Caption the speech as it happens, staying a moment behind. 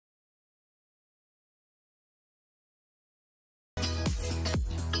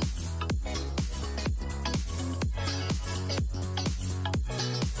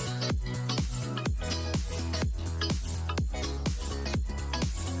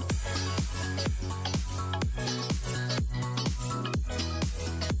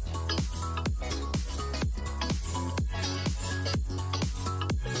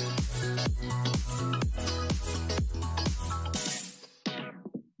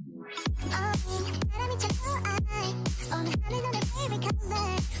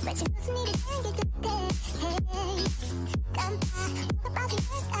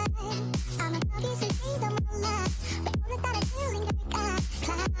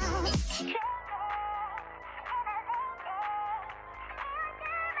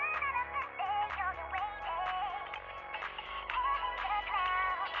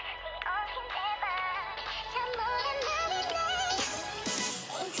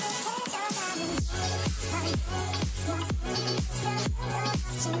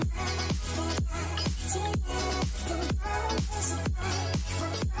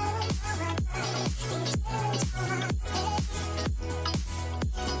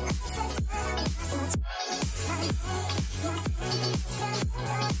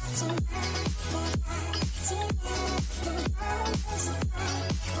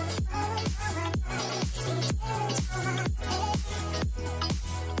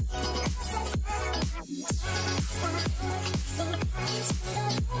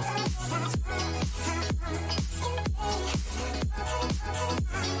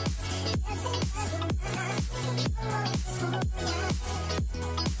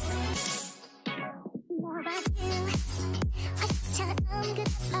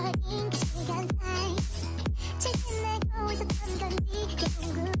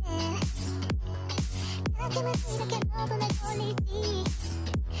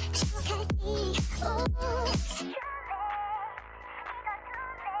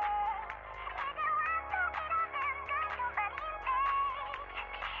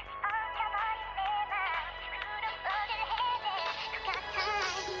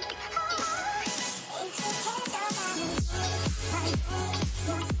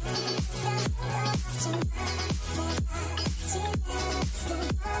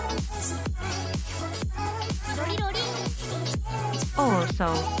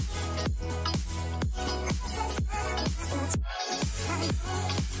Also,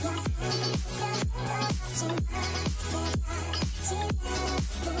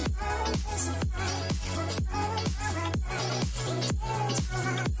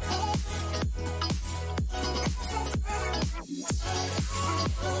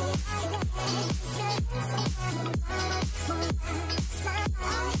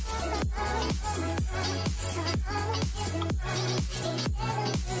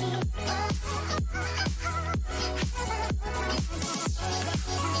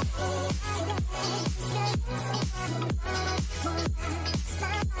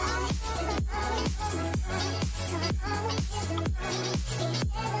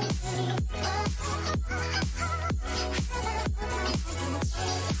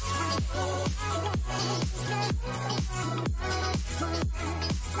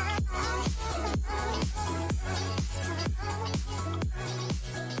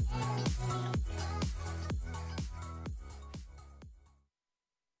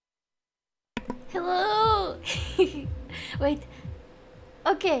 hello. Wait.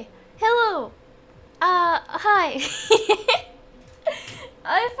 Okay. Hello. Hi.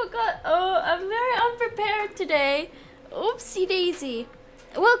 I forgot. Oh, I'm very unprepared today. Oopsie daisy.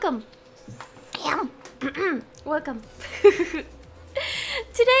 Welcome. Welcome.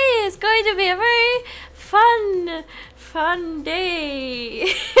 Today is going to be a very fun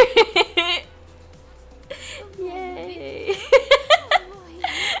day. Yay.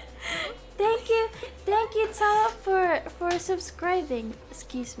 Thank you, Tala, for subscribing.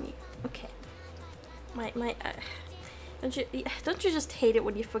 Excuse me. Okay. My don't you just hate it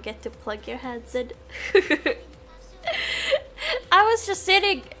when you forget to plug your headset? I was just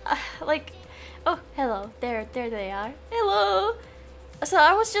sitting like, oh, hello. There they are. Hello. So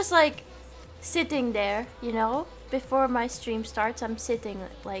I was just like sitting there, you know, before my stream starts. I'm sitting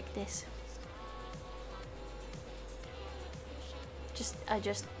like this. I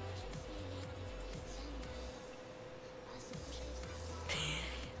just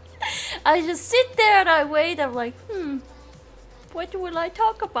I just sit there and I wait. I'm like, what will I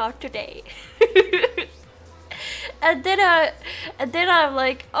talk about today? and then I'm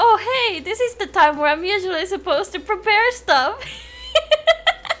like, oh hey, this is the time where I'm usually supposed to prepare stuff.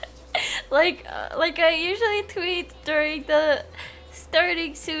 like I usually tweet during the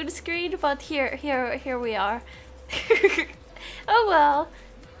starting soon screen, but here we are. Oh well.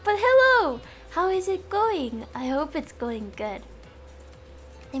 But hello! How is it going? I hope it's going good.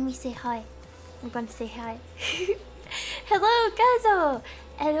 Let me say hi. I'm gonna say hi. Hello, Kazo!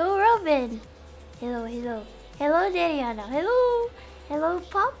 Hello, Robin! Hello. Hello, Dariana! Hello! Hello,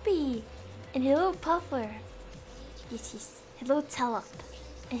 Poppy! And hello, Puffer! Yes. Hello, Telep!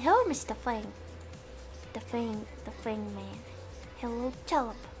 And hello, Mr. Fang! The Fang man. Hello,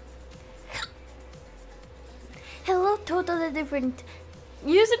 Telep! Hello, totally different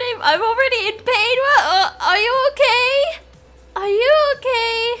username. I'm already in pain. Are you okay? Are you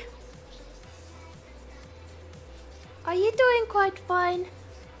okay? Are you doing quite fine?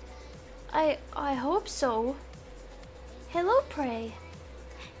 I hope so. Hello, Prey.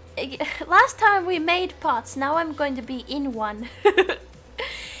 Last time we made pots. Now I'm going to be in one.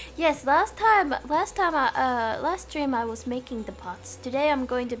 Yes, last stream I was making the pots. Today I'm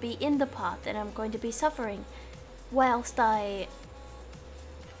going to be in the pot and I'm going to be suffering whilst I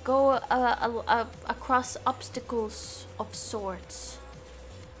go across obstacles of sorts.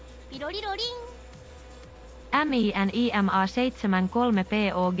 MINIMA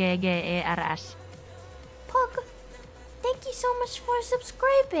 73 POGGERS. Pog, thank you so much for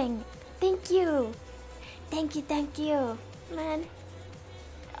subscribing. Thank you. Thank you. Man,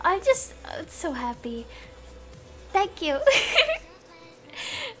 I'm just so happy. Thank you.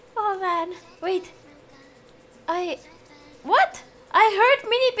 Oh man, wait. What? I heard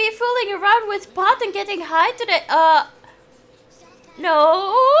Minnie be fooling around with pot and getting high today.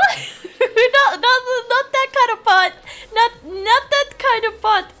 No. not that kind of pot. Not that kind of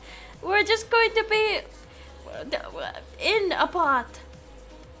pot. We're just going to be in a pot.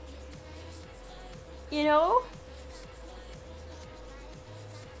 You know?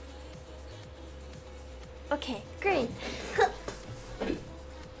 Okay, great.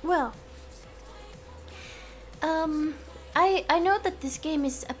 Well, I know that this game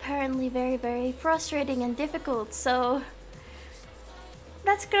is apparently very, very frustrating and difficult, so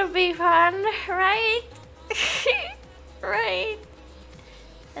that's gonna be fun, right? Right?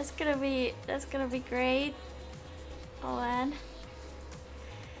 That's gonna be great. Oh man.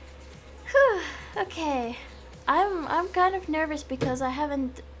 Whew, okay. I'm kind of nervous because I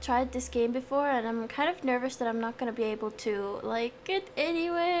haven't tried this game before, and I'm kind of nervous that I'm not gonna be able to like get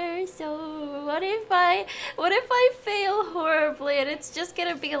anywhere. So what if I fail horribly and it's just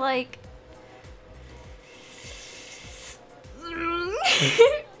gonna be like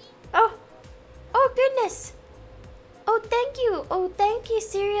oh goodness. Oh thank you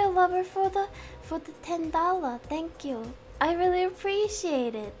cereal lover for the $10. Thank you. I really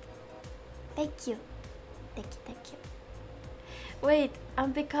appreciate it. Thank you. Wait,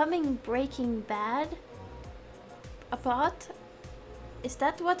 I'm becoming Breaking Bad? A pot? Is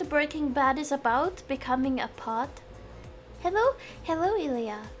that what Breaking Bad is about? Becoming a pot? Hello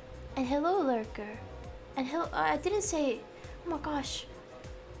Ilya. And hello Lurker. And hello, I didn't say, oh my gosh.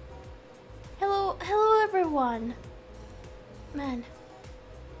 Hello everyone. Man.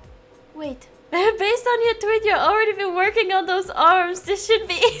 Wait, based on your tweet, you've already been working on those arms. This should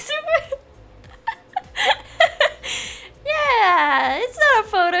be easy. Yeah, it's not a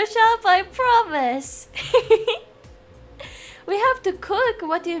Photoshop, I promise. We have to cook,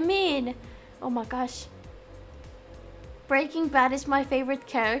 what do you mean? Oh my gosh. Breaking Bad is my favorite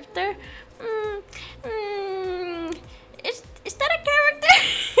character? Is that a character?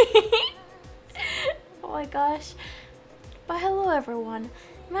 Oh my gosh. But hello everyone.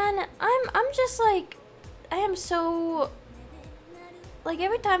 Man, I'm just like, I am so, like,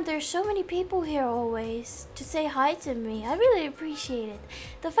 every time there's so many people here always to say hi to me. I really appreciate it.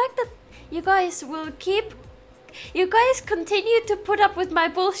 The fact that you guys continue to put up with my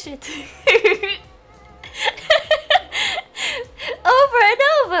bullshit. Over and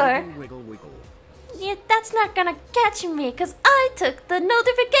over. Wiggle, wiggle. Yeah, that's not gonna catch me, cause I took the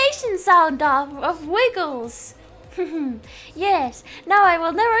notification sound off of Wiggles. Yes, now I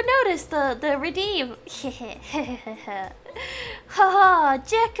will never notice the redeem. Haha,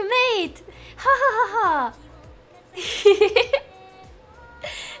 checkmate. Ha ha ha ha.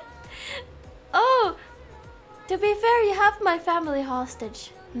 Oh, to be fair, you have my family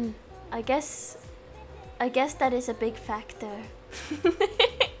hostage. I guess that is a big factor.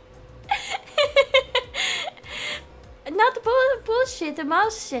 Not bullshit,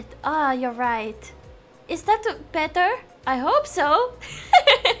 mouse shit. Ah, you're right. Is that better? I hope so.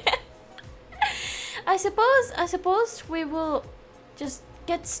 I suppose we will just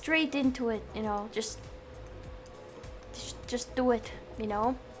get straight into it, you know, just do it, you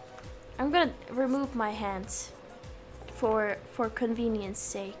know. I'm gonna remove my hands for convenience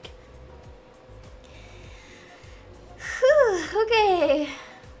sake. Okay.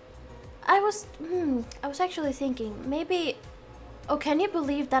 I was actually thinking maybe. Oh, can you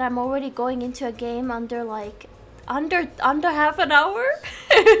believe that I'm already going into a game under like under half an hour?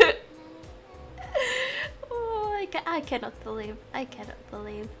 Oh, I cannot believe.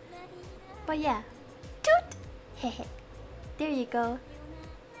 But yeah, toot. There you go.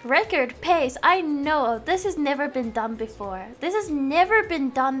 Record pace. I know this has never been done before.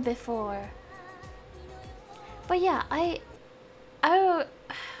 But yeah, I'm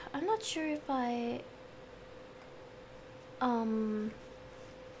not sure if I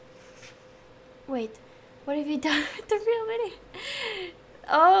wait, what have you done with the real Minnie?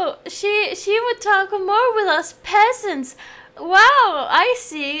 Oh, she would talk more with us peasants. Wow, I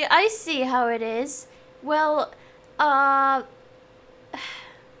see how it is. Well, well,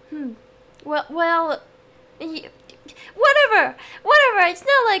 whatever. It's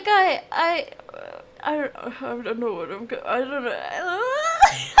not like I don't know what I don't know. I don't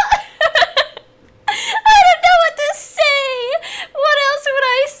know what to say. What else would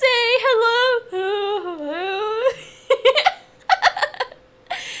I say? Hello.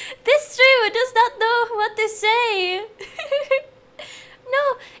 This streamer does not know what to say.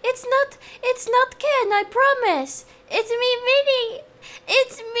 No, it's not Ken, I promise. It's me, Minnie.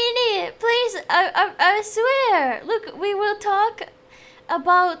 It's Minnie. Please, I swear. Look, we will talk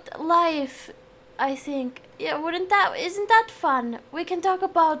about life, I think. Yeah, isn't that fun? We can talk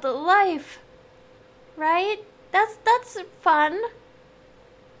about life. Right? That's fun.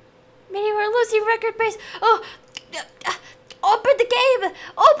 Maybe we're losing record base. Oh, open the game.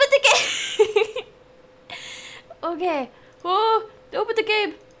 Open the game. Okay. Oh, open the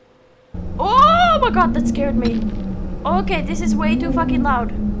game. Oh my god, that scared me. Okay, this is way too fucking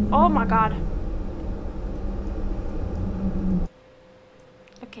loud. Oh my god.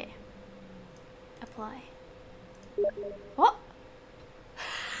 Okay. Apply. What?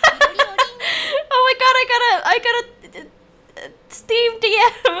 Oh my god, I got a Steam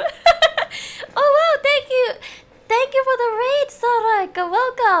DM. Oh wow, thank you. Thank you for the raid, Saraka.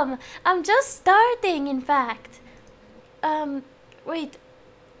 Welcome. I'm just starting, in fact. Wait.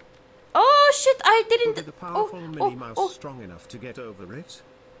 Oh shit, I didn't. Will the powerful Minnie Mouse strong enough to get over it?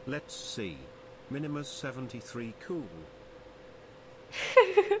 Let's see. Minimus 73 cool.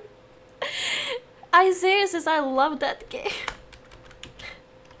 Isaiah says I love that game.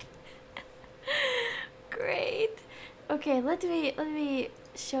 Great. Okay, let me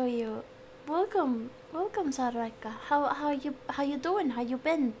show you. Welcome, Saraka. How you doing? How you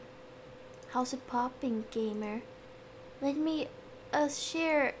been? How's it popping, gamer? Let me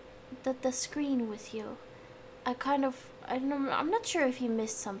share the screen with you. I don't know, I'm not sure if you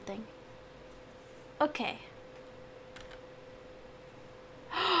missed something. Okay.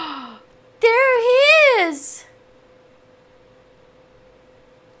 There he is!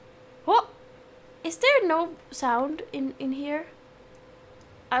 What? Is there no sound in here?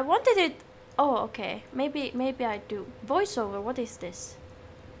 I wanted it. Oh, okay. Maybe I do. Voiceover, what is this?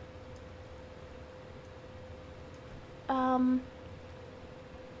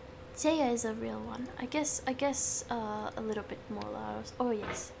 Seiya is a real one. I guess a little bit more loud. Oh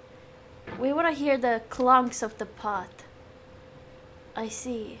yes. We wanna hear the clunks of the pot. I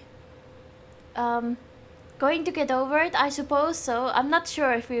see. Going to get over it? I suppose so. I'm not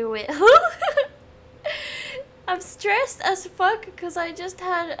sure if we will. I'm stressed as fuck because I just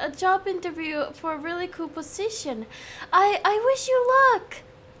had a job interview for a really cool position. I wish you luck.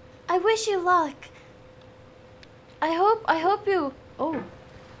 I wish you luck. I hope you. Oh.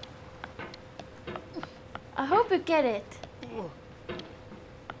 I hope you get it.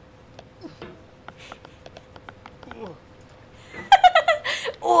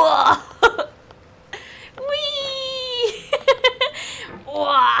 Oh. Wee.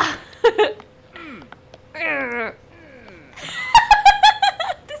 Wow.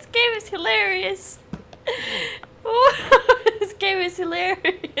 This game is hilarious. This game is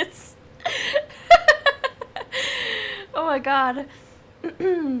hilarious. Oh my god.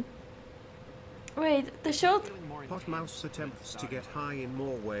 Wait, the show. Pot Mouse attempts to get high in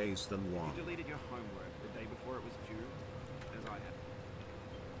more ways than one. You deleted your homework the day before it was due, as I had.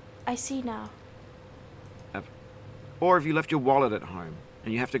 I see now. Or if you left your wallet at home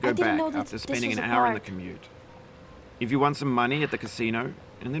and you have to go back after spending an hour in the commute. If you won some money at the casino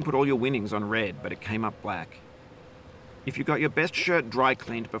and then put all your winnings on red but it came up black. If you got your best shirt dry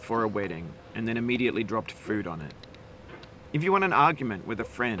cleaned before a wedding and then immediately dropped food on it. If you won an argument with a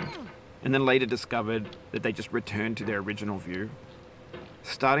friend and then later discovered that they just returned to their original view.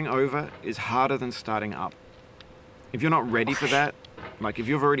 Starting over is harder than starting up. If you're not ready for that, like if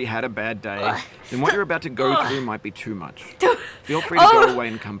you've already had a bad day, then what you're about to go through might be too much. Feel free to go away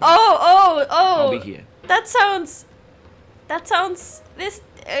and come back. I'll be here. That sounds. This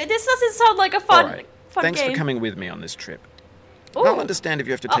doesn't sound like a fun. All right. Fun Thanks game. for coming with me on this trip. Ooh. I'll understand if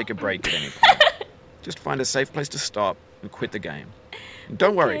you have to take a break at any point. Just find a safe place to stop and quit the game. And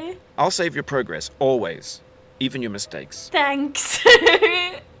don't worry, I'll save your progress, always. Even your mistakes. Thanks.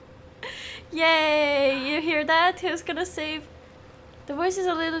 Yay, you hear that? Who's gonna save? The voice is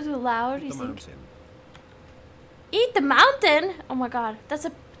a little too loud, you think? Eat the mountain? Oh my god, that's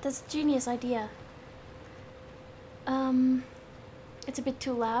a genius idea. It's a bit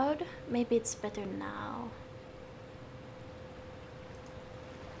too loud. Maybe it's better now.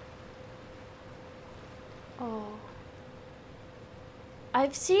 Oh.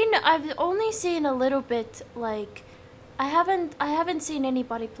 I've only seen a little bit, like, I haven't seen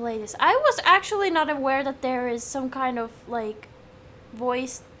anybody play this. I was actually not aware that there is some kind of, like,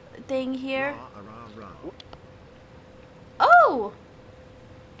 voice thing here. Oh!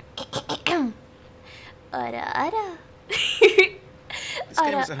 Ara. This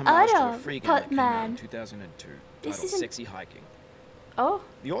game is a homage to a free game that came out in Putman. 2002, This titled isn't- Sexy Hiking. Oh,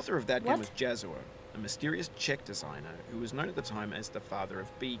 The author of that game What? was Jazuo, a mysterious Czech designer who was known at the time as the father of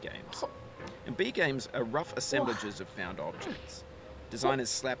B games. And B games are rough assemblages of found objects. Designers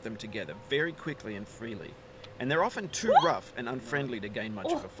slap them together very quickly and freely, and they're often too rough and unfriendly to gain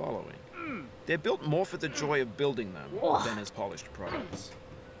much of a following. They're built more for the joy of building them than as polished products.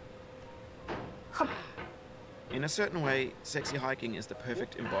 In a certain way, Sexy Hiking is the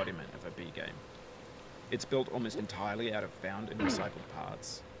perfect embodiment of a B game. It's built almost entirely out of found and recycled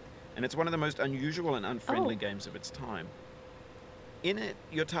parts, and it's one of the most unusual and unfriendly games of its time. In it,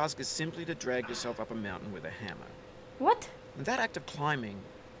 your task is simply to drag yourself up a mountain with a hammer. what? And that act of climbing,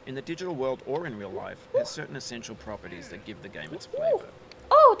 in the digital world or in real life, has certain essential properties that give the game its flavor.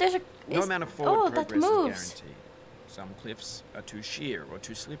 Oh, there's a... No amount of forward that progress is moves. guaranteed. Some cliffs are too sheer or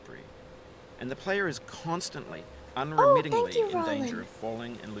too slippery, and the player is constantly, unremittingly you, in danger Roland. of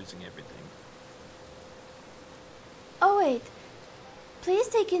falling and losing everything. Oh, wait. Please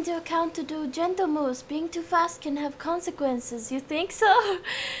take into account to do gentle moves. Being too fast can have consequences. You think so?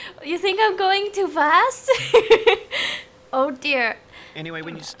 You think I'm going too fast? Oh, dear. Anyway,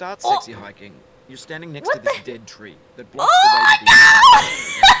 when you start Sexy Hiking, you're standing next to What this the- dead tree that blocks the way to the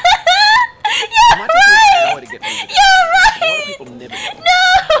It might take you an hour to get over this. A lot of people never do.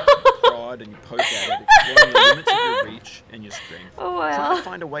 You prod and you poke at it, exploring the limits of your reach and your strength, Oh, trying well. to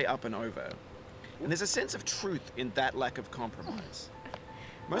find a way up and over. And there's a sense of truth in that lack of compromise.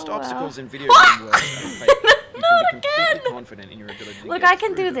 Most Oh, wow. obstacles in video game worlds are fake. You can be completely confident in your ability to Look, get I can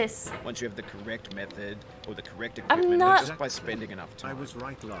through do them this. once you have the correct method or the correct I'm equipment, not- or just by spending enough I time. was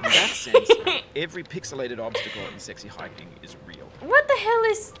right In last. that sense, every pixelated obstacle in Sexy Hiking is real. What the hell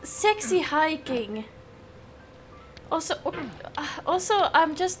is sexy hiking? Also,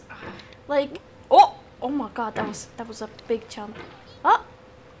 I'm just like, oh my god, that was a big jump. Oh,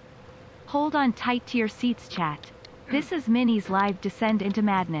 Hold on tight to your seats, chat. This is Minnie's live descent into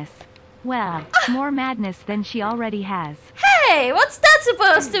madness. Well, more madness than she already has. hey, what's that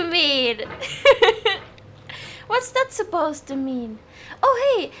supposed to mean? What's that supposed to mean? Oh,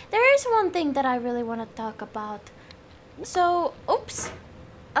 hey, there is one thing that I really want to talk about. So, oops.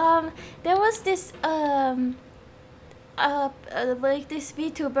 There was this like this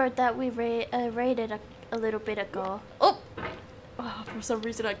VTuber that we raided a little bit ago. Oh, for some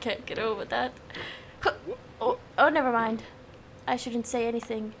reason I can't get over that. Oh, never mind. I shouldn't say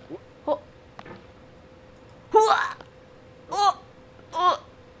anything.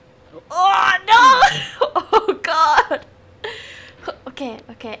 Oh, no! Oh God.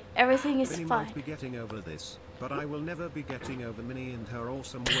 Okay, everything is Minnie fine. might be getting over this, but I will never be getting over Minnie and her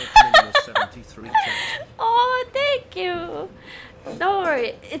awesome work. Minimus 73 chat. Oh, thank you. Don't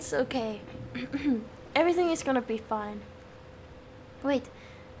worry, it's okay. Everything is gonna be fine. Wait,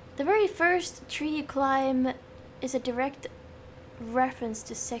 the very first tree you climb is a direct reference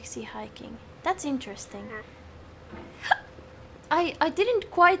to sexy hiking. That's interesting. I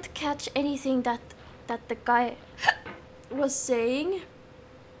didn't quite catch anything that the guy was saying,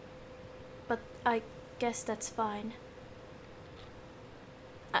 but I guess that's fine.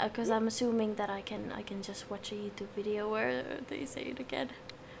 Because I'm assuming that I can just watch a YouTube video where they say it again.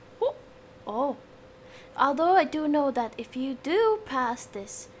 Oh. Although I do know that if you do pass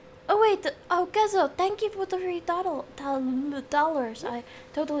this... Oh wait, oh Gezo, thank you for the $3. I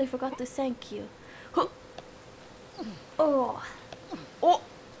totally forgot to thank you. Oh.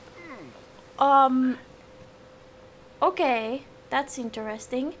 Okay, that's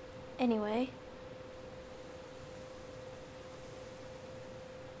interesting. Anyway.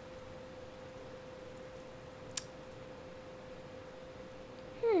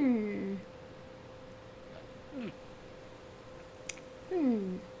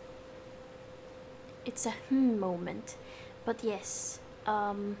 It's a moment. But yes.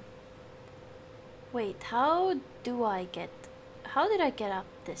 Wait, how did I get up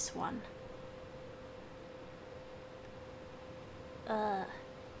this one? Oh.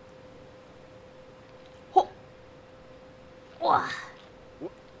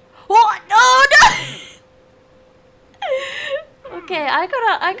 Oh, no! Okay,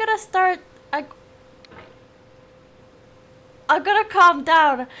 I gotta start. I gotta calm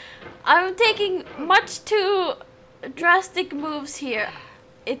down. I'm taking much too drastic moves here.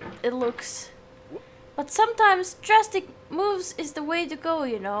 It looks. But sometimes drastic moves is the way to go,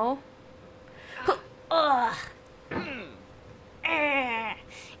 you know. Ugh.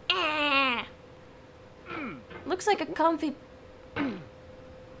 Looks like a comfy.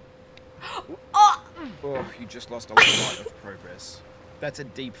 Oh, you just lost a lot of progress. That's a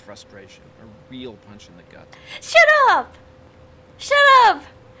deep frustration, a real punch in the gut. Shut up! Shut up!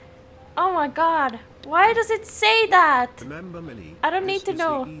 Oh my god. Why does it say that? Remember, Minnie, I don't need to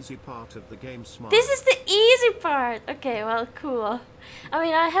know. This is the easy part of the game, Smile. This is the easy part. Okay, well, cool. I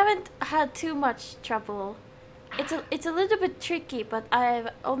mean, I haven't had too much trouble. It's a little bit tricky, but I've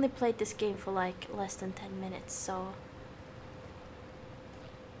only played this game for like less than 10 minutes, so.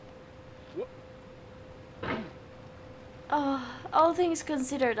 All things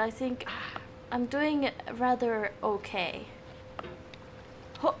considered, I think I'm doing rather okay.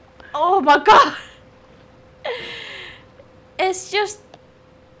 Oh my god! It's just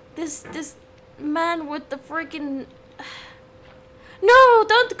this man with the freaking. No,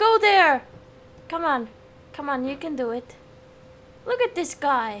 don't go there! Come on, come on, you can do it. Look at this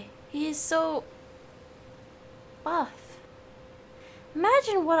guy. He is so buff.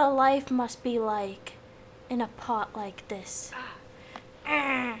 Imagine what a life must be like in a pot like this.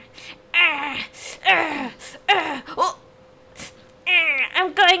 I'm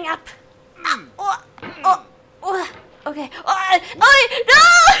going up. Okay. No!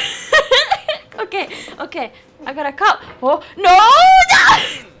 Okay. I gotta come. Oh no!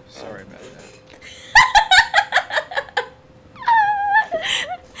 Sorry about that.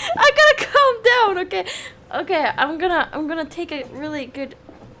 I gotta calm down. Okay. I'm gonna take a really good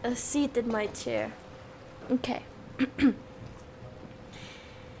seat in my chair. Okay.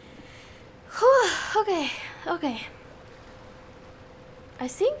 Okay. I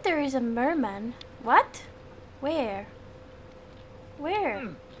think there is a merman. What? Where?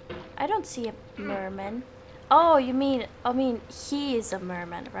 I don't see a merman. Oh, I mean, he is a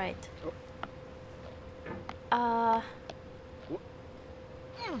merman, right? That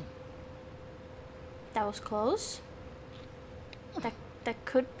was close. That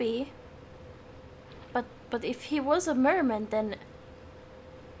could be. But if he was a merman, then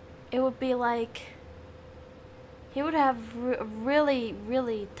it would be like he would have a really,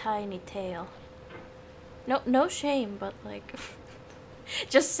 really tiny tail. No shame, but like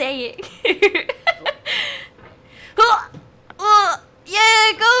just saying.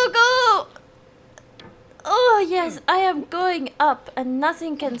 Yeah, go! Oh yes, I am going up, and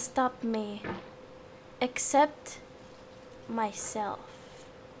nothing can stop me except myself.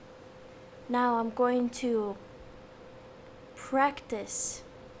 Now I'm going to practice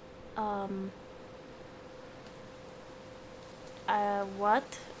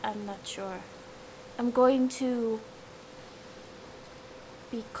what? I'm not sure. I'm going to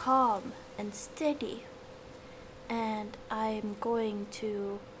be calm and steady, and I'm going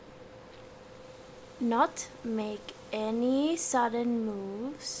to not make any sudden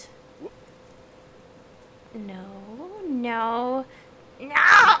moves. No.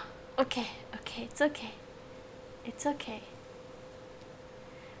 Okay, it's okay.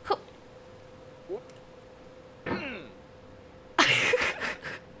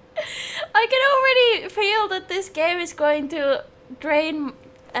 I can already feel that this game is going to drain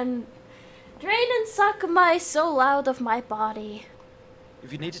and suck my soul out of my body.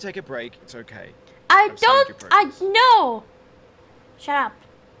 If you need to take a break, it's okay. I know! Shut up.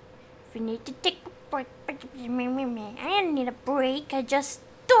 If you need to take a break, I don't need a break, I just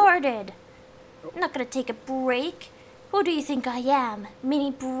started. I'm not gonna take a break. Who do you think I am?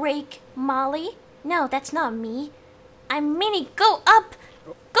 Mini Break Molly? No, that's not me. I'm Mini Go Up!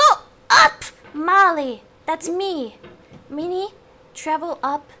 Go up! Molly! That's me. Mini, travel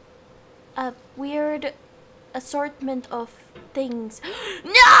up a weird assortment of things.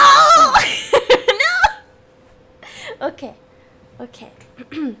 No! No! Okay.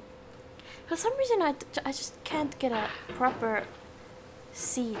 For some reason, I just can't get a proper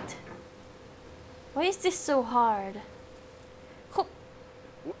seat. Why is this so hard?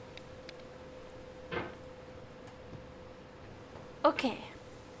 Okay.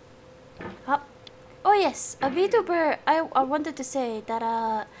 Oh yes, a VTuber. I wanted to say that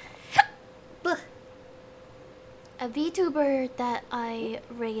a VTuber that I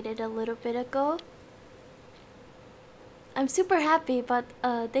rated a little bit ago. I'm super happy, but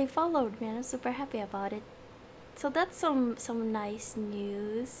they followed me, and I'm super happy about it. So that's some nice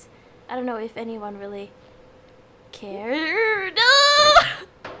news. I don't know if anyone really cared. No!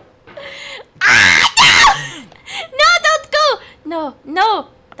 Ah, no! No, don't go! No, no,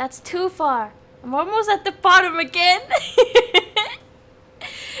 that's too far. I'm almost at the bottom again.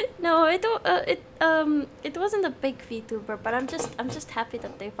 No, it wasn't a big VTuber, but I'm just happy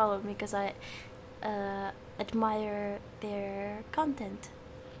that they followed me because I admire their content.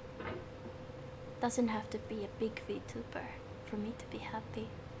 Doesn't have to be a big VTuber for me to be happy.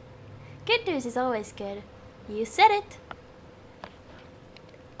 Good news is always good. You said it.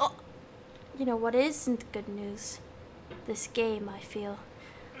 Oh, you know what isn't good news? This game, I feel.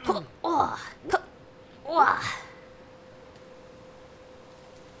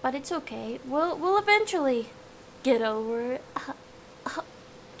 But it's okay. We'll eventually get over it.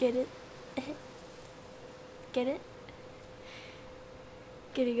 Get it? Get it?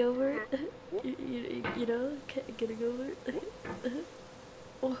 Getting over it? You know, getting over it?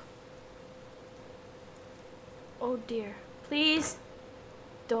 Oh dear. Please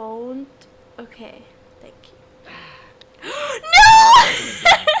don't. Okay, thank you. No!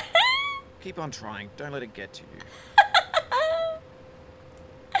 Keep on trying. Don't let it get to you.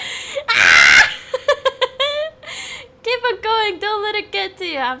 Keep on going. Don't let it get to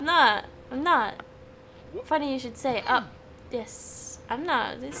you. I'm not. Funny you should say. Yes. I'm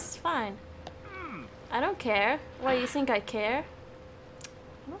not. This is fine. I don't care. Why, you think I care?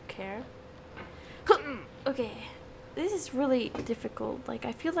 I don't care. Okay. This is really difficult. Like,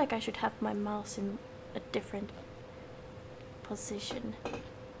 I feel like I should have my mouse in a different position.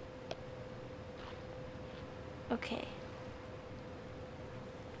 Okay.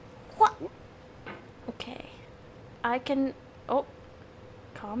 What? Okay. I can... Oh.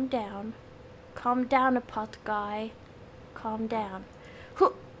 Calm down. Calm down, a pot guy. Calm down.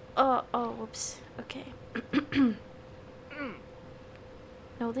 Oh, whoops. Okay.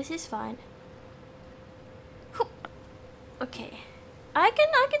 No, this is fine. Okay. I can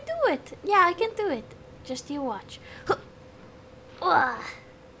do it. Yeah, I can do it. Just you watch. God,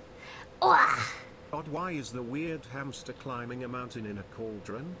 why is the weird hamster climbing a mountain in a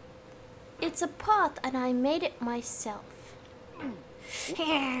cauldron? It's a pot and I made it myself.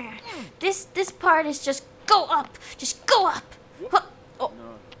 This part is just go up. Just go up. Oh.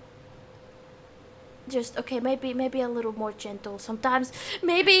 No. Just okay, maybe a little more gentle. Sometimes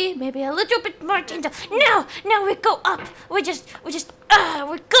maybe a little bit more gentle. No, we go up. We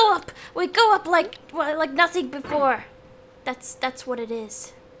go up. We go up like nothing before. That's what it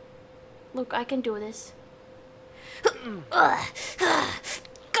is. Look, I can do this. Go up.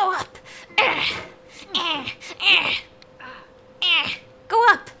 Go up.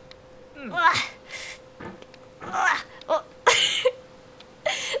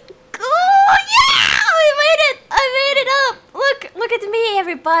 Oh yeah! I made it up. Look at me,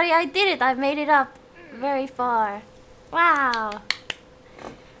 everybody. I did it. I made it up very far. Wow.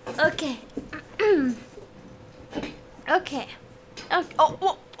 Okay. Okay.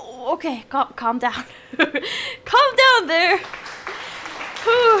 Okay. Calm down. Calm down there.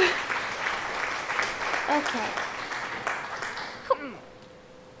 Whew. Okay.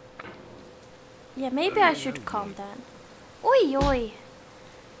 Yeah, maybe I should calm down. Oi, oi.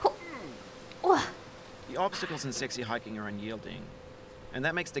 The obstacles in sexy hiking are unyielding, and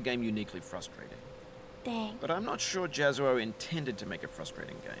that makes the game uniquely frustrating. Dang. But I'm not sure Jazuo intended to make a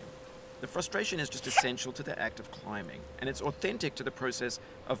frustrating game. The frustration is just essential to the act of climbing, and it's authentic to the process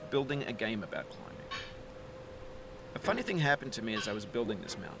of building a game about climbing. A funny thing happened to me as I was building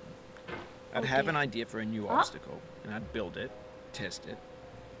this mountain. I'd have an idea for a new obstacle, and I'd build it, test it,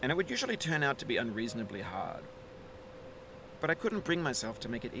 and it would usually turn out to be unreasonably hard. But I couldn't bring myself to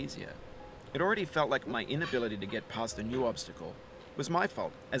make it easier. It already felt like my inability to get past the new obstacle was my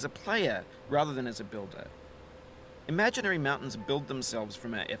fault, as a player rather than as a builder. Imaginary mountains build themselves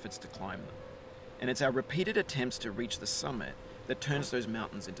from our efforts to climb them, and it's our repeated attempts to reach the summit that turns those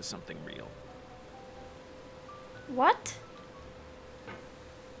mountains into something real. What?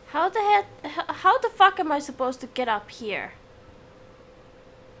 How the fuck am I supposed to get up here?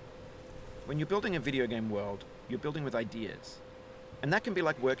 When you're building a video game world, you're building with ideas. And that can be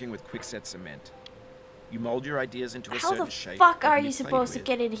like working with quickset cement. You mold your ideas into a certain shape. How the fuck are you supposed to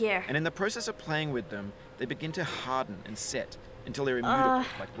get in here? And in the process of playing with them, they begin to harden and set until they're immutable,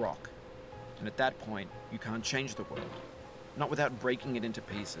 like rock. And at that point, you can't change the world. Not without breaking it into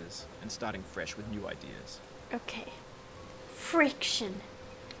pieces and starting fresh with new ideas. Okay. Friction.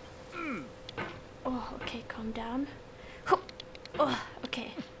 Oh, okay, calm down. Oh,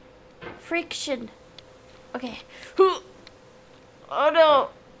 okay. Friction. Okay. Oh no.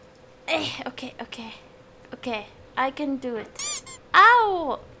 Okay. I can do it.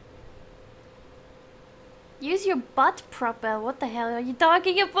 Ow! Use your butt propel. What the hell are you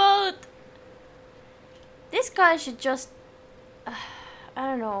talking about? This guy should just... I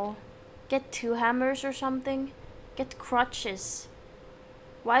don't know. Get 2 hammers or something. Get crutches.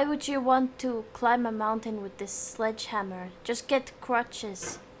 Why would you want to climb a mountain with this sledgehammer? Just get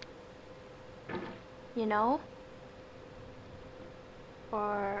crutches. You know?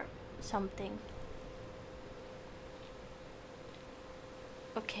 Or something.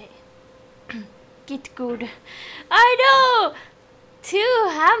 Okay. Get good. I know! 2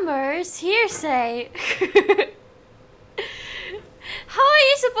 hammers? Hearsay. How are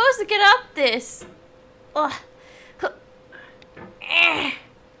you supposed to get up this? Ugh.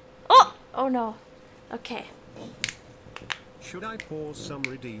 Oh! Oh no. Okay. Should I pause some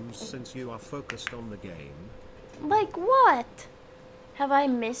redeems since you are focused on the game? Like what? Have I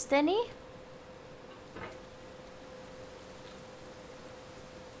missed any?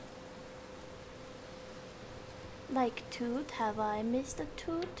 Like toot? Have I missed a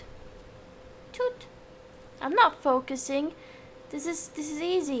toot? Toot! I'm not focusing. This is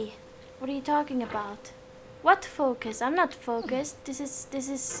easy. What are you talking about? What focus? I'm not focused. This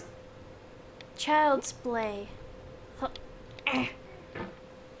is child's play.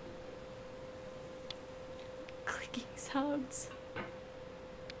 Clicking sounds.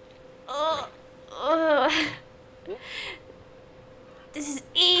 This is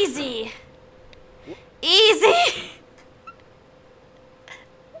easy. Easy.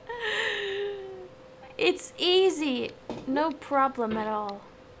 It's easy. No problem at all.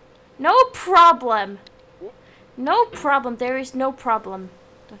 No problem. No problem. There is no problem.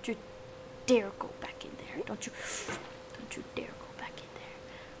 Don't you dare go back in there. Don't you dare go back in there.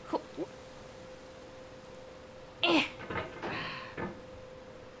 Eh.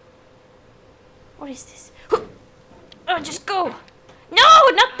 What is this? Oh, just go. No,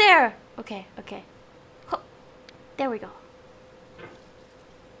 not there. Okay, okay. There we go.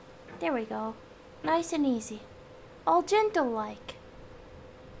 There we go. Nice and easy. All gentle-like.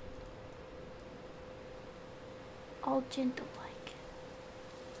 All gentle-like.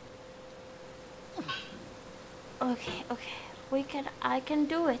 Okay, okay. I can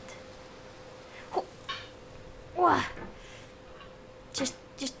do it. Just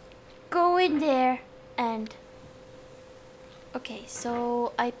go in there and... Okay,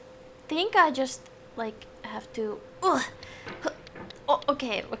 so I think I just, like, have to... Oh,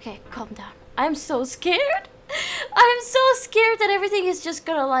 okay, calm down. I'm so scared. I'm so scared that everything is just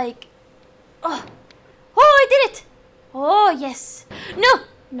gonna, like... Oh, I did it! Oh, yes.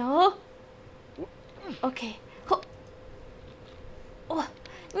 No. Okay. Oh,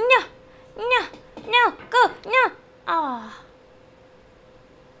 no, go, no. Ah.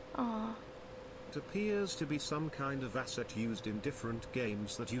 It appears to be some kind of asset used in different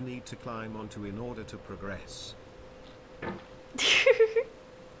games that you need to climb onto in order to progress.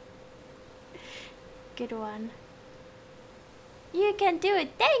 Good one. You can do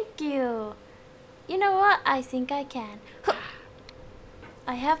it. Thank you. You know what? I think I can.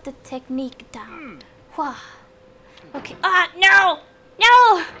 I have the technique down. Okay. No!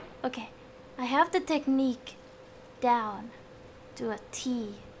 Okay. I have the technique down to a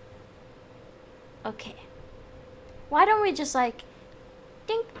T. Okay. Why don't we just like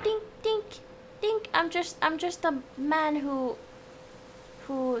dink dink dink dink? I'm just a man who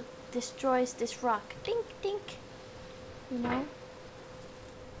destroys this rock. Dink dink. You know?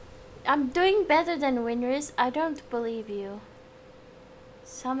 I'm doing better than Winris. I don't believe you.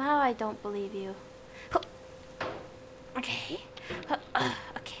 Somehow I don't believe you. Okay.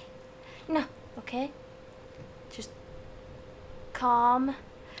 Okay. No. Okay. Just calm.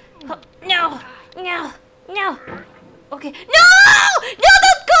 No. Okay. No,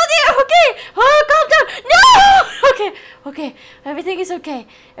 don't go there. Okay. Calm down. No. Okay. Everything is okay.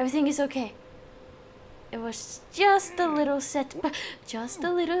 It was just a little setback. Just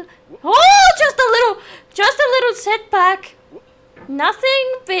a little setback.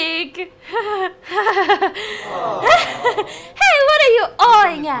 Nothing big. Hey, what are you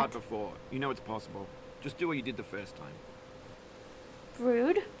awing at? Before. You know it's possible. Just do what you did the first time.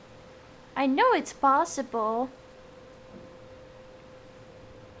 Rude. I know it's possible.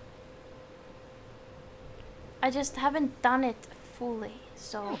 I just haven't done it fully,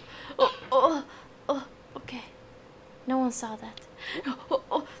 so... Okay. No one saw that.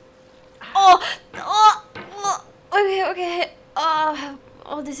 Okay.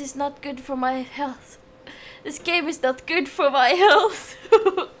 This is not good for my health. This game is not good for my health.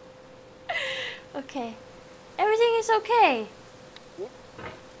 Okay. Everything is okay.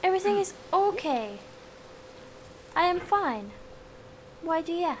 Everything is okay. I am fine. Why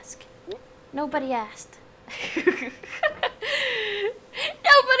do you ask? Nobody asked.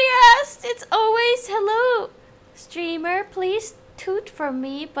 Nobody asked. It's always hello. Streamer, please toot for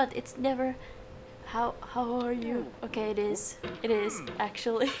me, but it's never how are you? Okay, it is. It is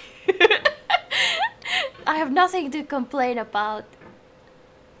actually. I have nothing to complain about.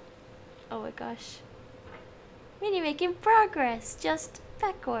 Oh my gosh. Really making progress, just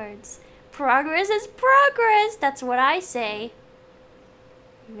backwards. Progress is progress, that's what I say.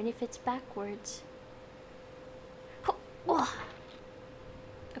 Even if it's backwards. Oh.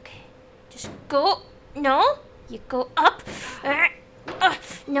 Okay, just go. No, you go up.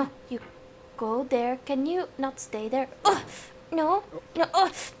 No, you go there. Can you not stay there? No, no.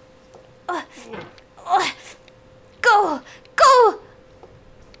 Go, go.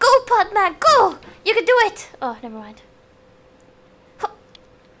 Go, Podman, go! You can do it! Oh, never mind.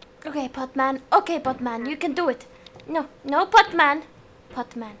 Okay, Podman. Okay, Podman, you can do it. No, no, Podman.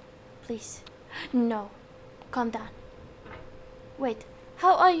 Podman, please. No. Calm down. Wait,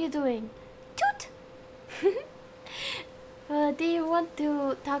 how are you doing? Toot! Do you want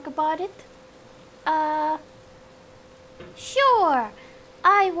to talk about it? Sure.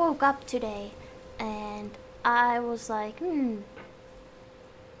 I woke up today and I was like,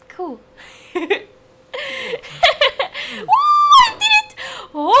 cool. Ooh, I did it!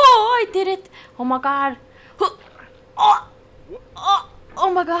 Oh, I did it! Oh my god.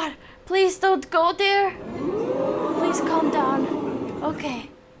 Oh my god. Please don't go there. Please calm down. Okay.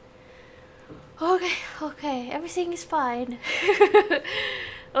 Okay, okay. Everything is fine.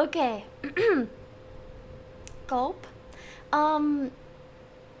 Okay. Gulp.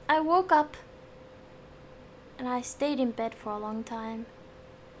 I woke up and I stayed in bed for a long time.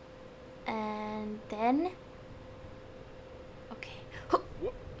 And then... Okay.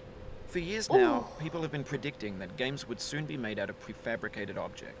 For years now, people have been predicting that games would soon be made out of prefabricated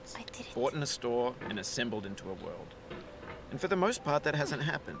objects. I did it. Bought in a store and assembled into a world. And for the most part, that hasn't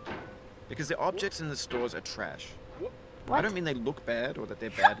happened. Because the objects in the stores are trash. What? I don't mean they look bad or that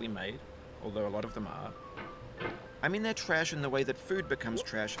they're badly made, although a lot of them are. I mean they're trash in the way that food becomes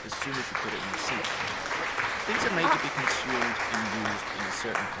trash as soon as you put it in the sink. Things are made to be consumed and used in a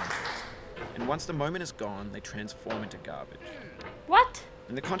certain context. And once the moment is gone, they transform into garbage. What?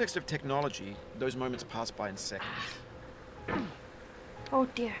 In the context of technology, those moments pass by in seconds. Oh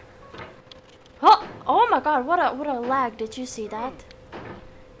dear. Oh my god, what a lag. Did you see that?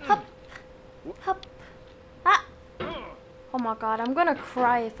 Hup. Hup. Ah. Oh my god, I'm gonna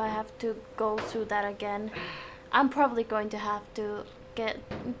cry if I have to go through that again. I'm probably going to have to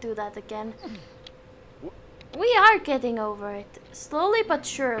do that again. We are getting over it. Slowly but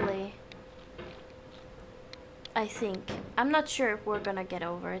surely. I think. I'm not sure if we're gonna get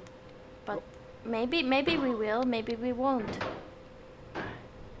over it. But maybe we will, maybe we won't.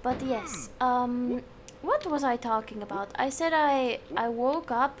 But yes, what was I talking about? I said I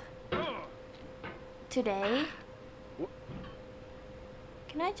woke up today.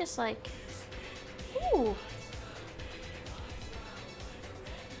 Can I just like... Ooh.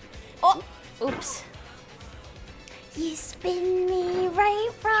 Oh! Oops. You spin me right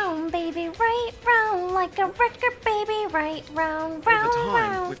round, baby, right round, like a record, baby, right round, round, Over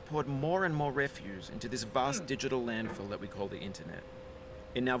time, round. we've poured more and more refuse into this vast digital landfill that we call the internet.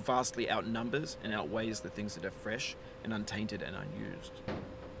 It now vastly outnumbers and outweighs the things that are fresh and untainted and unused.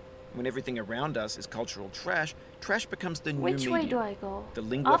 When everything around us is cultural trash, trash becomes the new Which way medium, do I go? the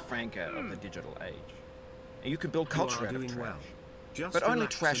lingua Up? franca of the digital age. And you can build culture out of trash. Well. Just But only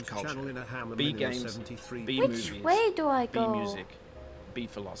relax trash and culture. channel in a hammer B minimum games, 73. B Which movies, way do I B go? music, B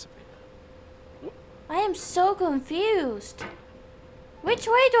philosophy. I am so confused. Which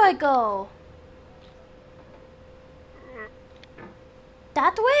way do I go?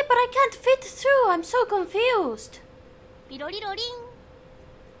 That way? But I can't fit through. I'm so confused.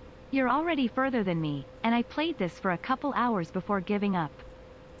 You're already further than me, and I played this for a couple hours before giving up.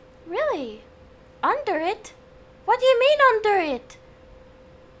 Really? Under it? What do you mean under it?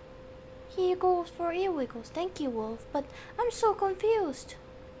 Here goes for earwiggles. Thank you, Wolf. But I'm so confused.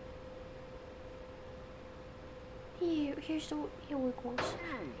 Here's the earwiggles.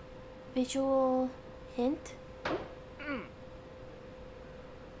 Visual hint.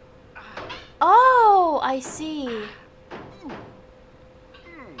 Oh, I see.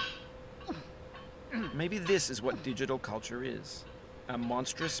 Maybe this is what digital culture is. A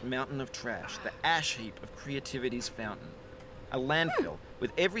monstrous mountain of trash, the ash heap of creativity's fountain. A landfill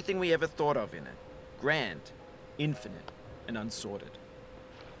with everything we ever thought of in it. Grand, infinite, and unsorted.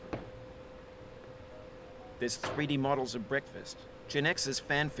 There's 3D models of breakfast, Gen X's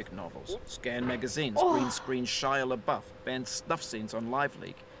fanfic novels, scan magazines, green screen Shia LaBeouf, banned snuff scenes on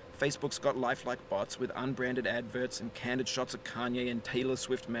LiveLeak, Facebook's got lifelike bots with unbranded adverts and candid shots of Kanye and Taylor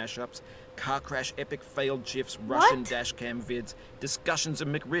Swift mashups, car crash epic failed gifs, Russian dashcam vids, discussions of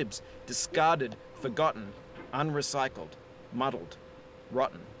McRibs, discarded, forgotten, unrecycled, muddled,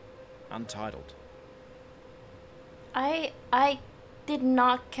 rotten, untitled. I did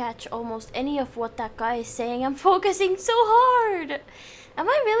not catch almost any of what that guy is saying. I'm focusing so hard. Am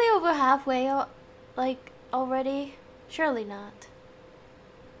I really over halfway, like, already? Surely not.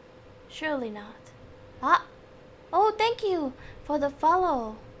 Surely not. Ah! Oh, thank you for the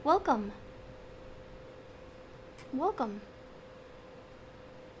follow. Welcome. Welcome.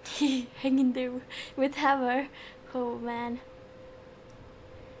 Hanging there with hammer. Oh, man.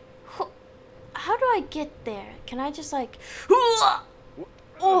 How do I get there? Can I just like...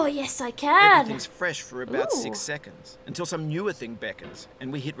 Oh, yes, I can. Everything's fresh for about 6 seconds, until some newer thing beckons,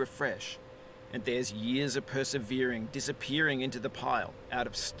 and we hit refresh. And there's years of persevering, disappearing into the pile, out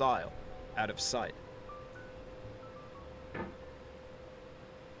of style, out of sight.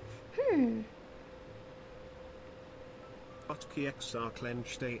 Hotkey XR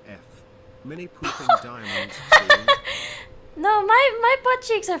clenched AF. Mini pooping diamonds. No, my butt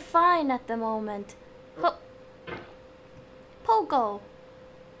cheeks are fine at the moment. Pogo.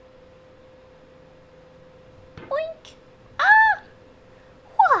 Boink. Ah!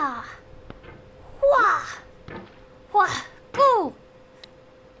 Wah! Wah! Wah! Go!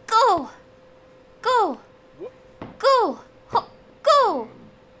 Go! Go! Go! Ho! Go!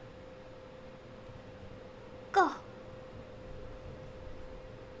 Go!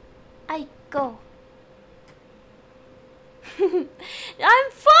 I go.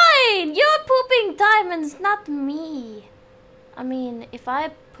 I'm fine! You're pooping diamonds, not me. I mean, if I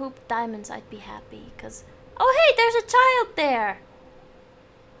pooped diamonds, I'd be happy, cause... Oh hey, there's a child there!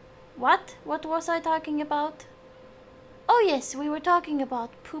 What? What was I talking about? Oh yes, we were talking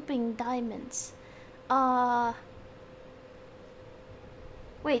about pooping diamonds.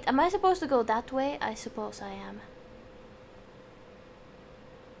 Wait, am I supposed to go that way? I suppose I am.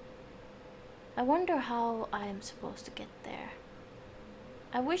 I wonder how I am supposed to get there.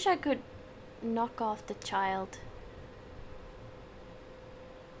 I wish I could knock off the child.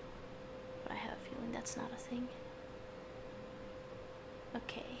 But I have a feeling that's not a thing.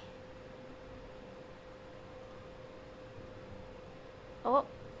 Okay.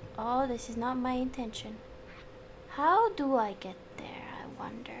 Oh, this is not my intention. How do I get there, I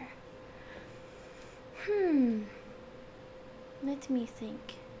wonder? Let me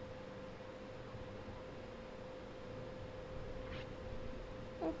think.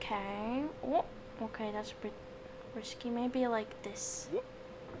 Okay. Oh, okay, that's a bit risky. Maybe like this.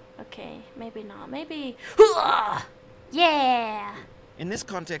 Okay, maybe not. Maybe... Yeah! In this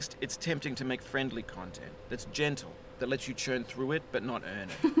context, it's tempting to make friendly content that's gentle, that lets you churn through it but not earn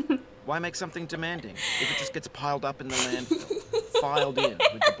it. Why make something demanding if it just gets piled up in the landfill, filed in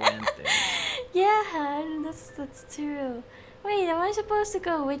with the bland things? Yeah, that's true. Wait, am I supposed to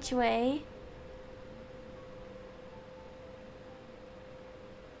go which way?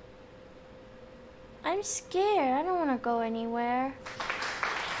 I'm scared. I don't want to go anywhere.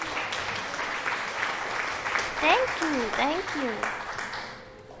 Thank you, thank you.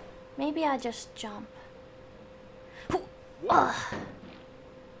 Maybe I just jump.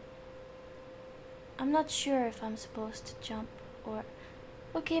 I'm not sure if I'm supposed to jump or...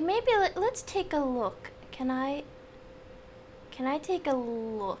 Okay, maybe let's take a look. Can I take a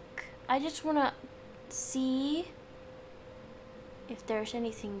look? I just want to see if there's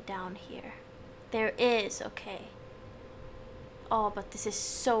anything down here. There is, okay. Oh, but this is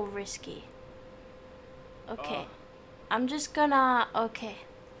so risky. Okay. I'm just gonna... Okay.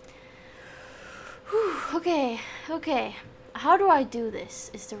 Whew, okay. How do I do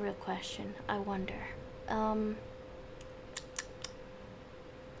this is the real question, I wonder.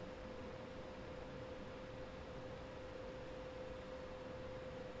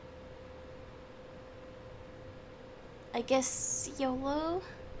 I guess YOLO?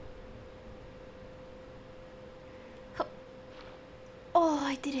 Oh,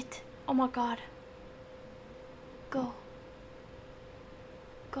 I did it. Oh my god. Go.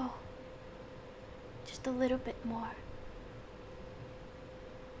 Go. Just a little bit more.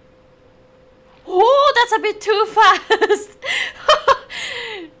 Oh, that's a bit too fast.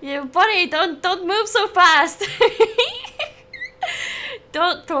 Yeah, buddy, don't move so fast.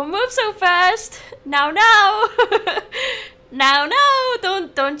 Don't move so fast. Now. Now,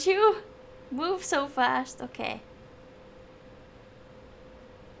 don't you move so fast. Okay.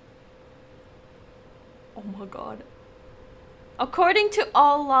 Oh my god. According to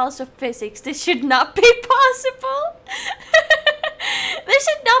all laws of physics, this should not be possible. This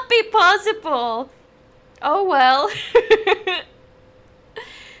should not be possible. Oh well.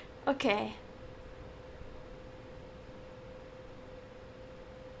 Okay.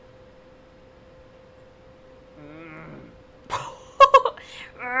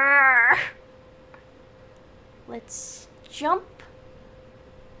 Let's jump.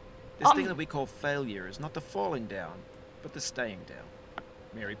 This thing that we call failure is not the falling down, but the staying down.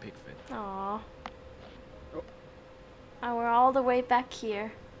 Mary Pickford. Aww. And we're all the way back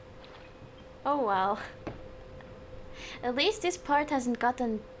here. Oh well. At least this part hasn't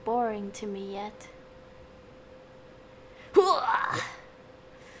gotten boring to me yet.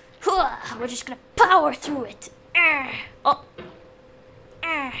 We're just gonna power through it. Oh.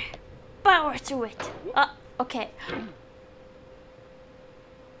 Power through it. Okay.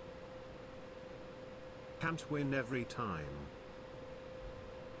 Can't win every time.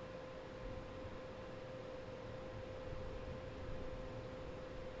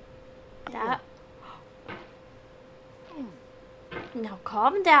 That. Now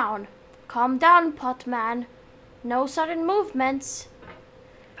calm down. Calm down, Potman. No sudden movements.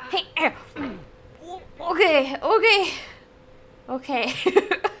 Hey. Okay. Okay.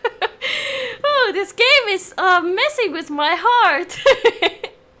 Oh, this game is messing with my heart.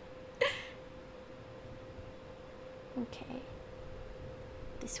 Okay.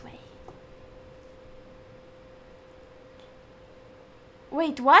 This way.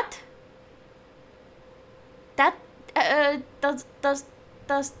 Wait, what? That does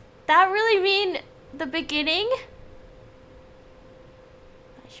that really mean the beginning?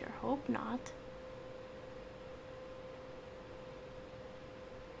 I sure hope not.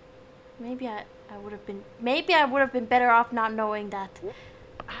 Maybe I would have been better off not knowing that.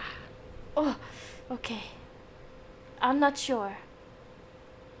 Oh, okay. I'm not sure.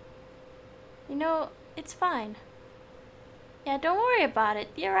 You know, it's fine. Yeah, don't worry about it.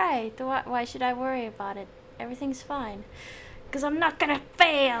 You're right. Why should I worry about it? Everything's fine. Because I'm not gonna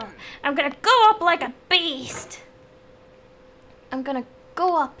fail. I'm gonna go up like a beast. I'm gonna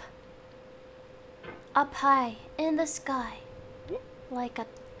go up. Up high in the sky. Like a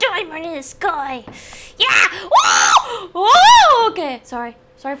diamond in the sky. Yeah! Whoa! Whoa! Okay, sorry.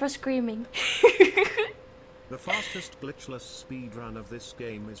 Sorry for screaming. The fastest glitchless speedrun of this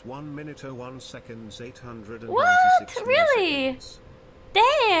game is 1 minute 01 seconds 896 What? Really? milliseconds.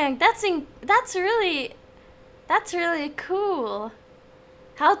 Dang, that's really cool.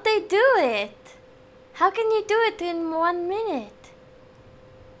 How'd they do it? How can you do it in 1 minute?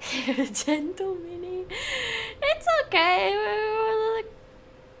 Gentle Mini. It's okay.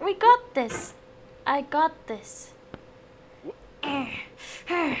 We got this. I got this.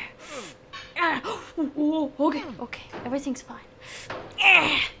 Okay, everything's fine.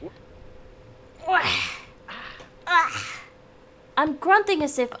 I'm grunting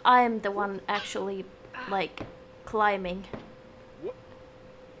as if I'm the one actually, like, climbing.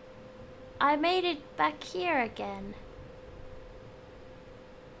 I made it back here again.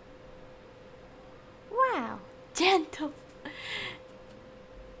 Wow, gentle.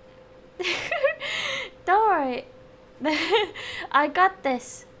 Don't worry. I got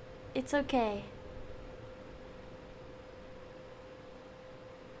this. It's okay.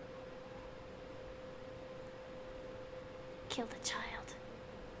 Kill the child.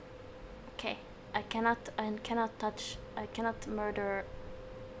 Okay, I cannot murder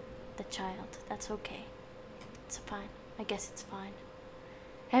the child. That's okay. It's fine. I guess it's fine.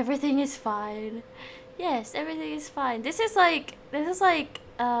 Everything is fine. Yes, everything is fine. This is like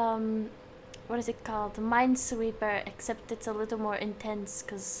what is it called? Minesweeper, except it's a little more intense,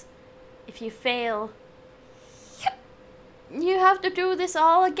 because if you fail, you have to do this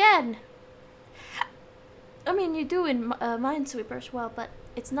all again. I mean, you do in Minesweeper as well, but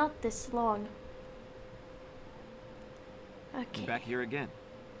it's not this long. Okay. Back here again,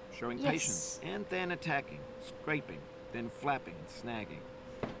 showing patience, and then attacking, scraping, then flapping and snagging.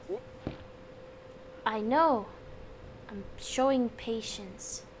 I know. I'm showing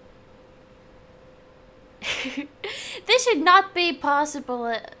patience. This should not be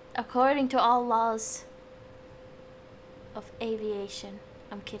possible according to all laws of aviation.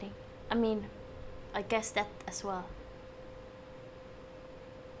 I'm kidding. I mean, I guess that as well.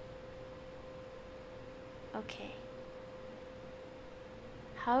 Okay.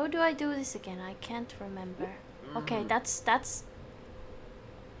 How do I do this again? I can't remember. Okay, that's...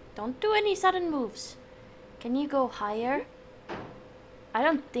 Don't do any sudden moves. Can you go higher? I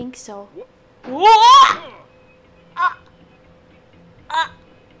don't think so.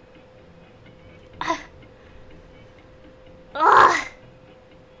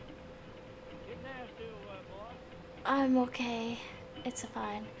 I'm okay. It's it's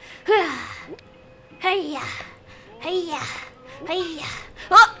fine. Hey, hey, hey.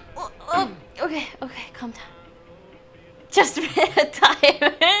 Oh, oh, oh. Okay, okay, calm down. Just a minute,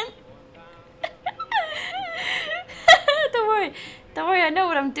 time. Don't worry, I know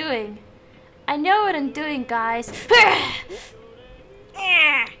what I'm doing. I know what I'm doing, guys.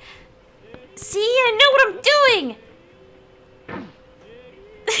 See, I know what I'm doing.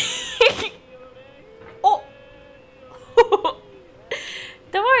 Oh.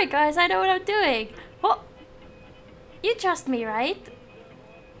 Don't worry, guys, I know what I'm doing. Oh. You trust me, right?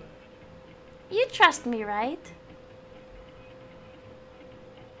 You trust me, right?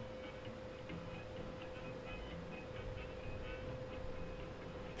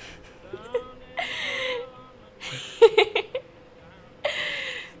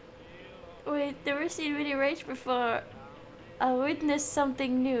 Wait, never seen Mini Rage before. I witnessed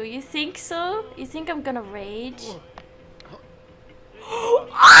something new. You think so? You think I'm gonna rage? Oh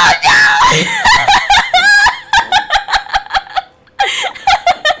no!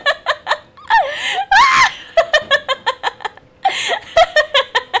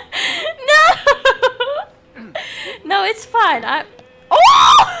 No! No, it's fine.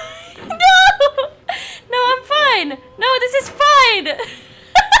 Oh! No! No, I'm fine. No, this is fine.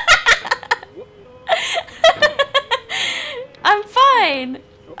 I'm fine.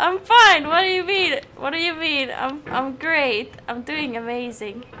 I'm fine. What do you mean? What do you mean? I'm great. I'm doing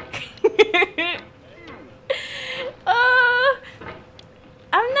amazing.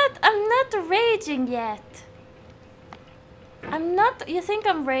 I'm not raging yet. I'm not. You think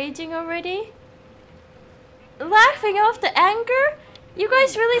I'm raging already? Laughing off the anger? You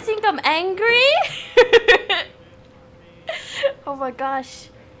guys really think I'm angry? Oh my gosh.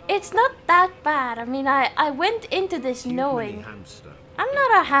 It's not that bad. I mean, I went into this knowing I'm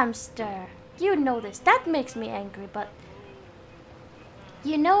not a hamster. You know this. That makes me angry, but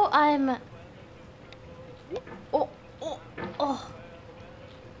you know I'm. Oh, oh, oh.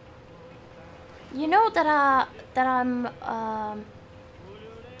 You know that I'm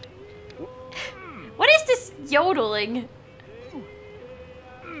What is this yodeling?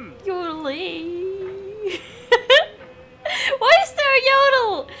 Yodeling. Why is there a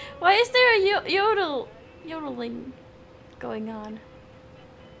yodel? Why is there a yodeling going on?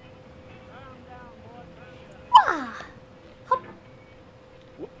 Wah! Hop.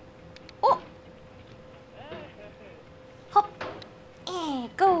 Oh. Hop.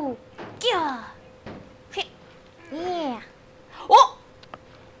 Go. Yeah. Yeah. Oh!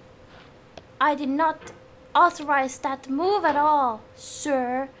 I did not authorize that move at all,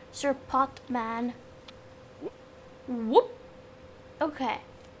 Sir Potman. Whoop. Okay.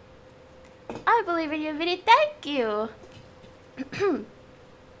 I believe in you, Vinny. Thank you.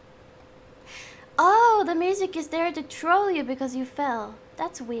 Oh, the music is there to troll you because you fell.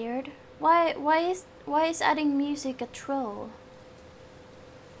 That's weird. Why is adding music a troll?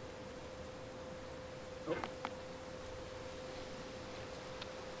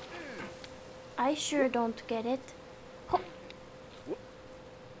 I sure don't get it.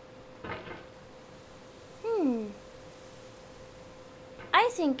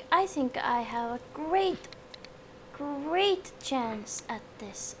 I think I have a great chance at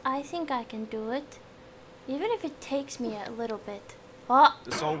this. I think I can do it, even if it takes me a little bit. Oh.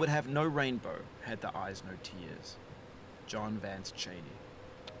 The soul would have no rainbow had the eyes no tears. John Vance Cheney.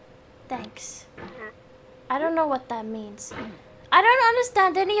 Thanks. I don't know what that means. I don't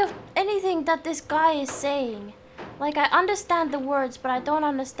understand anything that this guy is saying. Like, I understand the words, but I don't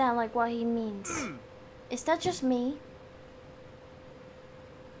understand like what he means. Is that just me?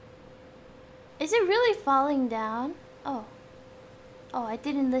 Is it really falling down? Oh. Oh, I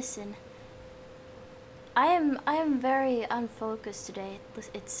didn't listen. I am very unfocused today,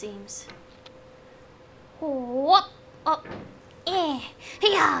 it seems. Whoop! Oh.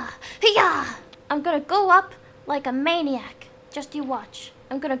 Hiya! I'm gonna go up like a maniac. Just you watch.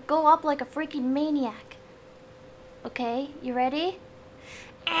 I'm gonna go up like a freaking maniac. Okay, you ready?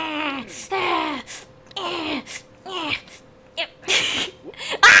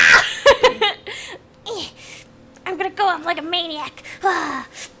 I'm gonna go up like a maniac.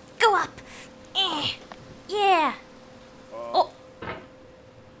 Go up. Yeah. Oh.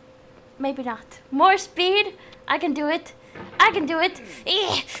 Maybe not. More speed. I can do it. I can do it.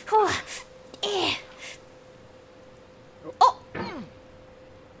 Oh.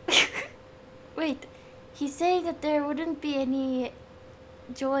 Wait. He's saying that there wouldn't be any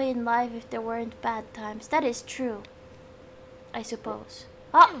joy in life if there weren't bad times. That is true. I suppose.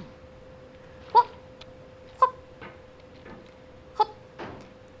 Oh. Hop. Hop. Hop.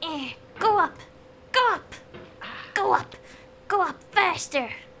 Go up. Go up. Go up. Go up fast.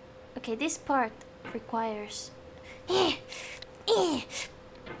 faster. Okay, this part requires...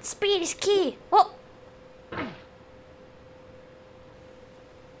 Speed is key. Oh!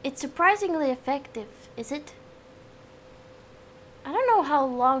 It's surprisingly effective, is it? I don't know how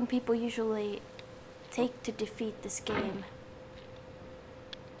long people usually take to defeat this game.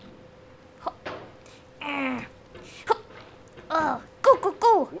 Oh, go, go,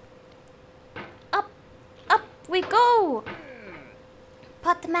 go! Up, up we go!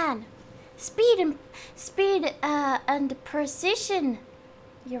 Potman, speed and precision.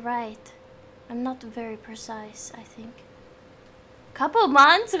 You're right. I'm not very precise, I think. Couple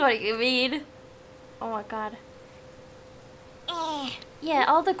months? What do you mean? Oh my god. Yeah,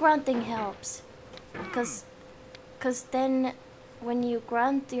 all the grunting helps. Cause then when you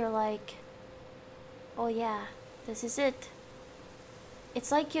grunt, you're like, oh yeah, this is it.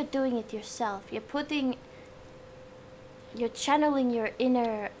 It's like you're doing it yourself. You're channeling your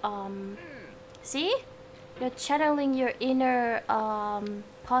inner, see? You're channeling your inner,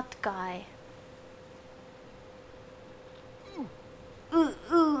 pot guy. Ooh.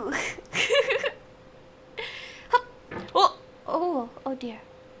 Oh dear.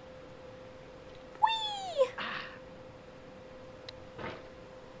 Whee!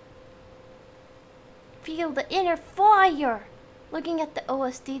 Feel the inner fire! Looking at the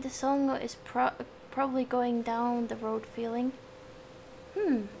OSD, the song is probably going down the road feeling.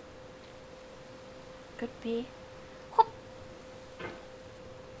 Could be. Hop.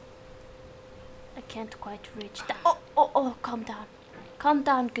 I can't quite reach that. Oh, calm down. Calm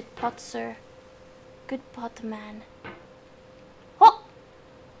down, good pot, sir. Good pot, man. Hop!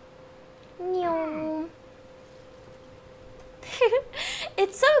 No.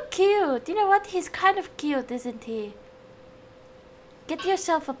 It's so cute. You know what? He's kind of cute, isn't he? Get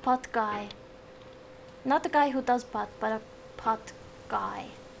yourself a pot guy. Not a guy who does pot, but a pot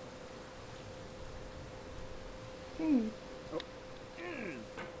guy.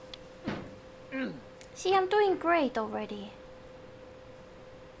 See, I'm doing great already.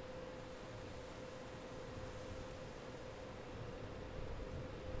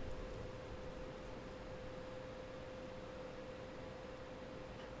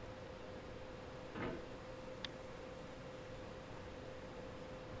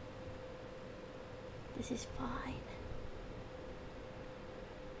 This is fine.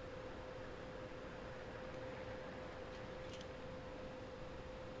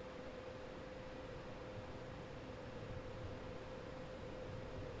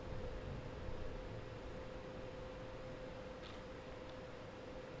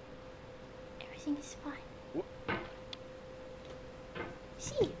 Everything is fine.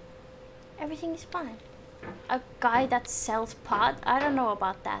 See? Everything is fine. A guy that sells pot? I don't know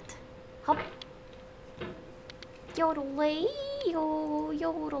about that. Hop. Yodelay, yo,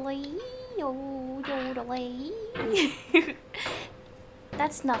 yodelay, yo, yodelay.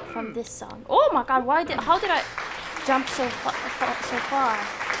 That's not from this song. Oh my god, how did I jump so far?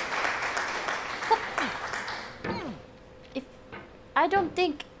 If I don't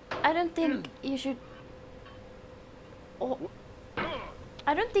think you should. Oh,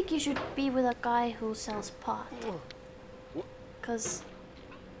 I don't think you should be with a guy who sells pot. 'Cause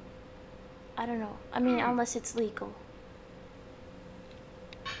I don't know. I mean, unless it's legal.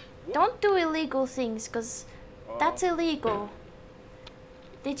 Don't do illegal things, 'cause that's illegal.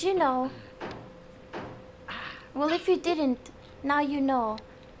 Did you know? Well, if you didn't, now you know.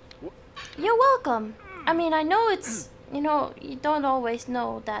 You're welcome. I mean, I know it's, you know, you don't always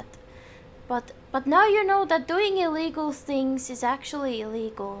know that. But now you know that doing illegal things is actually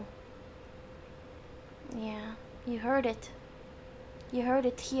illegal. Yeah, you heard it. You heard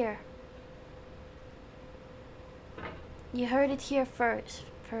it here. You heard it here first.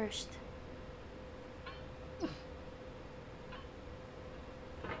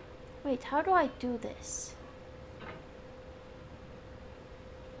 Wait, how do I do this?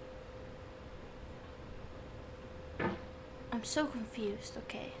 I'm so confused.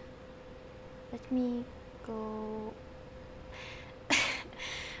 Okay. Let me go.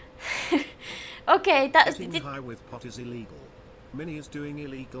 Okay, that's Getting high with pot is illegal. Minnie is doing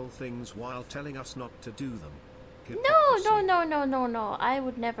illegal things while telling us not to do them. No. I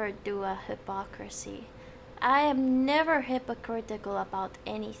would never do a hypocrisy. I am never hypocritical about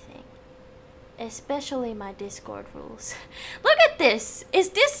anything. Especially my Discord rules. Look at this! Is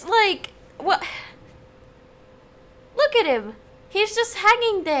this like... what? Look at him! He's just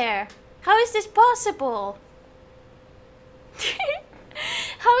hanging there! How is this possible?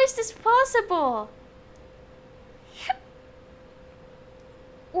 How is this possible?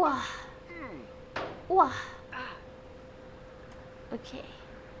 Wah. Wah. Okay.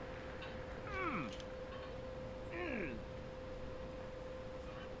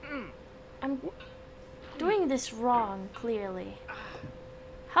 I'm doing this wrong, clearly.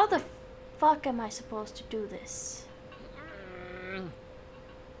 How the fuck am I supposed to do this?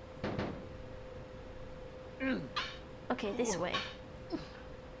 Okay, this way.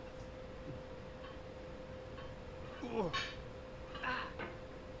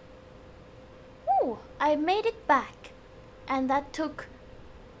 Ooh, I made it back. And that took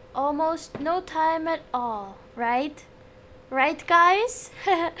almost no time at all, right? Right, guys?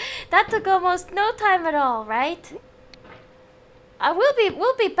 That took almost no time at all, right?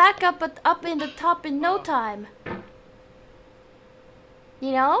 We'll be back up in the top in no time.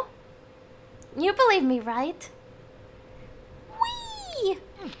 You know? You believe me, right? Whee!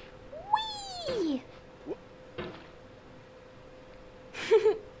 Whee!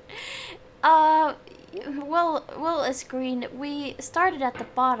 Well, Screen, we started at the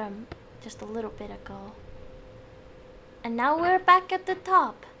bottom just a little bit ago. And now we're back at the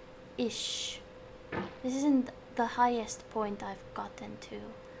top. Ish. This isn't the highest point I've gotten to.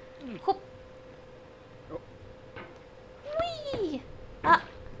 Whoop. Whee! Ah.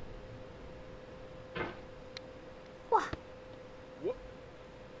 Wah.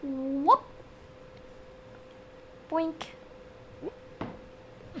 Whoop. Boink.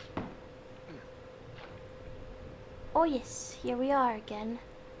 Oh yes, here we are again.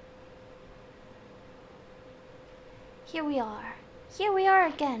 Here we are. Here we are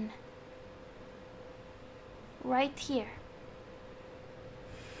again. Right here.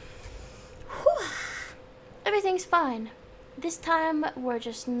 Whew. Everything's fine. This time we're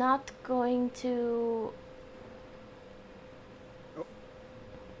just not going to...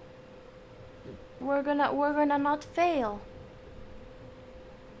 We're gonna not fail.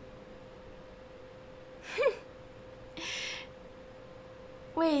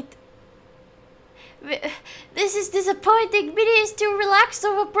 Wait. This is disappointing. Minnie is too relaxed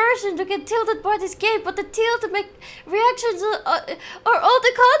of a person to get tilted by this game, but the tilt to make reactions are all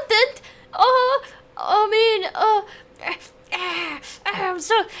the content.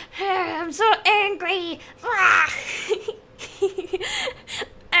 I'm so angry.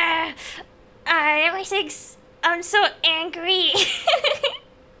 Everything's. I'm so angry.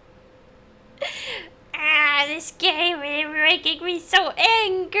 This game is making me so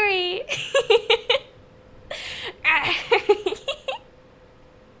angry.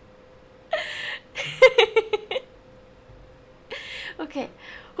 Okay.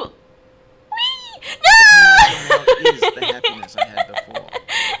 Whee! No! The pain is the happiness I had before.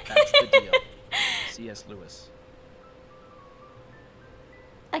 That's the deal. C.S. Lewis.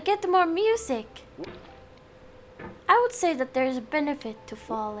 I get more music. I would say that there's a benefit to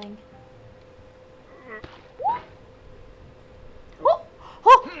falling. Oh!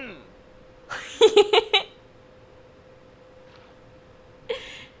 Oh!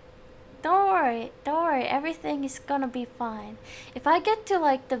 Don't worry, everything is gonna be fine. If I get to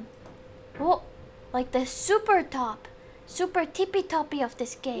like the super top, super tippy toppy of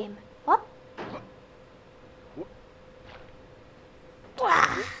this game. What?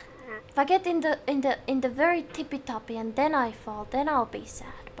 If I get in the very tippy toppy and then I fall, then I'll be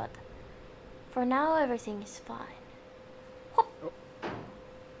sad. But for now, everything is fine. Hop.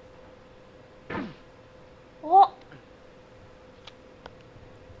 Oh.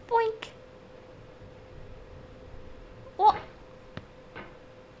 Boink. Oh.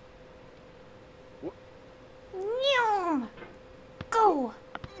 Nyum. Go.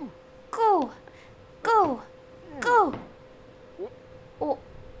 Go. Go. Go. Oh.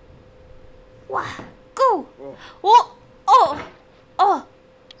 Wah. Go. Oh. Oh. Oh.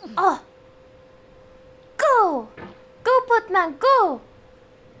 Oh. Go. Go, Putman. Go.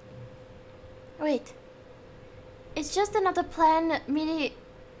 Wait. It's just another plan of Minnie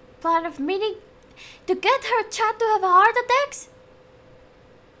to get her chat to have heart attacks?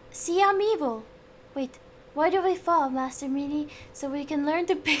 See, I'm evil. Wait, why do we fall, Master Minnie? So we can learn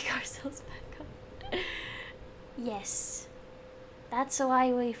to pick ourselves back up. Yes, that's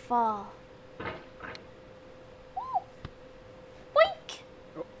why we fall. Boink!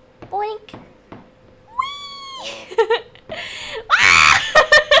 Boink! Whee! Ah!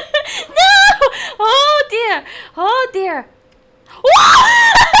 No! Oh dear! Oh dear! Oh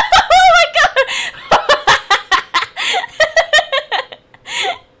my god!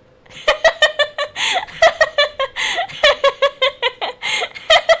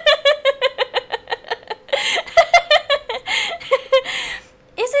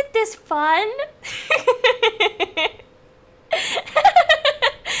 Isn't this fun?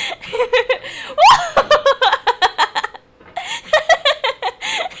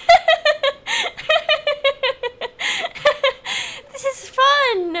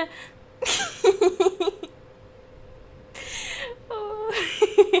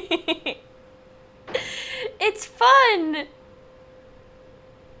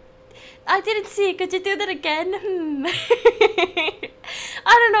 I didn't see. Could you do that again? I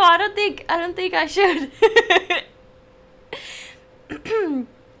don't know. I don't think I should.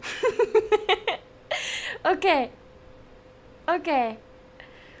 Okay. Okay.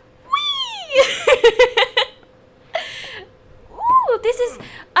 Whee! Ooh, this is.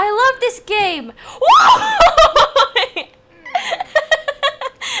 I love this game. Whee!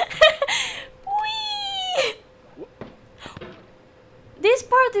 This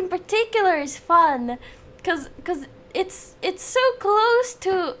part in particular is fun, cause it's so close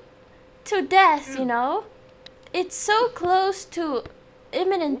to death, you know. It's so close to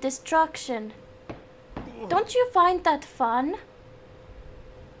imminent destruction. Don't you find that fun?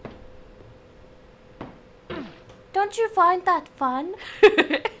 Don't you find that fun?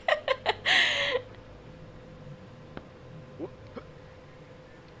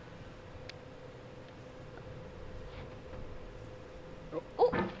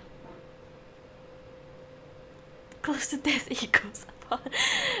 Oh. Close to death equals fun.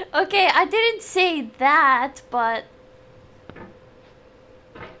 Okay, I didn't say that, but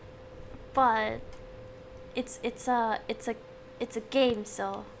it's a game,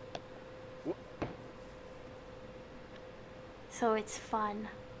 so it's fun.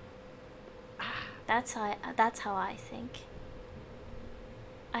 That's how I think.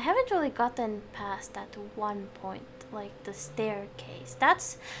 I haven't really gotten past that one point, like the staircase.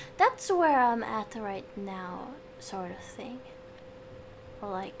 That's where I'm at right now, sort of thing. Or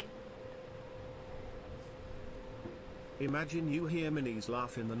like. Imagine you hear Minnie's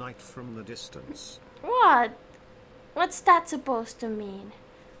laugh in the night from the distance. What? What's that supposed to mean?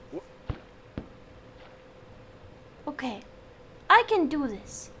 Okay, I can do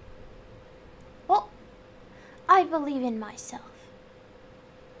this. Oh, I believe in myself.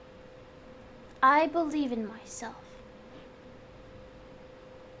 I believe in myself.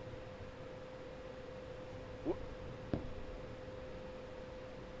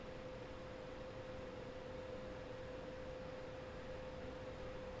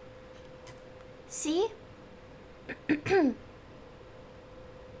 See?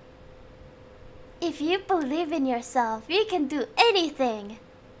 If you believe in yourself, you can do anything.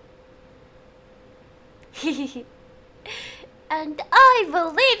 And I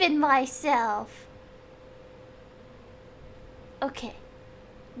believe in myself. Okay,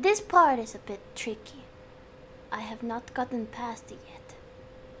 this part is a bit tricky. I have not gotten past it yet.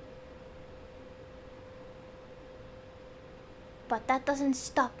 But that doesn't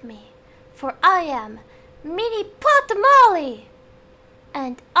stop me, for I am Mini Pot Molly!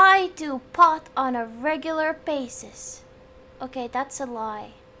 And I do pot on a regular basis. Okay, that's a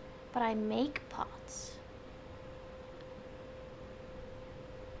lie, but I make pots.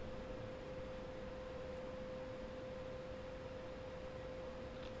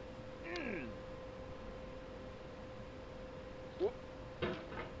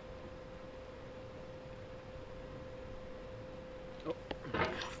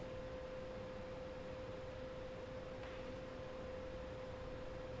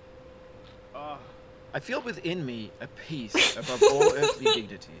 I feel within me a peace above all earthly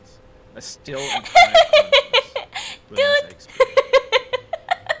dignities, a still and quiet confidence. William Shakespeare.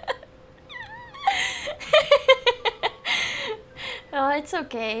 Oh, it's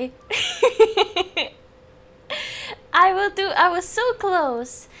okay. I was so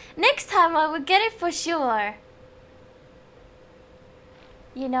close. Next time I will get it for sure.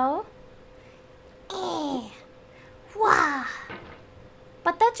 You know? Wow.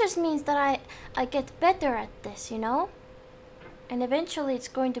 But that just means that I get better at this, you know? And eventually it's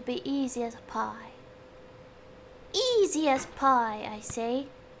going to be easy as pie. Easy as pie, I say.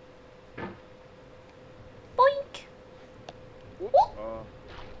 Boink!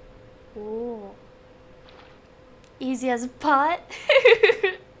 Ooh. Easy as a pot.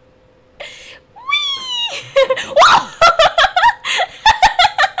 Whee!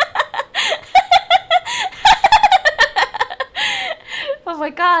 Oh my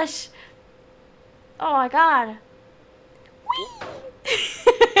gosh. Oh my god.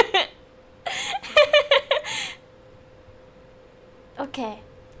 Okay,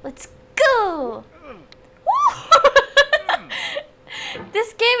 let's go.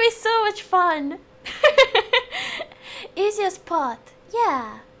 This game is so much fun. Easiest pot.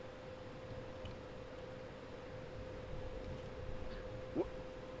 Yeah.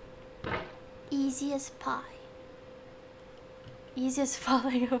 Easiest pie. Easiest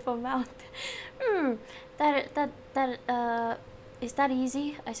falling off a mountain. Is that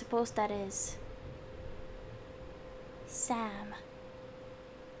easy? I suppose that is. Sam.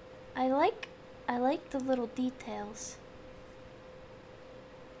 I like the little details.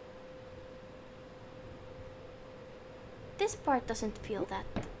 this part doesn't feel that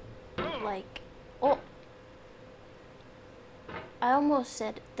like... Oh! I almost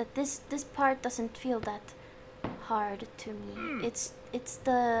said that this part doesn't feel that hard to me. It's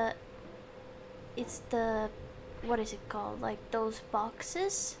the what is it called? Like those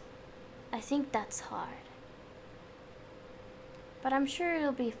boxes? I think that's hard. But I'm sure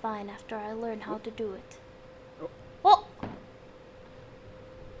it'll be fine after I learn how to do it. Oh!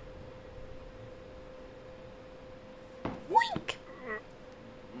 Wink!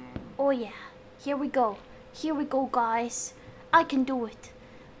 Oh yeah, here we go. Here we go, guys. I can do it.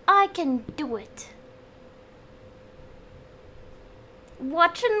 I can do it.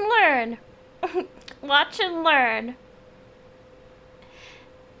 Watch and learn. Watch and learn.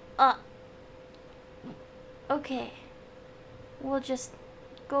 Okay. We'll just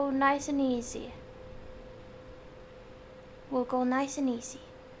go nice and easy. We'll go nice and easy.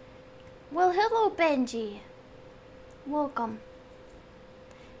 Well, hello, Benji. Welcome.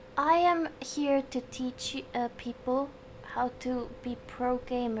 I am here to teach people how to be pro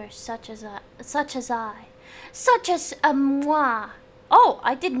gamers, such as moi. Oh,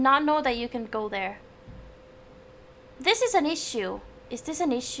 I did not know that you can go there. This is an issue. Is this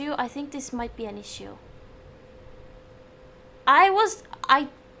an issue? I think this might be an issue.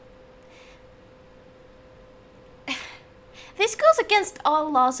 This goes against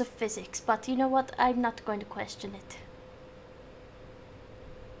all laws of physics, but you know what? I'm not going to question it.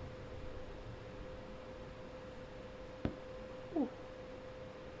 Ooh.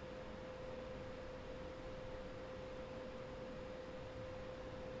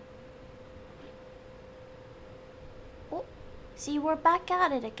 Oh, see, we're back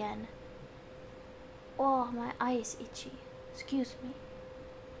at it again. Oh, my eye is itchy. Excuse me.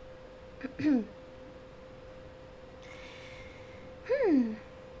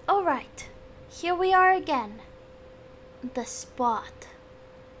 Alright. Here we are again. The spot.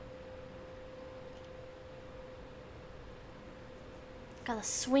 Gotta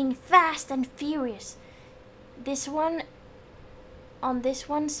swing fast and furious. This one... On this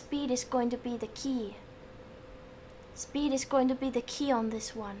one, speed is going to be the key. Speed is going to be the key on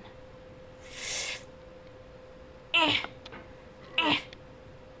this one.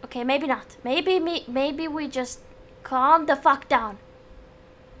 Okay, maybe not. Maybe we just calm the fuck down.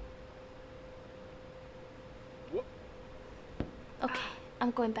 Okay,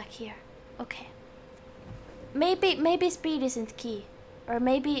 I'm going back here. Okay. Maybe speed isn't key, or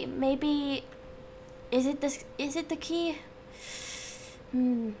maybe is it the key?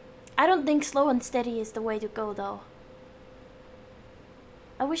 I don't think slow and steady is the way to go though.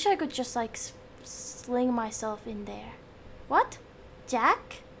 I wish I could just like sling myself in there. What?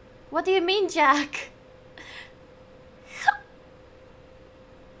 Jack? What do you mean, Jack?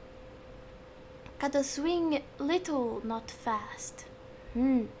 Gotta swing little, not fast.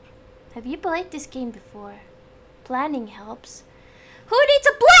 Have you played this game before? Planning helps. Who needs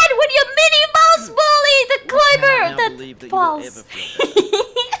a plan when you Minnie Mouse bully the climber that falls?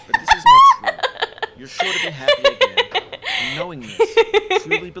 But this is not true. You're sure to be happy again. And knowing this,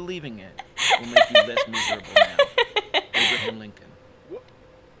 truly believing it, will make you less miserable now. Abraham Lincoln.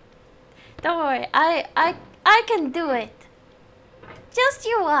 Don't worry, I can do it. Just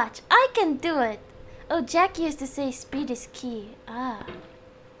you watch, I can do it. Oh, Jack used to say speed is key. Ah.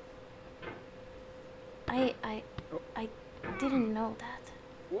 I didn't know that.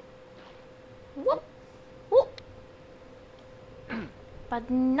 Whoop. Whoop. But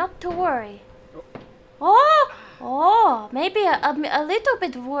not to worry. Oh, maybe a little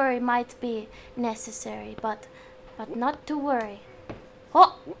bit worry might be necessary, but not to worry.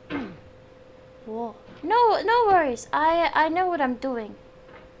 Oh. Whoa. No worries. I know what I'm doing.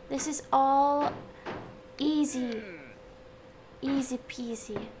 This is all easy. Easy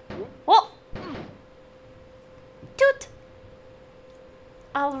peasy. Oh! Toot!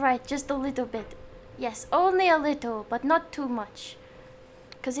 Alright, just a little bit. Yes, only a little, but not too much.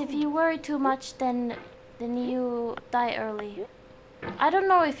 Because if you worry too much, then you die early. I don't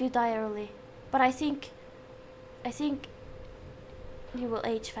know if you die early, but I think you will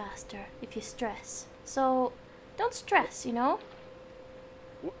age faster if you stress. So, don't stress, you know?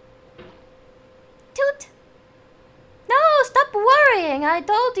 Toot! No, stop worrying! I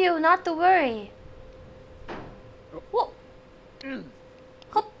told you not to worry. Whoa.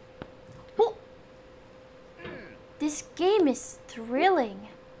 Hop. Whoa. This game is thrilling,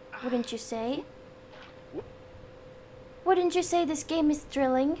 wouldn't you say? Wouldn't you say this game is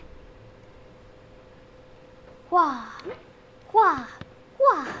thrilling? Wah. Wah.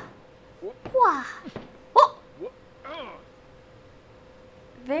 Wah. Wah. Oh.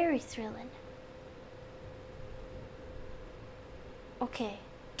 Very thrilling. Okay.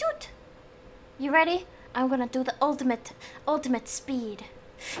 Toot! You ready? I'm gonna do the ultimate speed.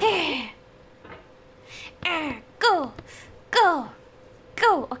 Go! Go!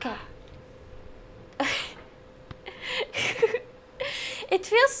 Go! Okay. It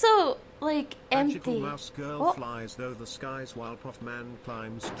feels so, like, empty. Magical mouse girl flies though the skies while pot man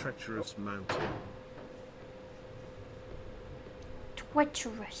climbs treacherous mountain.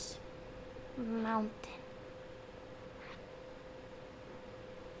 Treacherous mountain.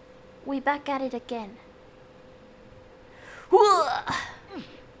 We back at it again. Woo!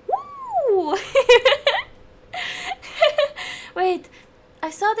 Wait, I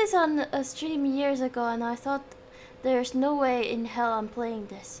saw this on a stream years ago and I thought there's no way in hell I'm playing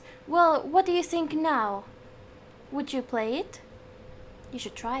this. Well, what do you think now? Would you play it? You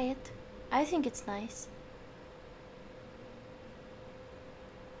should try it. I think it's nice.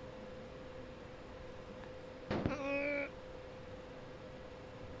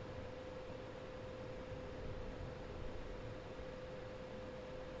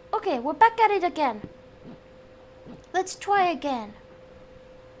 Okay, we're back at it again. Let's try again.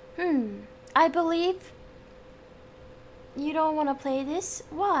 I believe you don't want to play this.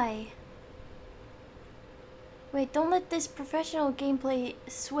 Why? Wait, don't let this professional gameplay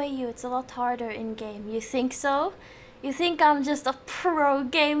sway you. It's a lot harder in game. You think so? You think I'm just a pro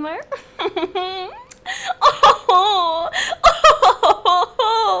gamer? Oh! Oh!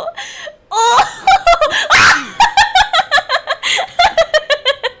 Oh!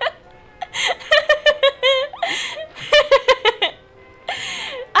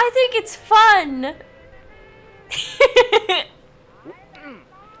 I think it's fun.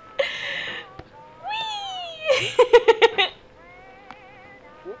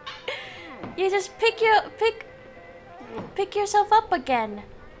 You just pick yourself up again,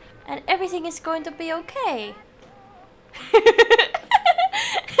 and everything is going to be okay.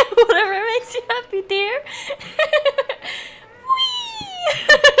 Whatever makes you happy, dear.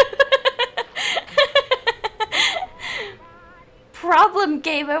 Problem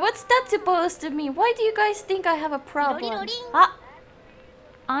gamer, what's that supposed to mean? Why do you guys think I have a problem? Ah.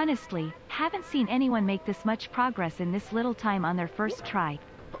 Honestly, haven't seen anyone make this much progress in this little time on their first try.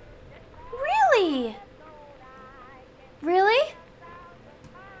 Really? Really?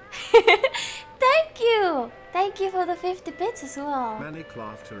 Thank you! Thank you for the 50 bits as well. Manic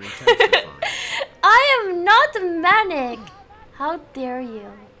laughter intensifies. I am not manic! How dare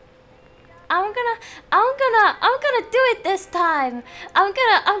you? I'm gonna do it this time. I'm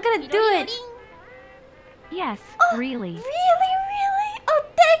gonna do it. Yes, really. Really? Oh,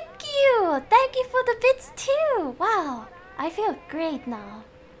 thank you! Thank you for the bits too! Wow, I feel great now.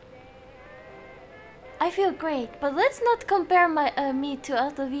 I feel great, but let's not compare me to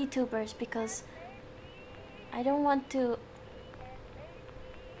other VTubers because I don't want to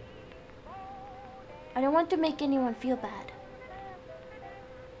make anyone feel bad.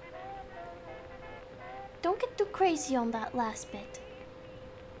 Don't get too crazy on that last bit.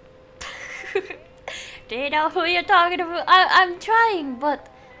 Do you know who you're talking about? I'm trying, but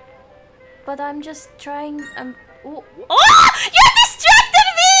I'm just trying. Oh! You distracted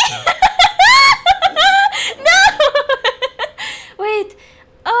me! No! Wait.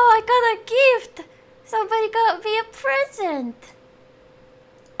 Oh, I got a gift. Somebody got me a present.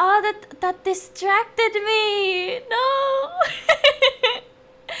 Oh, that distracted me. No.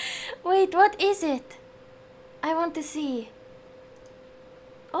 Wait, what is it? I want to see.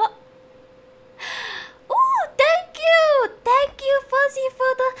 Oh. Oh, thank you. Thank you, Fuzzy,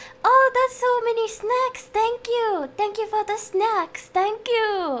 for the... Oh, that's so many snacks. Thank you. Thank you for the snacks. Thank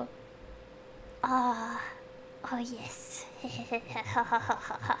you. Ah. Oh, yes.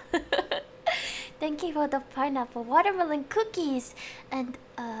 Thank you for the pineapple, watermelon cookies, and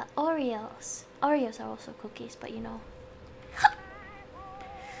Oreos. Oreos are also cookies, but you know.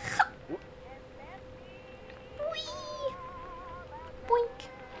 Whee! Boink.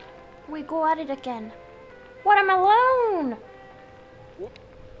 We go at it again. Watermelon! Whoop!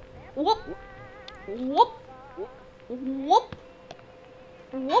 Whoop! Whoop!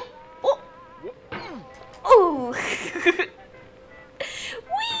 Whoop! Oh! Ooh!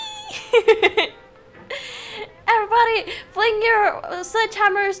 Whee! Everybody, fling your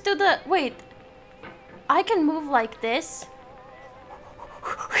sledgehammers to the... Wait. I can move like this?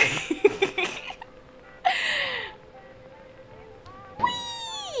 Whee!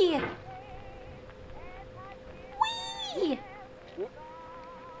 Whee!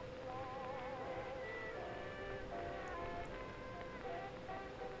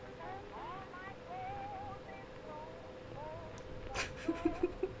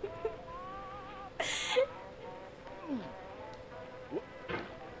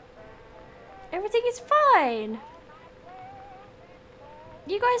 fine.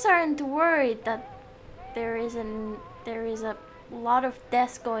 You guys aren't worried that there is a lot of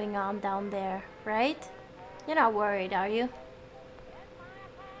death going on down there, right? You're not worried, are you?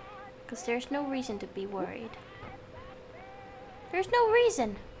 Because there's no reason to be worried. There's no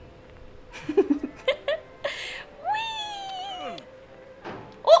reason. Whee!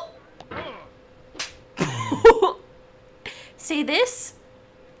 Oh! See this?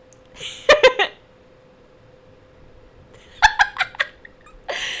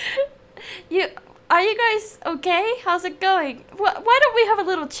 Are you guys okay? How's it going? Why don't we have a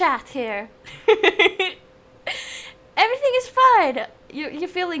little chat here? Everything is fine. You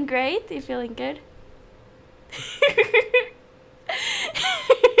feeling great? You feeling good?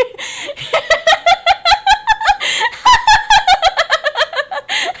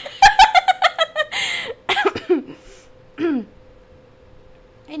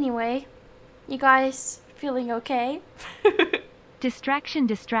 Anyway, you guys feeling okay? Distraction,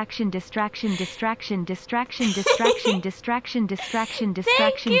 distraction, distraction, distraction, distraction, distraction, distraction, distraction,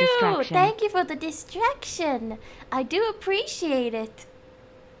 distraction, distraction. Thank you for the distraction. I do appreciate it.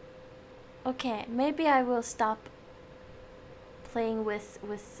 Okay, maybe I will stop playing with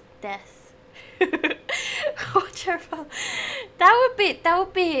death. Watch your fall. That would be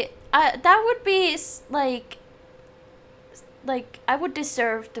like I would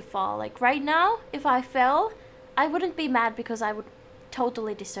deserve to fall. Like right now, if I fell, I wouldn't be mad because I would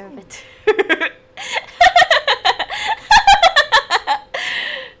totally deserve it.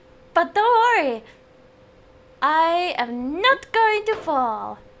 But don't worry, I am not going to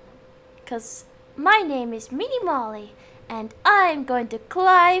fall. Because my name is Mini Molly and I'm going to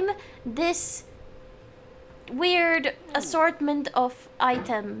climb this weird assortment of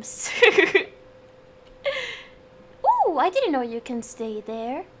items. Ooh, I didn't know you can stay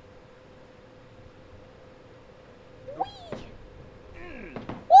there.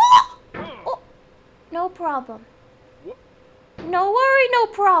 Oh, no problem. No worry, no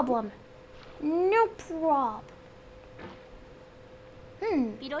problem. No prob.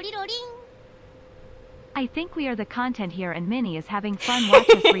 I think we are the content here and Minnie is having fun. Watch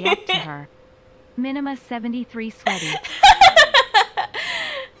us react to her. Minima 73 sweaty.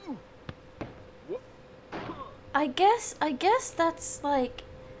 I guess that's like...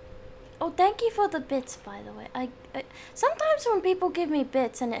 Oh, thank you for the bits, by the way. I sometimes when people give me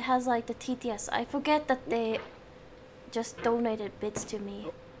bits and it has like the TTS, I forget that they just donated bits to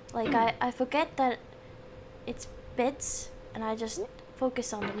me. Like I forget that it's bits and I just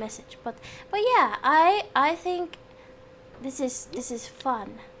focus on the message. But yeah, I think this is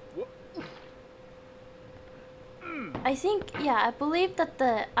fun. I think, yeah, I believe that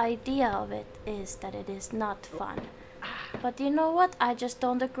the idea of it is that it is not fun. But you know what? I just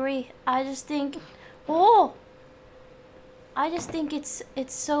don't agree. I just think, it's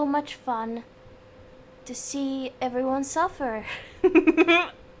so much fun to see everyone suffer.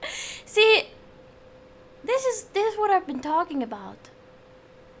 See, this is what I've been talking about.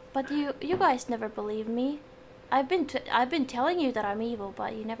 But you guys never believe me. I've been telling you that I'm evil,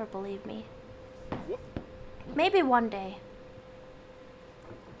 but you never believe me. Maybe one day.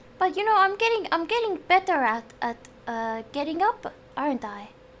 But you know, I'm getting better at getting up, aren't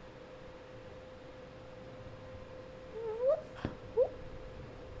I?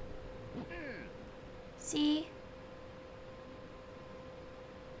 See?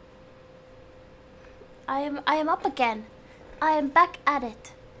 I am up again. I am back at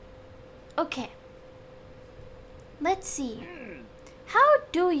it. Okay. Let's see. How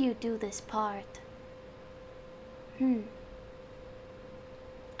do you do this part?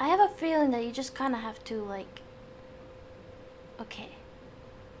 I have a feeling that you just kind of have to like... Okay.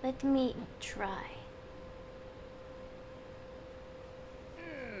 Let me try.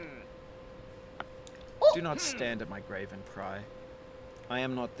 Oh. Do not stand at my grave and cry. I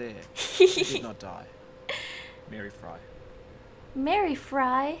am not there. I did not die. Mary Fry. Mary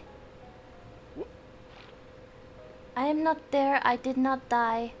Fry? I am not there. I did not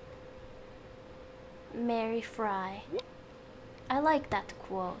die. Mary Fry. I like that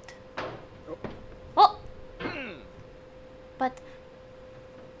quote. Oh! But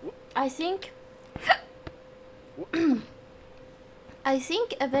I think I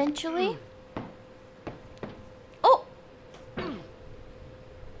think eventually... Oh!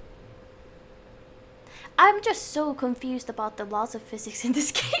 I'm just so confused about the laws of physics in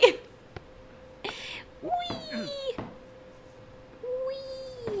this game. Whee!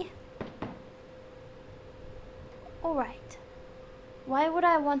 Whee! Alright. Why would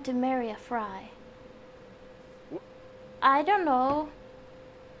I want to marry a fry? I don't know.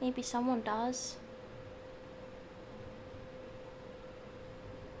 Maybe someone does.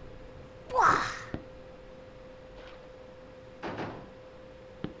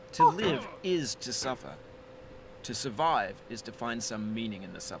 To live is to suffer. To survive is to find some meaning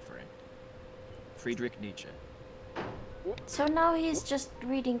in the suffering. Friedrich Nietzsche. So now he's just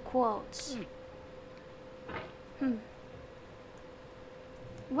reading quotes.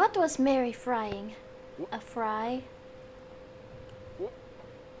 What was Mary frying? A fry?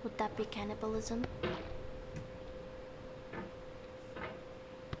 Would that be cannibalism?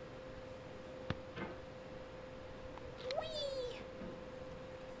 Whee!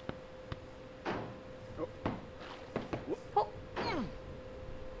 Oh.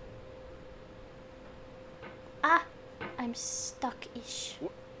 Ah, I'm stuck-ish.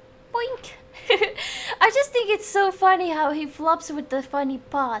 Boink! I just think it's so funny how he flops with the funny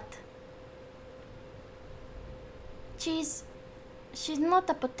pot. She's not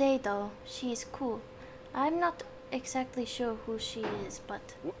a potato. She is cool. I'm not exactly sure who she is, but...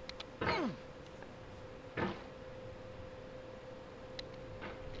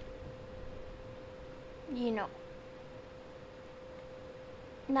 You know.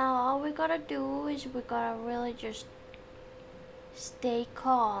 Now all we gotta do is we gotta really just stay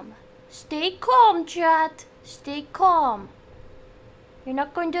calm. Stay calm, chat. Stay calm. You're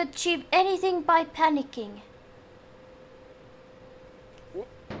not going to achieve anything by panicking.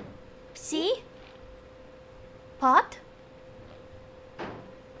 See? Pot?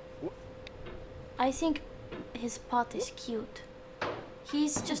 I think his pot is cute.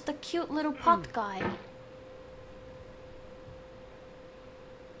 He's just a cute little pot guy.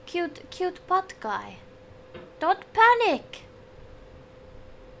 Cute pot guy. Don't panic.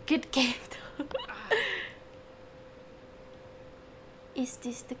 Good game though. Is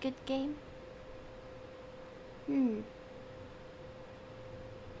this the good game?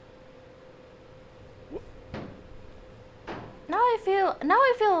 Now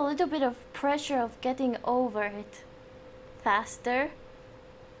I feel a little bit of pressure of getting over it faster.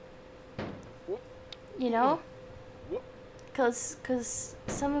 You know? Cause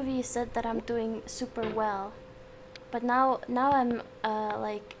some of you said that I'm doing super well. But now I'm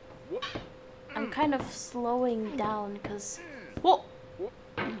like I'm kind of slowing down cause whoa.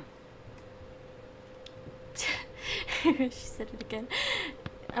 She said it again.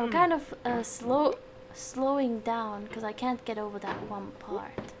 I'm kind of slowing down because I can't get over that one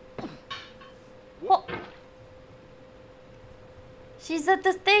part. Whoa. She said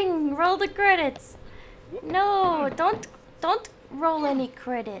the thing. Roll the credits. No, don't roll any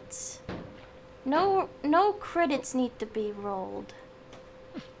credits. No credits need to be rolled.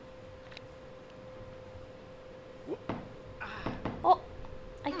 Oh,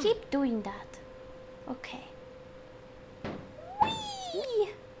 I keep doing that. Okay. Whee!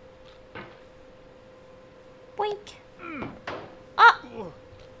 Boink. Ah!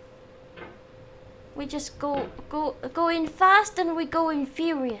 We just go in fast and we go in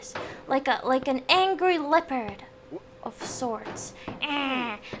furious, like an angry leopard of sorts.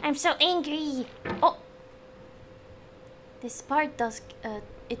 Ah, I'm so angry. Oh, this part does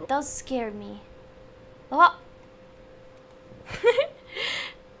it does scare me. Oh.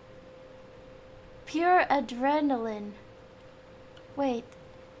 Pure adrenaline. Wait.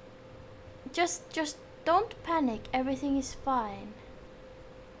 Just don't panic. Everything is fine.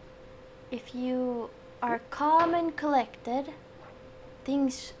 If you are calm and collected,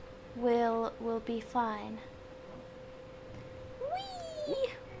 things will be fine.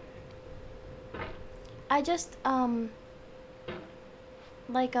 Whee! I just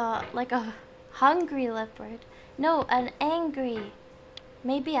like a hungry leopard. No, an angry.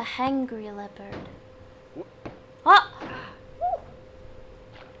 Maybe a hangry leopard. Ah!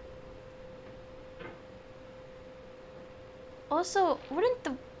 Also,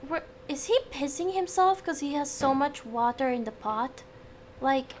 is he pissing himself because he has so much water in the pot?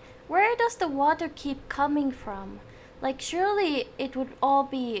 Like, where does the water keep coming from? Like, surely it would all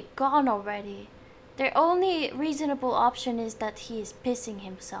be gone already. The only reasonable option is that he is pissing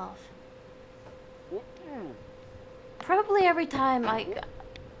himself. Probably every time I'm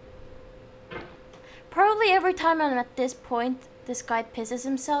at this point, this guy pisses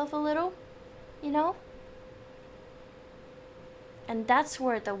himself a little, you know? And that's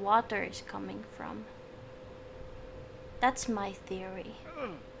where the water is coming from. That's my theory.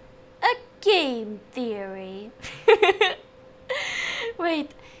 A game theory.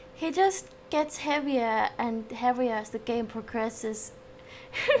 Wait, he just gets heavier and heavier as the game progresses.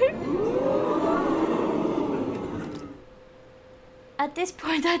 At this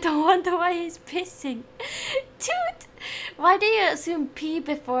point, I don't wonder why he's pissing. Dude, why do you assume pee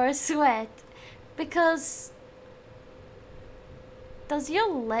before sweat? Because... does your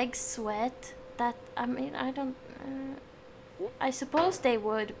leg sweat? I mean, I don't... I suppose they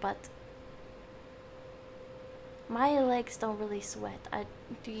would, but my legs don't really sweat.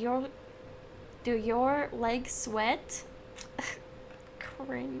 Do your legs sweat?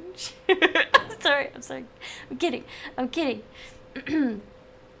 Cringe. I'm sorry. I'm kidding.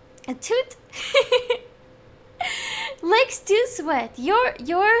 A toot. Legs do sweat.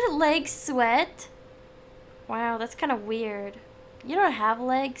 Your legs sweat. Wow, that's kind of weird. You don't have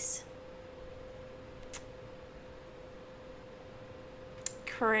legs.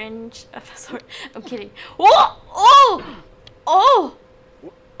 Cringe. I'm sorry. I'm kidding. Whoa!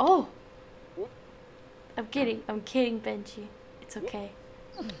 Oh! I'm kidding, Benji. It's okay.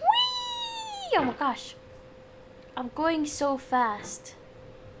 Whee! Oh my gosh. I'm going so fast.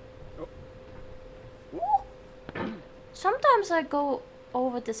 Sometimes I go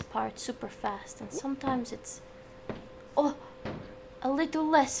over this part super fast, and sometimes it's a little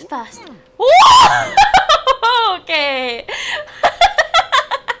less fast. Okay.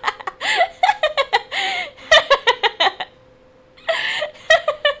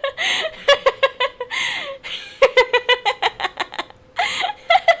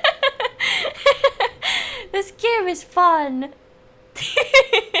 This game is fun.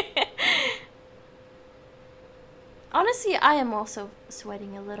 Honestly, I am also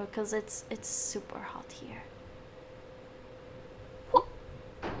sweating a little because it's super hot here.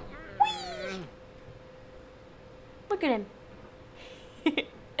 Look at him.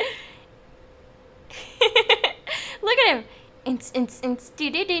 Look at him. It's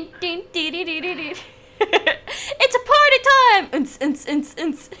a party time.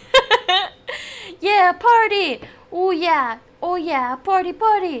 Yeah, party. Oh yeah,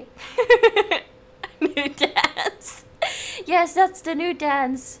 party. New dance. Yes, that's the new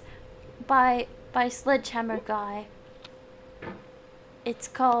dance by Sledgehammer Guy. It's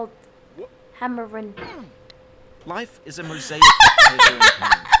called Hammerin'. Life is a mosaic of pleasure and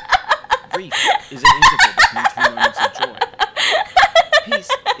pain. Grief is an interval between two moments of joy.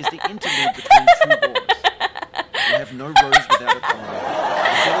 Peace is the interlude between two wars. We have no rose without a thorn.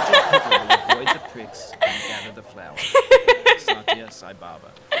 The diligent people will avoid the pricks and gather the flowers. Satya Sai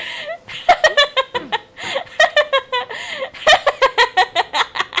Baba.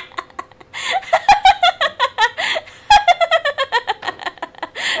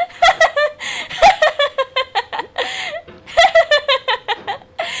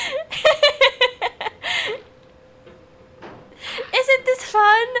 Isn't this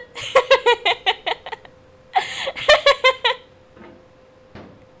fun?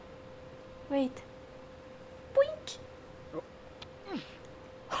 Wait. Boink.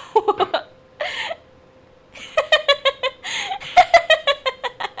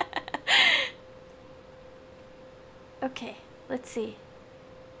 Okay, let's see.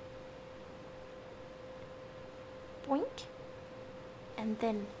 Boink. And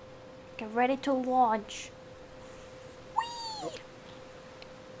then get ready to launch. Whee!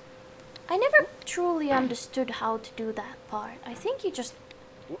 I never truly understood how to do that part. I think you just...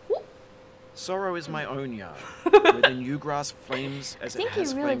 Sorrow is my own yard, where the new grass flames as it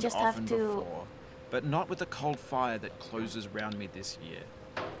has really flamed just often have to... before, but not with the cold fire that closes round me this year.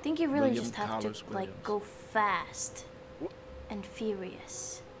 I think you really William just have Carlos to, like, Williams. go fast and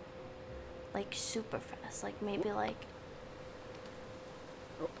furious. Like, super fast. Like, maybe, like...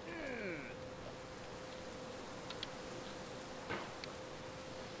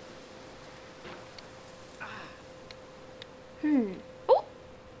 Oh!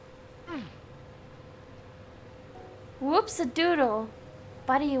 Whoops-a-doodle.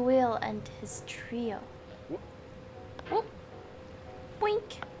 Buddy Will and his trio. Oh!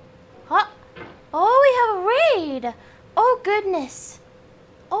 Wink. Huh? Oh, we have a raid! Oh, goodness.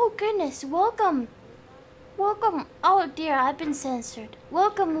 Oh, goodness. Welcome. Welcome. Oh, dear, I've been censored.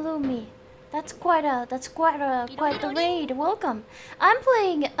 Welcome, Lumi. That's quite the raid. Welcome. I'm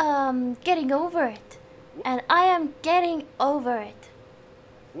playing, Getting Over It. And I am getting over it.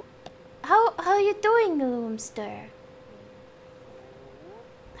 How you doing, Loomster?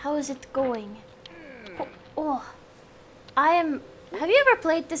 How is it going? Oh, I am... Have you ever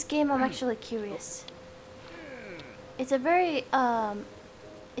played this game? I'm actually curious. It's a very, oh,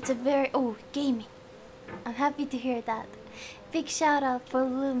 gaming. I'm happy to hear that. Big shout out for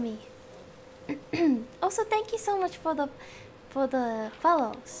Lumi. Also, thank you so much for the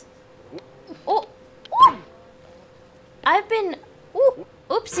follows. Oh, oh! I've been, ooh,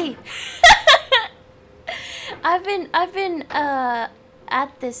 oopsie. I've been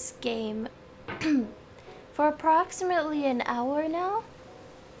at this game for approximately an hour now.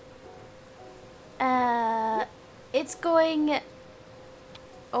 It's going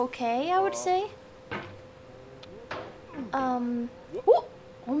okay, I would say. Oh,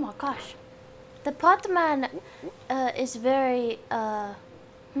 oh my gosh. The pot man is very I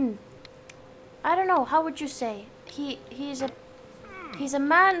don't know, how would you say? He's a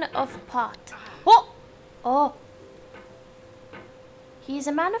man of pot. Oh! Oh! He's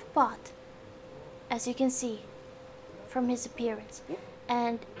a man of pot, as you can see from his appearance.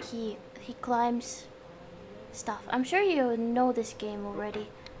 And he climbs stuff. I'm sure you know this game already.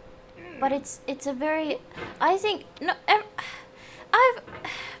 But it's a very, I think, no, a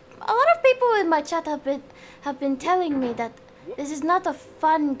lot of people in my chat have been telling me that this is not a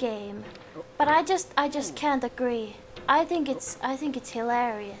fun game, but I just can't agree. I think it's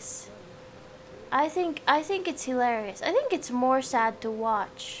hilarious. I think it's hilarious. I think it's more sad to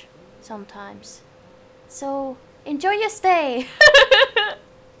watch sometimes. So enjoy your stay.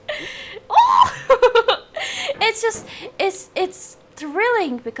 Oh! it's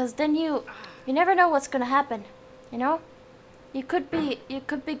thrilling because then you never know what's gonna happen. You know, you could be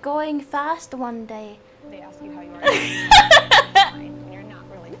going fast one day. They ask you how you are. Fine, and you're not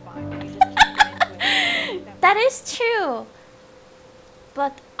really fine. You just can't get into it. That is true.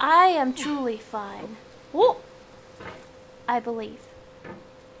 But I am truly fine. Whoa! I believe.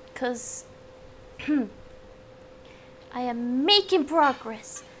 Because I am making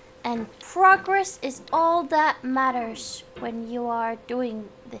progress. And progress is all that matters when you are doing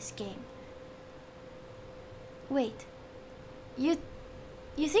this game. Wait. You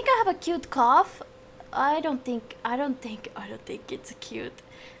think I have a cute cough? I don't think it's cute.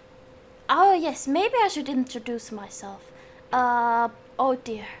 Oh yes, maybe I should introduce myself. Oh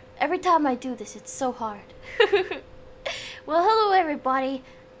dear. Every time I do this, it's so hard. Well, hello everybody.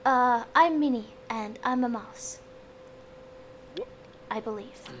 I'm Minnie, and I'm a mouse. I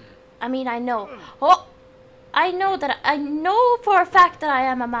believe. I mean, I know. Oh! I know for a fact that I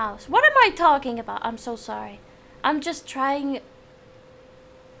am a mouse. What am I talking about? I'm so sorry. I'm just trying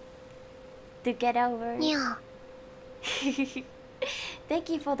to get over it. Yeah. Thank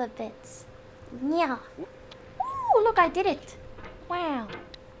you for the bits. Yeah. Ooh, look, I did it. Wow.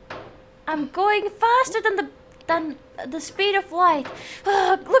 I'm going faster than the speed of light.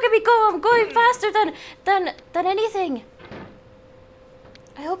 Look at me go. I'm going faster than anything.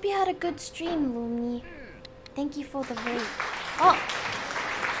 I hope you had a good stream, Lumi. Thank you for the raid. Oh.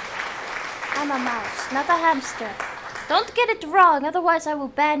 I'm a mouse, not a hamster. Don't get it wrong, otherwise I will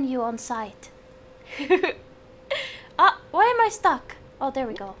ban you on sight. Ah, why am I stuck? Oh, there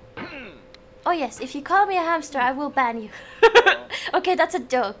we go. Oh yes, if you call me a hamster, I will ban you. Okay, that's a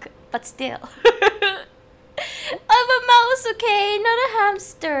joke, but still. I'm a mouse, okay, not a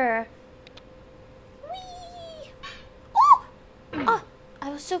hamster. Whee! Oh! Oh, I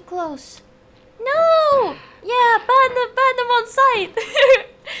was so close. No! Yeah, ban them on sight.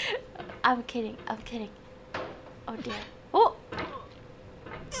 I'm kidding. Oh dear. Oh!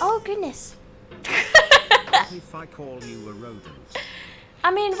 Oh goodness. If I call you a rodent.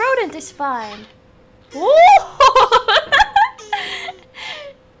 I mean, rodent is fine. Oh!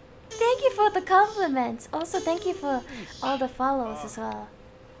 Thank you for the compliments. Also, thank you for all the follows as well.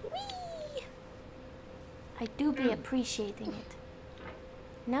 Whee! I do be appreciating it.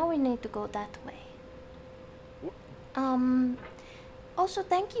 Now we need to go that way. Also,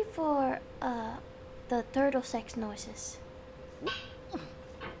 thank you for the turtle sex noises.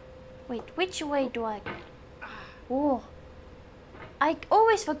 Wait, which way do I go? Oh, I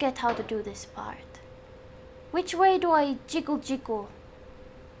always forget how to do this part. Which way do I jiggle?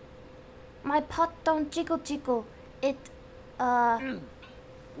 My pot don't jiggle. It, I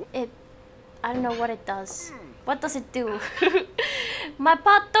don't know what it does. What does it do? My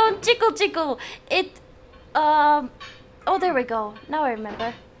pot don't jiggle. It, oh, there we go. Now I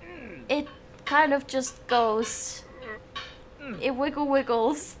remember. It kind of just goes. It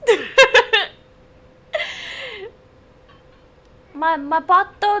wiggles. My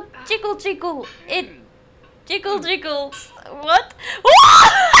pot don't jiggle. It jiggles. What?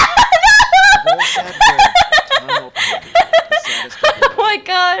 Oh my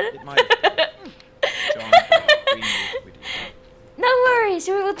god. No worries,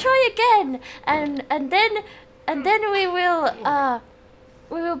 we will try again, and then we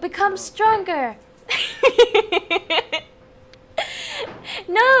will become stronger.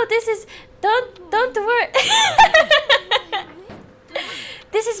 No, this is don't worry.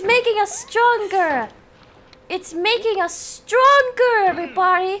 This is making us stronger. It's making us stronger,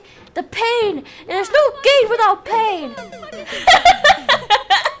 everybody. The pain. There's no gain without pain.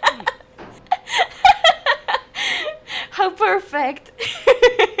 How perfect.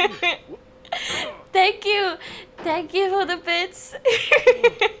 Thank you for the bits.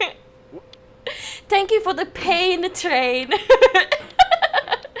 Thank you for the pain train.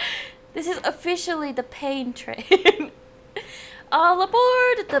 This is officially the pain train. All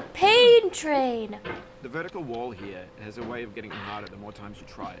aboard the pain train. The vertical wall here has a way of getting harder the more times you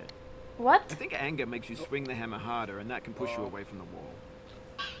try it. What? I think anger makes you swing the hammer harder, and that can push you away from the wall.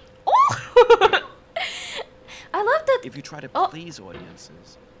 Oh! I love that. If you try to please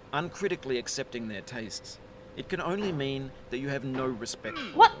audiences, uncritically accepting their tastes, it can only mean that you have no respect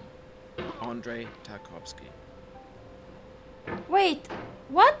for What? them. Andrei Tarkovsky. Wait,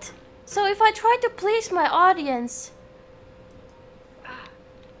 what? So if I try to please my audience,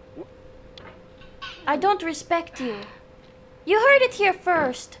 I don't respect you. You heard it here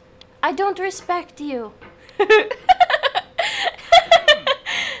first. I don't respect you.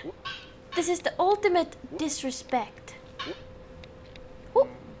 This is the ultimate disrespect. Ooh.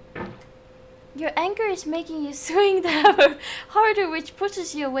 Your anger is making you swing the hammer harder, which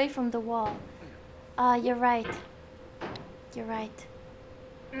pushes you away from the wall. You're right. You're right.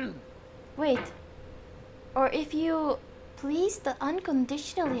 Wait. Or if you please the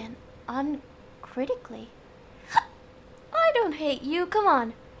unconditionally and uncritically. I don't hate you, come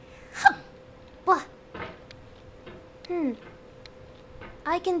on. Blah.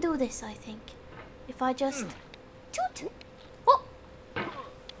 I can do this, I think. If I just toot. Oh.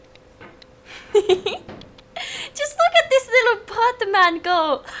 Just look at this little pot man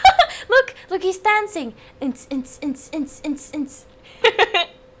go. Look, he's dancing. Ins.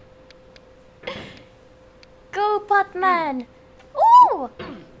 Go, pot man. Ooh!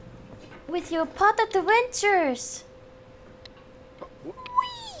 With your pot adventures.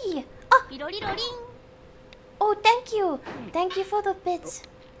 Whee! Oh, thank you. Thank you for the bits.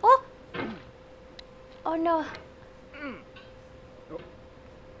 Oh! Oh no.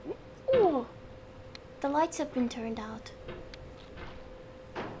 Ooh! The lights have been turned out.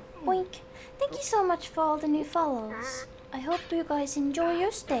 Boink. Thank you so much for all the new follows. I hope you guys enjoy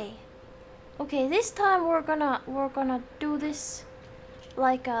your stay. Okay, this time we're gonna do this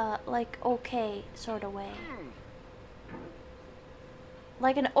like okay sort of way.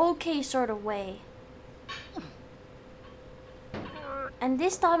 Like an okay sort of way. And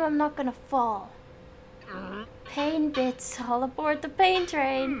this time I'm not gonna fall. Pain bits, all aboard the pain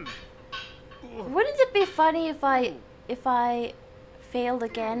train. Wouldn't it be funny if I failed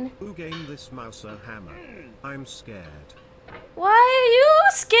again? Who gained this Mouser hammer? I'm scared. Why are you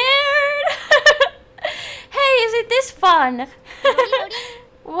scared? Hey, isn't this fun?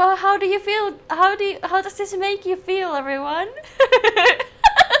 Well, how do you feel? How does this make you feel, everyone?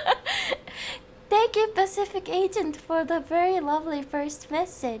 Thank you, Pacific Agent, for the very lovely first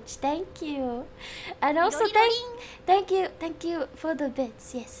message. Thank you. And also thank you for the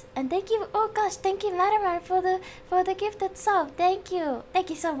bits, yes. And thank you, oh gosh, thank you, Matterman, for the gifted sub. Thank you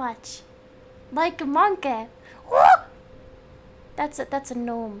so much. Like a monkey. Woo! That's a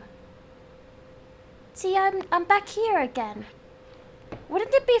gnome. See, I'm back here again.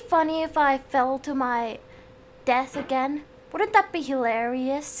 Wouldn't it be funny if I fell to my death again? Wouldn't that be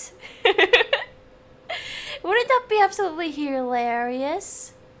hilarious? Wouldn't that be absolutely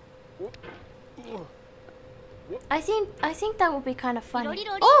hilarious? I think that would be kind of funny.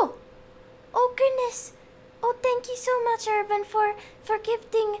 Oh! Oh goodness! Oh, thank you so much, Urban, for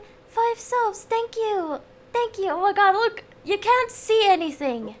gifting 5 subs. Thank you. Thank you. Oh my god, look! You can't see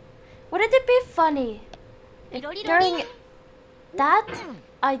anything. Wouldn't it be funny if during that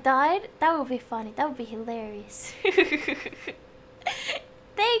I died? That would be funny. That would be hilarious.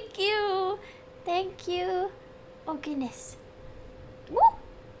 Thank you. Thank you. Oh goodness. Woo!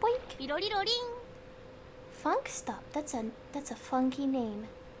 Boink. Funk Stop. That's a funky name.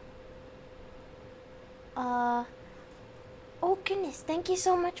 Oh goodness. Thank you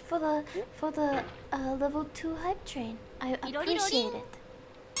so much for the level 2 hype train. I appreciate it.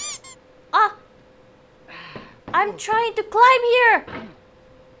 Ah! I'm trying to climb here.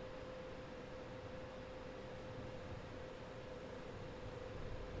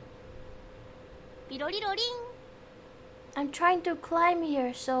 I'm trying to climb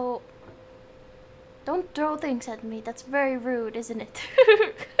here, so don't throw things at me. That's very rude, isn't it?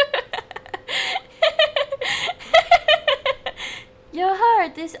 Your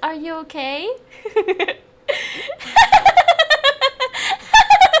heart is. Are you okay?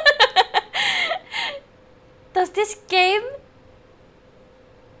 Does this game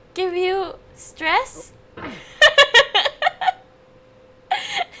give you stress?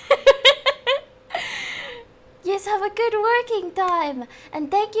 Yes, have a good working time,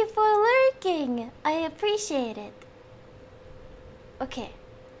 and thank you for lurking. I appreciate it. Okay,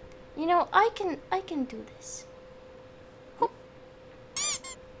 you know, I can do this. Oh,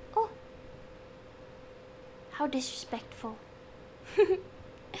 How disrespectful.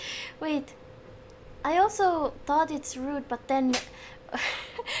 Wait. I also thought it's rude, but then...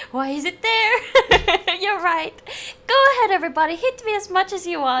 Why is it there? You're right. Go ahead, everybody. Hit me as much as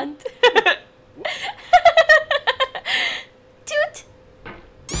you want. Toot!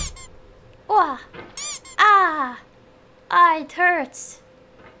 Wah! Ah! Ah, it hurts.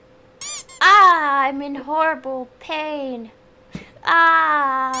 Ah, I'm in horrible pain.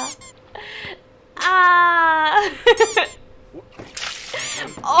 Ah! Ah!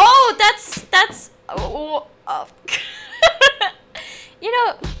 Oh, that's... Oh, You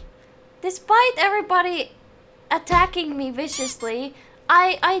know, despite everybody attacking me viciously,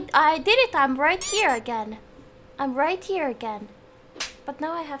 I did it. I'm right here again. I'm right here again. But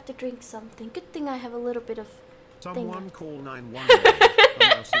now I have to drink something. Good thing I have a little bit of Someone call 911.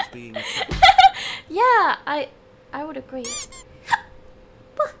 A mouse is being attacked. Yeah, I would agree.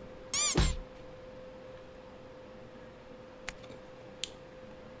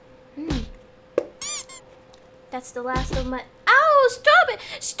 That's the last of my... Ow! Stop it!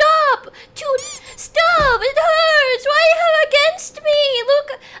 Stop! Toot! Stop! It hurts! Why are you against me?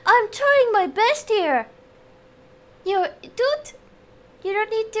 Look, I'm trying my best here. Toot! You don't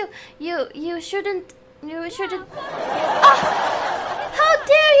need to... You shouldn't... You shouldn't... Ah! How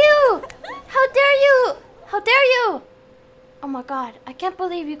dare you! How dare you! How dare you! Oh my god, I can't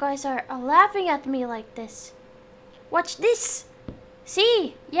believe you guys are laughing at me like this. Watch this!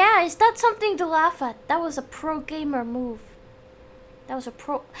 See? Yeah, is that something to laugh at? That was a pro gamer move. That was a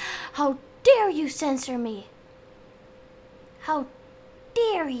pro... How dare you censor me? How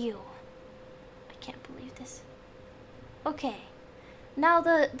dare you? I can't believe this. Okay. Now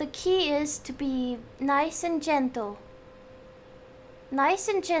the key is to be nice and gentle. Nice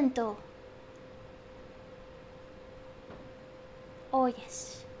and gentle. Oh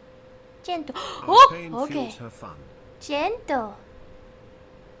yes. Gentle. Oh, okay. Her fun. Gentle.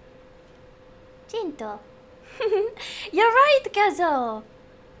 Gentle. You're right, Kazo.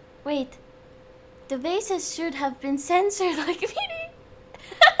 Wait. The vases should have been censored like me.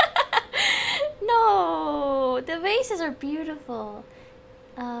 No, the vases are beautiful.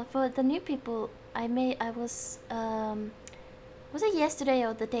 For the new people, I was it yesterday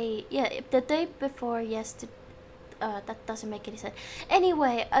or the day? Yeah, the day before yesterday. That doesn't make any sense.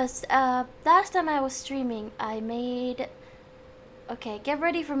 Anyway, last time I was streaming, I made... Okay, get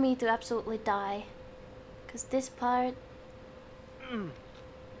ready for me to absolutely die. Because this part...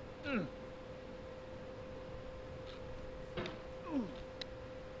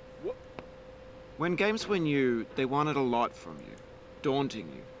 When games were new, they wanted a lot from you. Daunting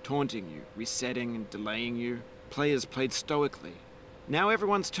you, taunting you, resetting and delaying you. Players played stoically. Now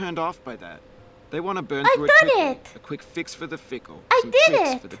everyone's turned off by that. They want to burn through it quickly. A quick fix for the fickle. Some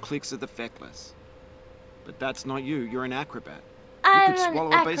tricks for the clicks of the feckless. But that's not you. You're an acrobat. You could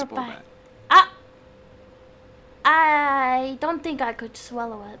swallow a baseball bat. I don't think I could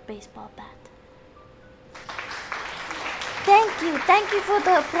swallow a baseball bat. Thank you for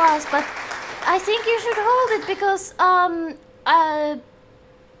the applause, but I think you should hold it because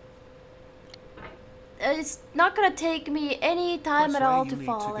it's not gonna take me any time at all to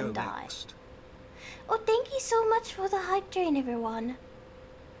fall and die. Oh, thank you so much for the hype train, everyone.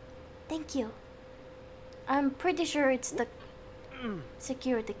 Thank you. I'm pretty sure it's the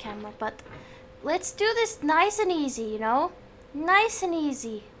security camera, but let's do this nice and easy, you know? Nice and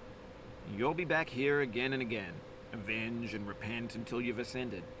easy. You'll be back here again and again. Avenge and repent until you've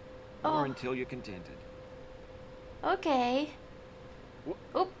ascended. Or until you're contented. Okay.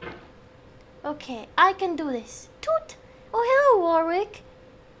 Oop. Okay, I can do this. Toot! Oh, hello, Warwick.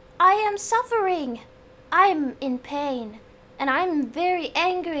 I am suffering. I'm in pain. And I'm very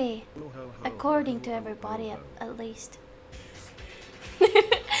angry. According to everybody, at least.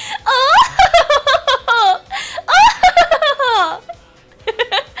 Oh! Oh!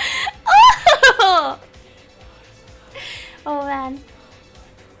 Oh! Oh man.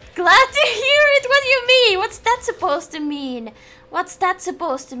 Glad to hear it. What do you mean? What's that supposed to mean? What's that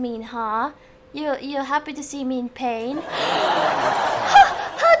supposed to mean, huh? You're happy to see me in pain?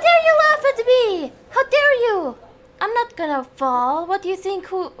 How dare you laugh at me? How dare you? I'm not gonna fall. What do you think?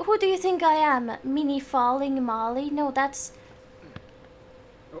 Who do you think I am? Mini falling Molly? No, that's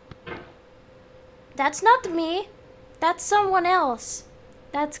not me. That's someone else.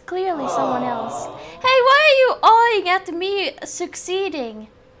 That's clearly someone else. Hey, why are you awing at me succeeding?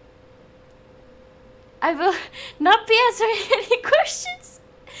 I will not be answering any questions.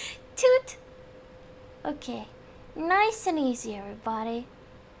 Toot. Okay. Nice and easy, everybody.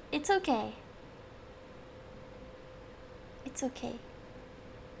 It's okay. It's okay.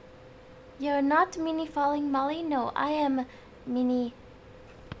 You're not mini falling Molly? No, I am mini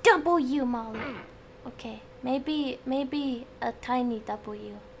W Molly. Okay, maybe a tiny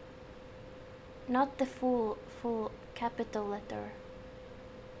W. Not the full capital letter.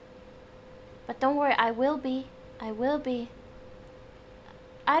 But don't worry, I will be. I will be.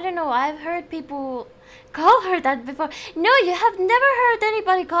 I don't know, I've heard people call her that before. No, you have never heard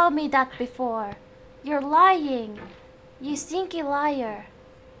anybody call me that before. You're lying. You stinky liar.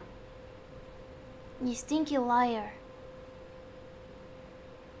 You stinky liar.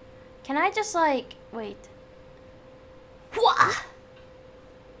 Can I just like... wait. Wah!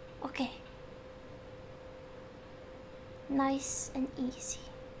 Okay. Nice and easy.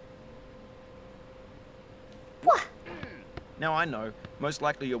 Wah! Now I know, most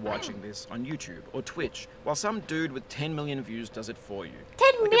likely you're watching this on YouTube or Twitch, while some dude with 10 million views does it for you.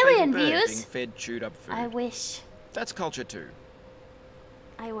 10 like million a baby bird views? being fed chewed up food. I wish. That's culture too.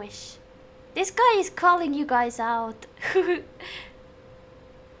 I wish. This guy is calling you guys out.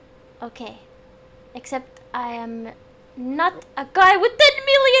 Okay. Except I am not a guy with 10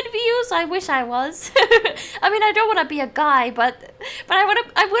 million views. I wish I was. I mean, I don't want to be a guy, but I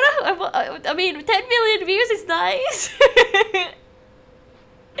mean, 10 million views is nice.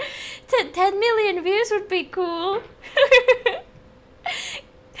 10 million views would be cool.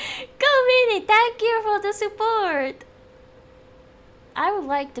 Go Mini, thank you for the support. I would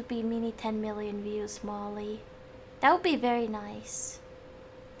like to be mini 10 million views, Molly. That would be very nice.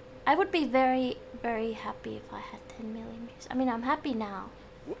 I would be very, very happy if I had 10 million views. I mean, I'm happy now.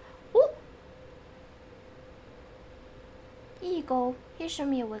 Ooh. Here you go. Here's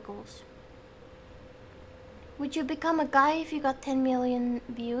some of your wiggles. Would you become a guy if you got 10 million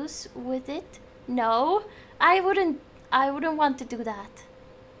views with it? No, I wouldn't want to do that.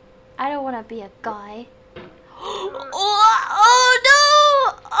 I don't want to be a guy. Oh no!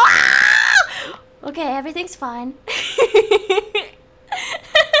 Ah! Okay, everything's fine.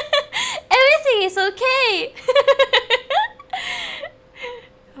 Everything is okay.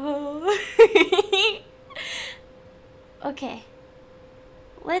 Oh. Okay.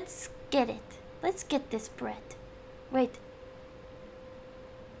 Let's get it. Let's get this bread. Wait.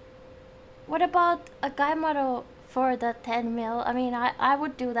 What about a guy model for the 10 mil? I mean, I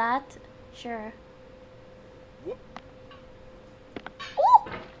would do that. Sure.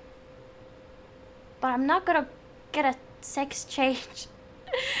 Ooh! But I'm not gonna get a sex change.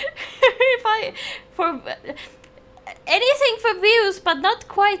 If I... for... anything for views, but not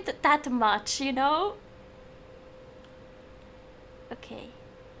quite that much, you know? Okay.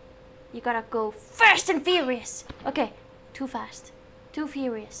 You gotta go fast and furious. Okay, too fast. Too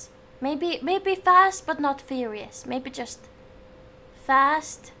furious. Maybe fast, but not furious. Maybe just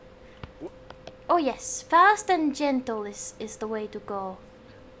fast. Oh yes, fast and gentle is the way to go.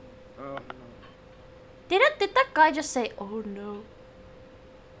 Oh, no. Did that guy just say, oh no?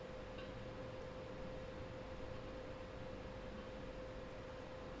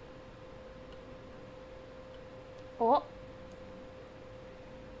 Oh.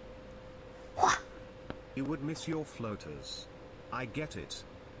 You would miss your floaters. I get it.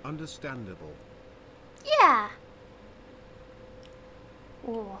 Understandable. Yeah.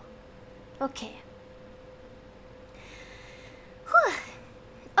 Oh. Okay. Whew.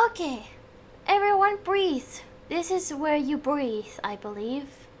 Okay. Everyone breathe. This is where you breathe, I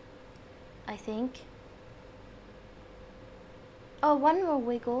believe. I think. Oh, one more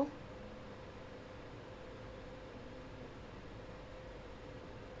wiggle.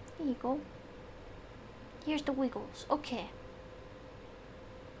 Here you go. Here's the wiggles. Okay.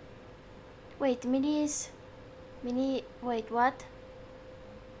 Wait, Mini, wait, what?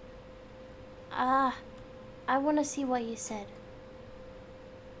 Ah, I wanna see what you said.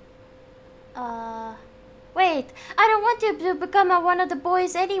 Wait, I don't want you to become one of the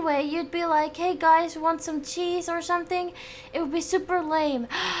boys anyway. You'd be like, hey guys, want some cheese or something? It would be super lame.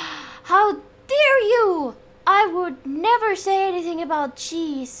 How dare you! I would never say anything about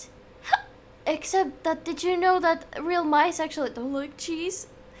cheese. Except that, did you know that real mice actually don't like cheese?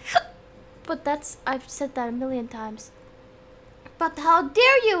 But that's, I've said that a million times. But how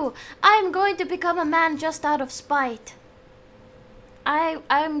dare you! I'm going to become a man just out of spite.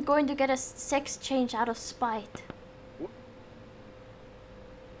 I'm going to get a sex change out of spite.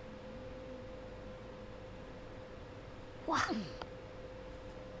 Wow.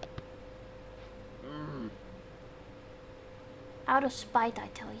 Out of spite, I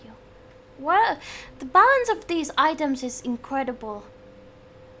tell you. What? The balance of these items is incredible.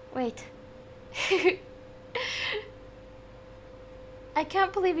 Wait. I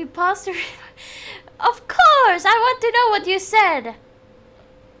can't believe you paused it. Of course! I want to know what you said.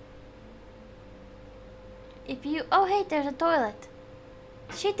 If you... Oh, hey, there's a toilet.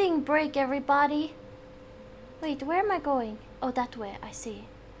 Shitting break, everybody. Wait, where am I going? Oh, that way, I see.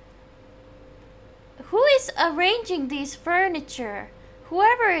 Who is arranging these furniture?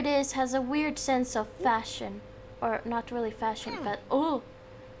 Whoever it is has a weird sense of fashion. Or not really fashion, but... Oh!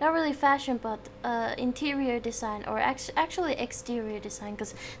 Not really fashion, but interior design. Or actually exterior design,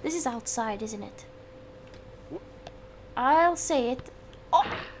 because this is outside, isn't it? I'll say it. Oh!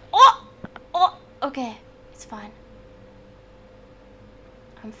 Oh! Oh! Okay, it's fine.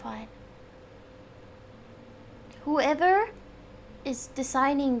 I'm fine. Whoever is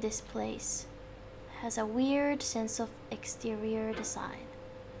designing this place has a weird sense of exterior design.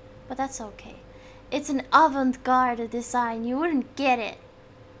 But that's okay. It's an avant-garde design. You wouldn't get it.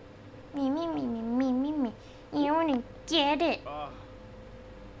 Me. You wouldn't get it.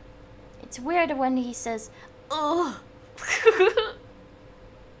 It's weird when he says, ugh.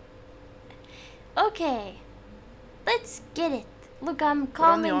 Okay. Let's get it. Look, I'm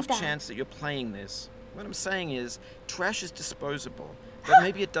calming down. But on the off chance that you're playing this, what I'm saying is, trash is disposable, but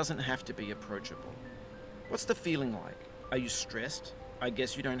maybe it doesn't have to be approachable. What's the feeling like? Are you stressed? I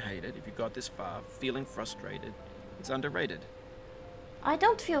guess you don't hate it if you got this far. Feeling frustrated? It's underrated. I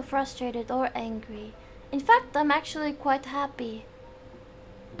don't feel frustrated or angry. In fact, I'm actually quite happy.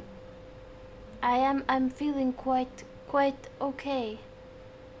 I'm feeling quite okay.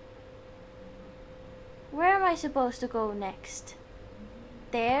 Where am I supposed to go next?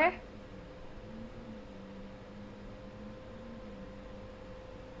 There?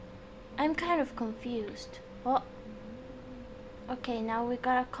 I'm kind of confused. Oh. Okay, now we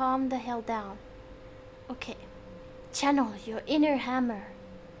gotta calm the hell down. Okay. Channel your inner hammer.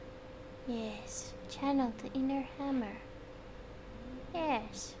 Yes. Channel the inner hammer.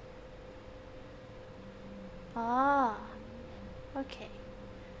 Yes. Ah. Okay.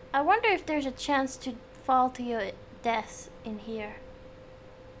 I wonder if there's a chance to fall to your death in here.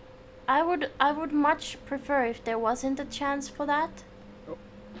 I would much prefer if there wasn't a chance for that.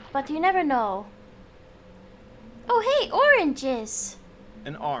 But you never know. Oh, hey, oranges!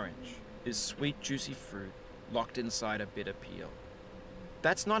 An orange is sweet, juicy fruit locked inside a bitter peel.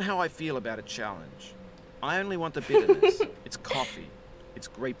 That's not how I feel about a challenge. I only want the bitterness. It's coffee. It's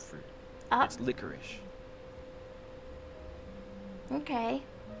grapefruit. It's licorice. Okay.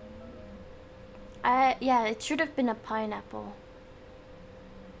 Yeah, it should have been a pineapple.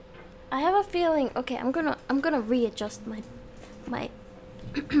 I have a feeling. Okay, I'm gonna readjust my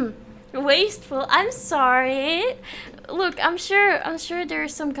wasteful. I'm sorry. Look, I'm sure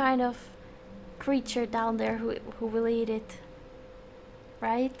there's some kind of creature down there who will eat it.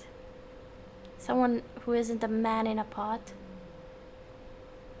 Right? Someone who isn't a man in a pot.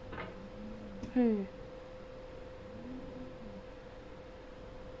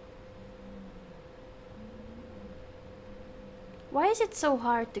 Why is it so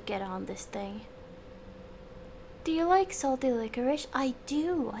hard to get on this thing? Do you like salty licorice? I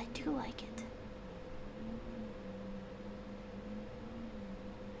do like it.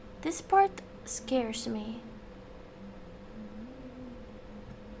 This part scares me.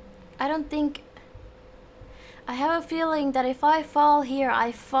 I don't think... I have a feeling that if I fall here,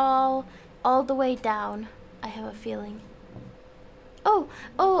 I fall all the way down. I have a feeling. Oh,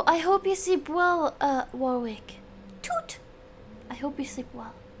 I hope you sleep well, Warwick. Toot! I hope you sleep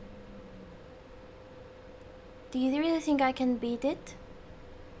well. Do you really think I can beat it?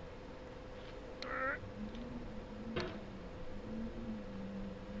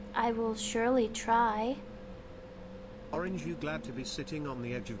 I will surely try. Orange, you glad to be sitting on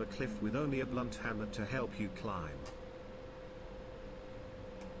the edge of a cliff with only a blunt hammer to help you climb?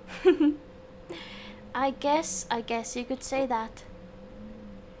 I guess you could say that.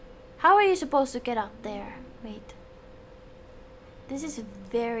 How are you supposed to get up there? Wait. This is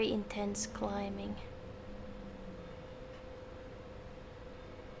very intense climbing.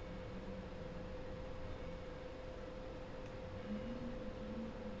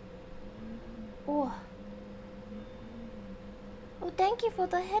 Oh. Oh, thank you for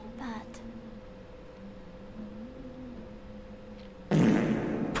the headpad.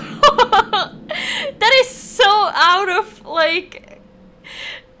 That is so out of like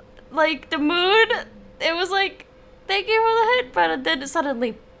the mood. It was like, thank you for the headpad, and then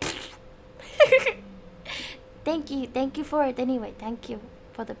suddenly thank you for it anyway. Thank you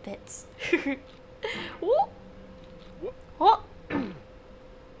for the bits. Oh.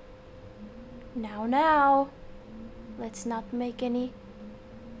 Now, let's not make any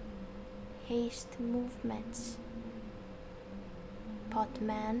haste movements.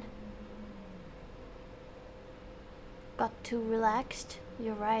 Potman. Got too relaxed?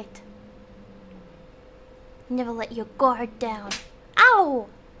 You're right. Never let your guard down. Ow!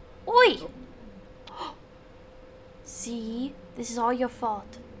 Oi! See? This is all your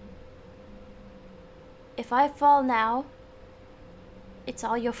fault. If I fall now, it's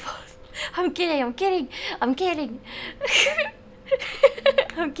all your fault. I'm kidding, I'm kidding, I'm kidding.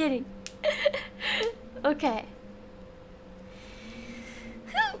 I'm kidding. Okay.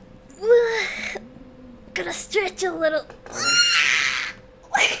 Gonna stretch a little.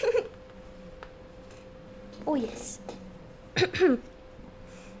 Oh yes.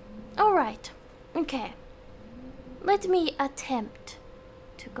 Alright. Okay. Let me attempt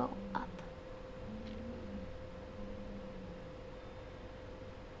to go up.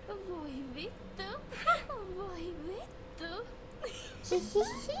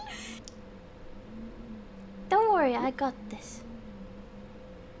 Don't worry, I got this.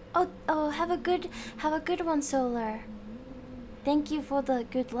 Oh, have a good one, Solar. Thank you for the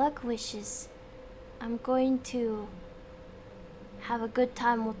good luck wishes. I'm going to have a good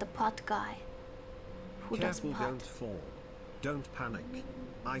time with the pot guy. Who does Careful, pot? don't fall. Don't panic.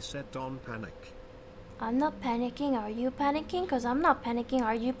 I said don't panic. I'm not panicking. Are you panicking? Cause I'm not panicking.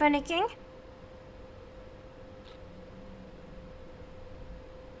 Are you panicking?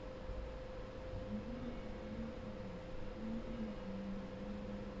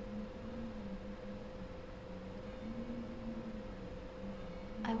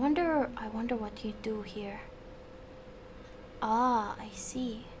 I wonder what you do here. Ah, I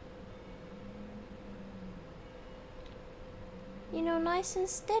see. You know, nice and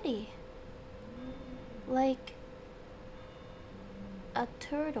steady. Like a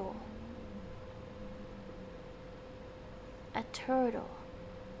turtle. A turtle.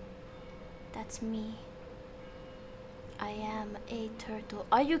 That's me. I am a turtle.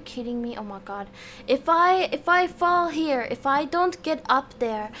 Are you kidding me? Oh my god. If I fall here, if I don't get up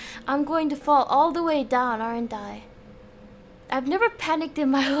there, I'm going to fall all the way down, aren't I? I've never panicked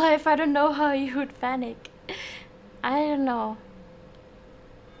in my life. I don't know how you would panic. I don't know.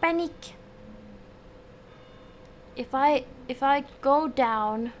 Panic. If I go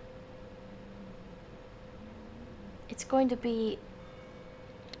down, it's going to be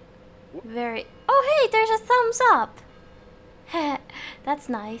very... Oh hey, there's a thumbs up. That's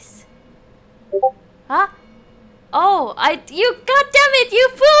nice. Huh? Oh, you, god damn it, you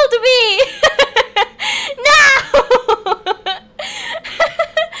fooled me! No!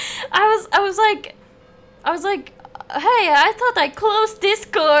 I was like, hey, I thought I closed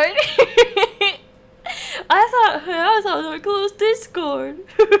Discord. I thought I closed Discord.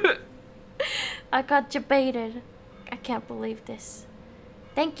 I got debated. I can't believe this.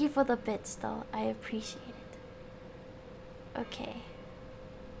 Thank you for the bits though. I appreciate it. Okay.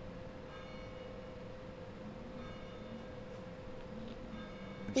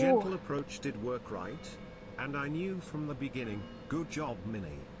 The gentle approach did work right, and I knew from the beginning. Good job,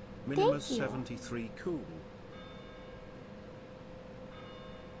 Minnie. Minimus 73 cool.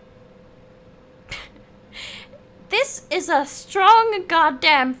 This is a strong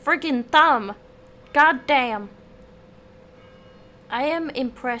goddamn freaking thumb. Goddamn. I am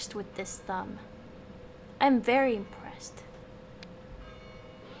impressed with this thumb. I'm very impressed.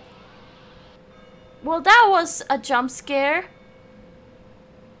 Well, that was a jump scare.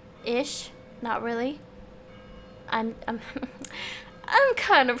 Ish. Not really. I'm I'm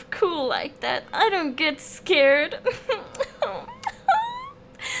kind of cool like that. I don't get scared. I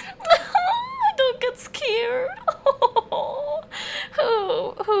don't get scared.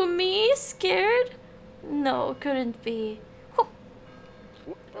 Who me? Scared? No, couldn't be.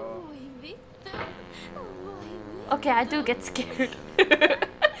 Okay, I do get scared.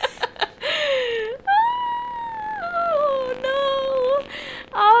 Oh no!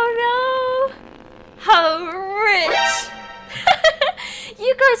 Oh no! How rich!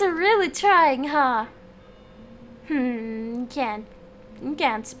 You guys are really trying, huh? You can't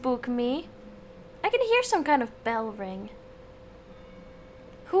spook me. I can hear some kind of bell ring.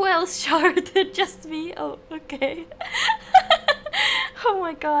 Who else sharded? Just me? Oh, okay. Oh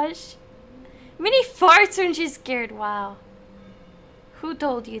my gosh. Minnie farts when she's scared. Wow. Who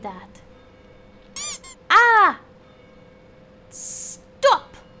told you that? Ah!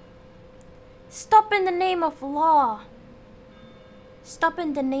 Stop! Stop in the name of law. Stop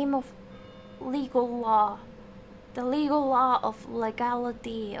in the name of legal law. The legal law of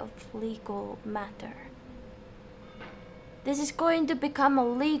legality of legal matter. This is going to become a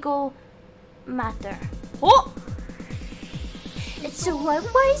legal matter. Oh! It's so why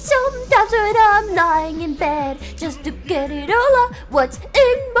sometimes when I'm lying in bed just to get it all out what's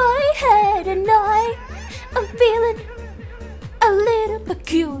in my head, and I'm feeling a little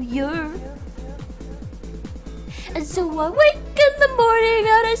peculiar. And so I wake in the morning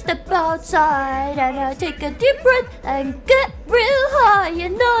and I step outside and I take a deep breath and get real high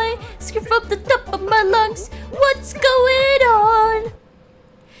and I scream from the top of my lungs, what's going on?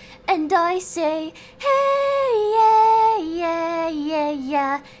 And I say, hey, yeah, yeah, yeah,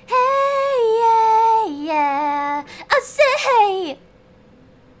 yeah, hey, yeah, yeah. I say, hey,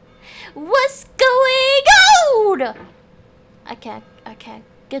 what's going on? I can't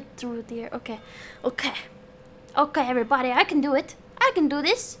get through there. Okay, everybody, I can do it. I can do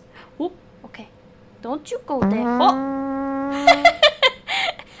this. Oh, okay, don't you go there. Oh.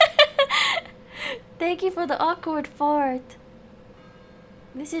 Thank you for the awkward fart.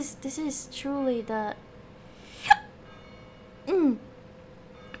 This is truly the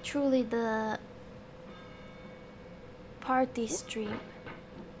truly the party stream.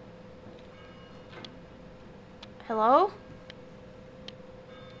 Hello?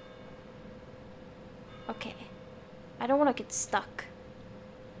 Okay. I don't want to get stuck.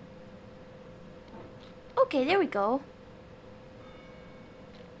 Okay, there we go.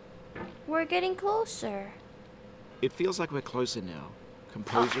 We're getting closer. It feels like we're closer now.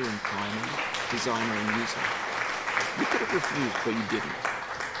 Composer and climber, designer and user. You could have refused, but you didn't.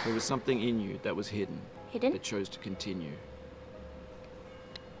 There was something in you that was hidden. Hidden? That chose to continue.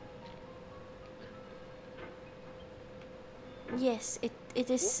 Yes, it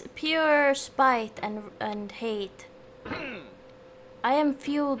is pure spite and hate. I am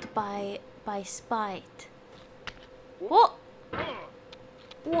fueled by spite. Whoa!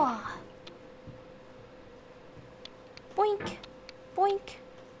 Whoa! Boink! Boink!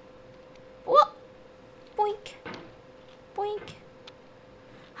 Whoa! Boink! Boink!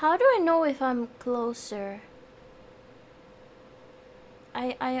 How do I know if I'm closer?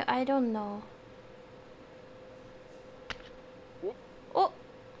 I don't know. Oh!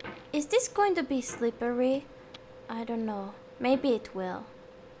 Is this going to be slippery? I don't know. Maybe it will.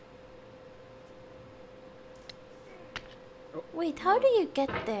 Wait, how do you get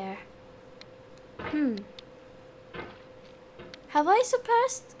there? Have I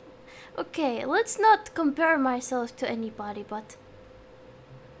surpassed? Okay, let's not compare myself to anybody, but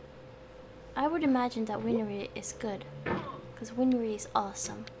I would imagine that Winry is good. Because Winry is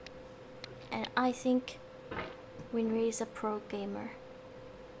awesome. And I think Winry is a pro gamer.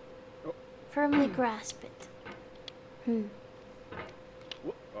 Firmly grasp it.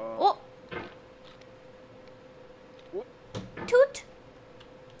 Oh! Toot!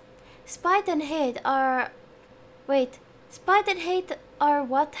 Spite and hate are... Wait. Spite and hate are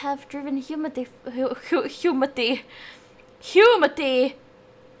what have driven humanity... Humanity!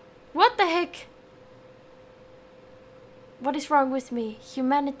 What the heck? What is wrong with me?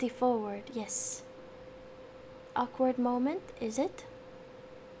 Humanity forward, yes. Awkward moment, is it?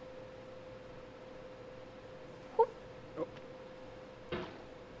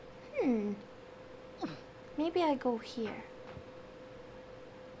 Maybe I go here.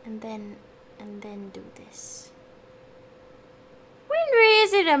 And then do this. Winry,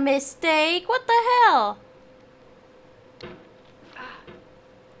 is it a mistake? What the hell?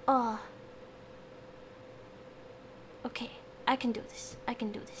 Oh. Okay, I can do this. I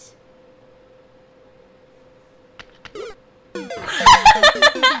can do this.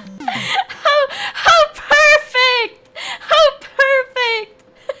 How perfect! How perfect!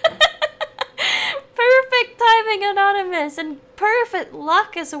 Perfect timing, Anonymous, and perfect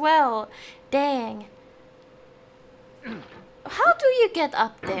luck as well. Dang. How do you get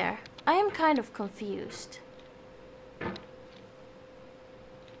up there? I am kind of confused.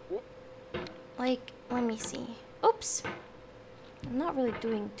 Like, let me see. Oops. I'm not really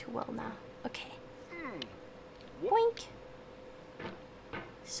doing too well now. Okay. Boink.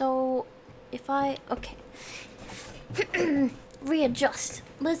 So, if I... Okay. Readjust.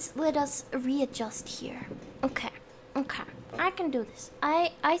 Let us readjust here. Okay. Okay. I can do this.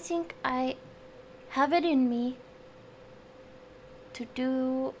 I think I have it in me to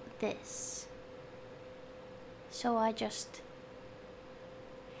do this. So I just...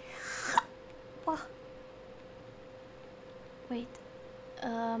 Wait.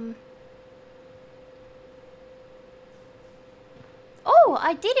 Oh,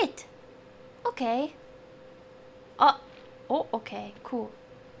 I did it! Okay. Oh, okay, cool.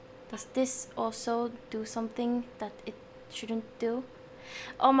 Does this also do something that it shouldn't do?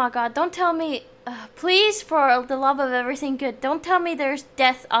 Oh my god, don't tell me... please, for the love of everything good, don't tell me there's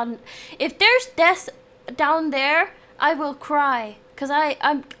death on... If there's death down there, I will cry. Because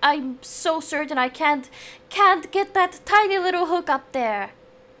I'm so certain I can't get that tiny little hook up there.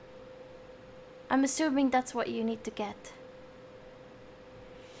 I'm assuming that's what you need to get.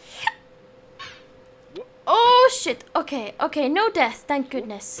 Oh shit. Okay, okay, no death, thank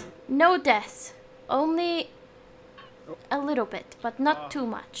goodness. No death. Only a little bit, but not too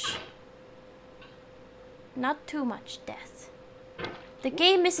much. Not too much death. The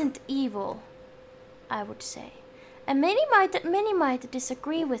game isn't evil, I would say. And many might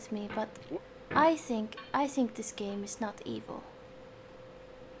disagree with me, but I think this game is not evil.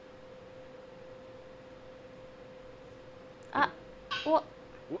 What?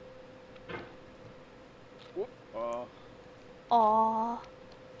 Aww.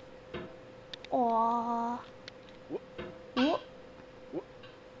 Aww. Whoop.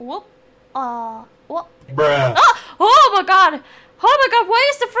 Whoop. What? Bruh. Ah! Oh my god! Oh my god, why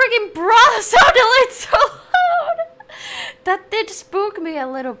is the freaking bra sound alert so loud? That did spook me a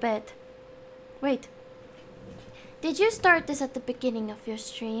little bit. Wait. Did you start this at the beginning of your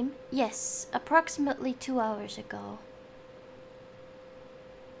stream? Yes, approximately 2 hours ago.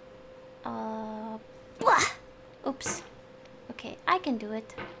 Blah! Oops. Okay, I can do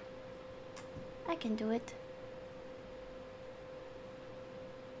it. I can do it.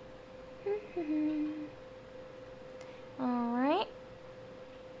 Alright.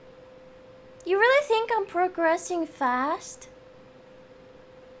 You really think I'm progressing fast?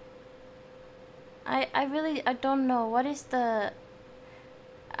 I don't know. What is the...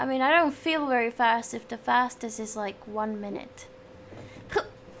 I mean, I don't feel very fast if the fastest is like 1 minute.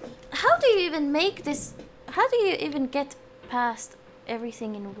 How do you even make this... How do you even get past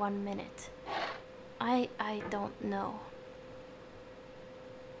everything in 1 minute? I don't know.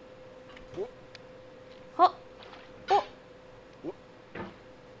 Oh. Oh.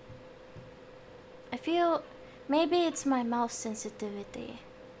 I feel maybe it's my mouse sensitivity.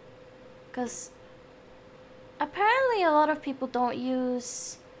 Because apparently a lot of people don't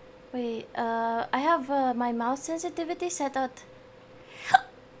use... Wait, I have my mouse sensitivity set at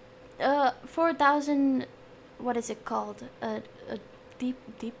 4,000... What is it called? A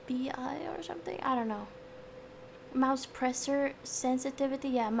DPI or something? I don't know. Mouse pressure sensitivity?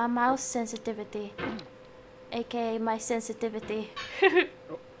 Yeah, my mouse sensitivity. AKA my sensitivity.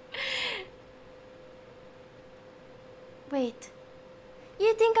 Wait.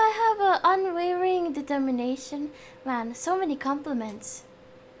 You think I have an unwavering determination? Man, so many compliments.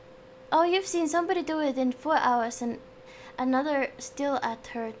 Oh, you've seen somebody do it in 4 hours and another still at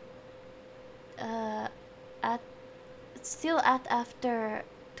her... still at after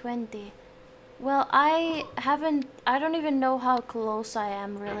 20. Well, I don't even know how close I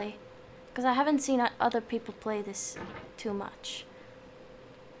am really, because I haven't seen other people play this too much.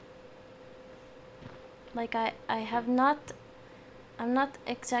 Like I'm not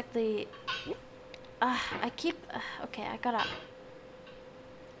exactly... I keep... okay, I gotta...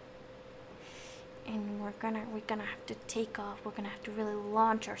 And we're gonna have to take off. We're gonna have to really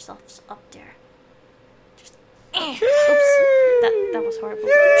launch ourselves up there. Just... oops. That was horrible.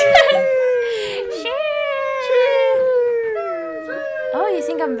 Oh, you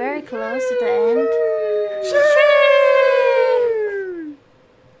think I'm very close to the end?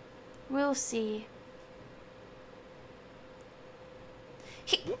 We'll see.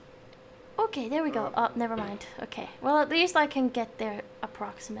 Okay, there we go. Oh, never mind. Okay. Well, at least I can get there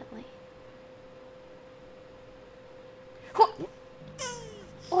approximately.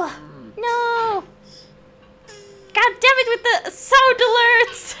 Oh, no! God damn it with the sound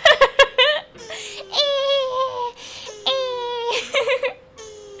alerts!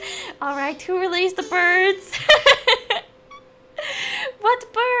 Alright, who released the birds?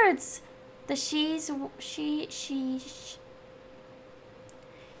 What birds? The sheesh.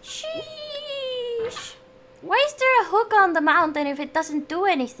 Why is there a hook on the mountain if it doesn't do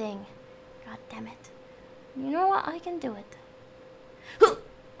anything? God damn it. You know what? I can do it.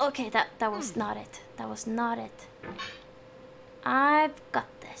 Okay, that was not it. That was not it. I've got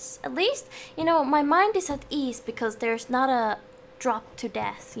this. At least, you know, my mind is at ease because there's not a drop to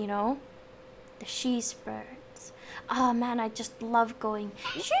death, you know? The sheesh birds. Oh man, I just love going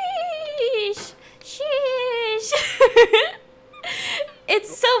sheesh, sheesh.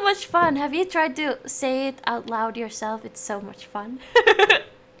 It's so much fun. Have you tried to say it out loud yourself? It's so much fun.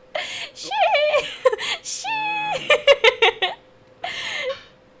 Sheesh.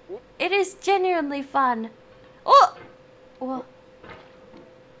 It is genuinely fun. Oh! Whoa.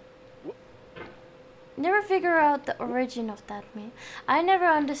 Never figure out the origin of that meme. I never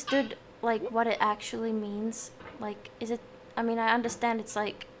understood like what it actually means. Like, is it... I mean, I understand it's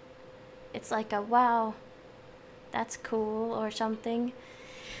like a wow, that's cool or something.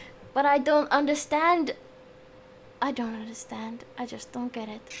 But I don't understand. I don't understand. I just don't get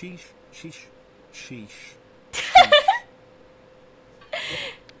it. Sheesh, sheesh, sheesh.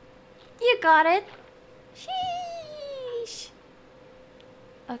 You got it. Sheesh.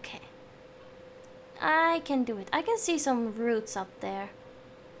 Okay. I can do it. I can see some roots up there.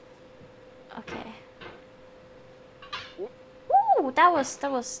 Okay. Ooh, that was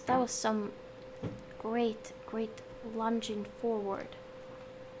some great lunging forward.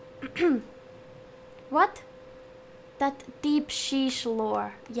 What? That deep sheesh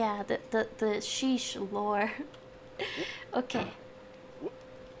lore. Yeah, the sheesh lore. Okay.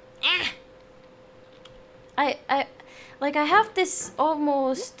 I like I have this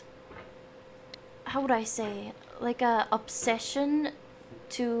almost, how would I say, like a obsession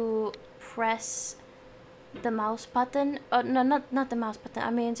to press the mouse button. No, not the mouse button. I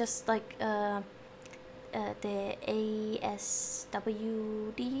mean just like the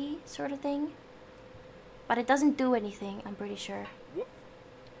ASWD sort of thing. But it doesn't do anything, I'm pretty sure.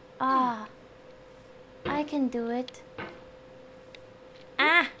 Ah, I can do it.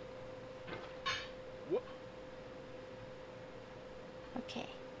 Ah! Okay.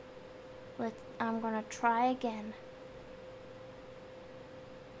 I'm gonna try again.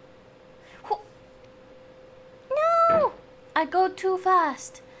 No! I go too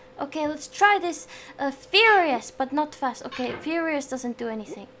fast. Okay, let's try this. Furious, but not fast. Okay, Furious doesn't do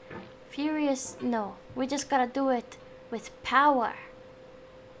anything. Furious, no. We just gotta do it with power.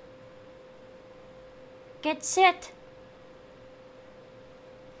 Get set.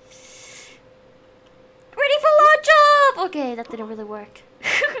 Ready for launch off! Okay, that didn't really work.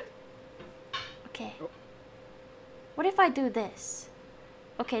 Okay. What if I do this?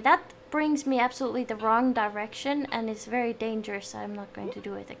 Okay, that brings me absolutely the wrong direction and it's very dangerous. I'm not going to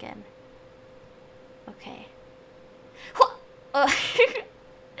do it again. Okay.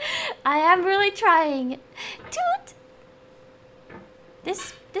 I am really trying. Toot!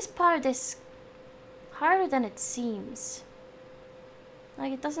 This part is harder than it seems.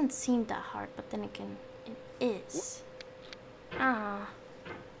 Like, it doesn't seem that hard, but then again, it is. Ah.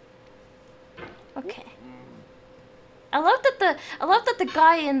 Okay. I love that the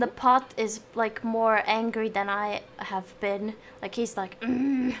guy in the pot is like more angry than I have been. Like he's like,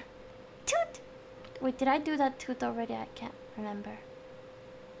 toot. Wait, did I do that toot already? I can't remember.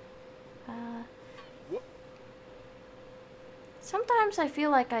 Sometimes I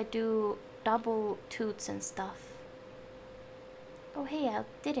feel like I do double toots and stuff. Oh hey, I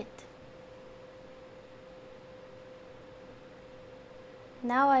did it.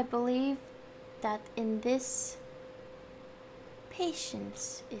 Now I believe that in this,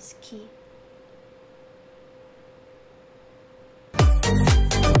 patience is key.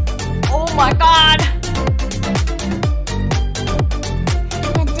 Oh my god!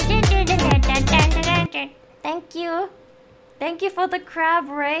 Thank you. Thank you for the crab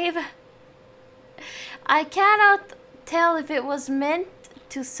rave. I cannot tell if it was meant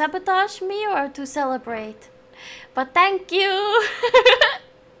to sabotage me or to celebrate. But thank you.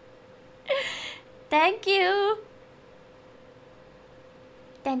 Thank you.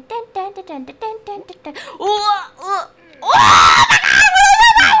 Dun, dun, dun, dun, dun, dun, dun, dun, dun. Oh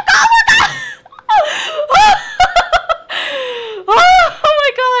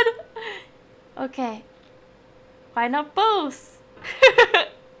my god! Okay. Why not both?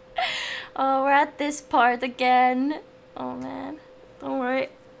 Oh, we're at this part again. Oh man. Don't worry.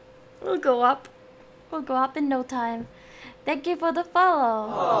 We'll go up. We'll go up in no time. Thank you for the follow.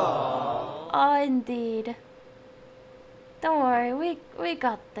 Aww. Oh, indeed. Don't worry, we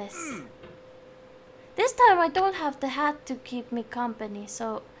got this. This time I don't have the hat to keep me company,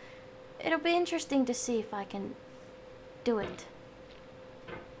 so it'll be interesting to see if I can do it.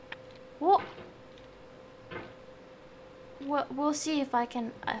 Whoa. We'll see if I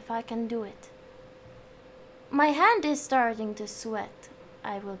can do it. My hand is starting to sweat,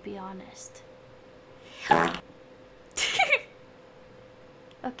 I will be honest.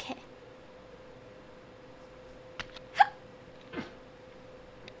 Okay.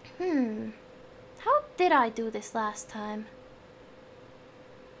 How did I do this last time?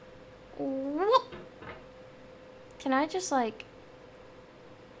 Whoop. Can I just like...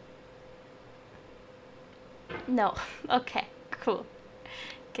 No. Okay, cool.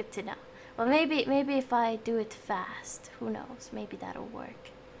 Good to know. Well, maybe if I do it fast, who knows? Maybe that'll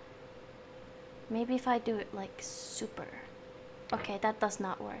work. Maybe if I do it like super. Okay, that does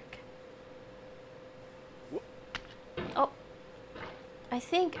not work. Oh. I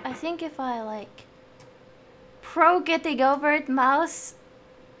think if I like pro getting over it mouse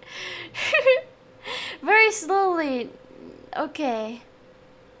very slowly. Okay.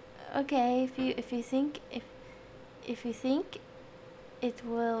 Okay, if you think it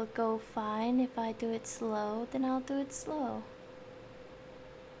will go fine if I do it slow, then I'll do it slow.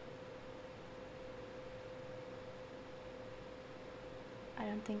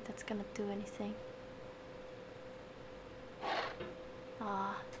 don't think that's gonna do anything.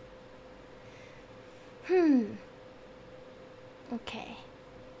 Ah. Okay.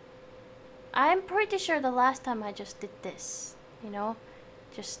 I'm pretty sure the last time I just did this, you know,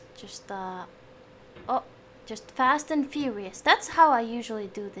 just fast and furious. That's how I usually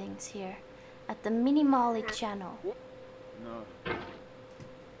do things here at the Mini Molly channel. No.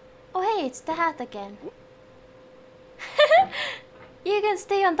 Oh hey, it's the hat again. You can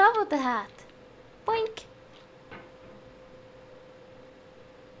stay on top of the hat. Boink.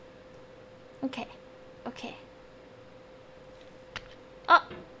 Okay. Okay. Oh.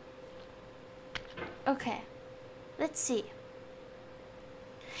 Okay. Let's see.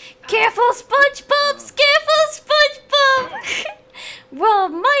 Careful, SpongeBob! Careful, SpongeBob! Well,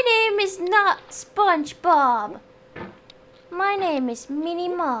 my name is not SpongeBob. My name is Mini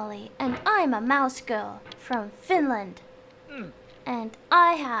Molly, and I'm a mouse girl from Finland. And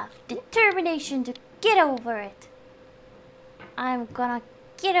I have determination to get over it. I'm gonna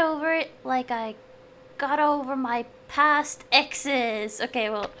get over it like I got over my past exes. Okay,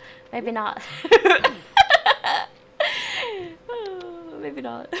 well, maybe not. Maybe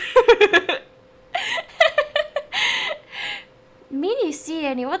not. Mini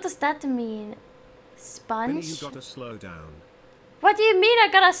Sieni, what does that mean? Sponge? Minnie, you gotta slow down. What do you mean I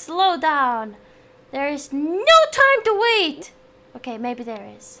gotta slow down? There is no time to wait! Okay, maybe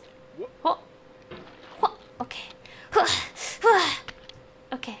there is. Oh. Oh. Okay.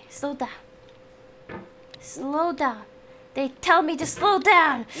 Okay, slow down. Slow down. They tell me to slow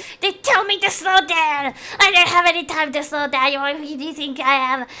down. They tell me to slow down. I don't have any time to slow down. Do you think I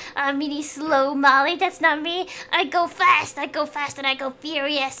am a mini slow Molly? That's not me. I go fast. I go fast and I go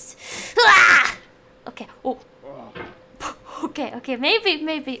furious. Ah! Okay. Oh. Okay. Okay.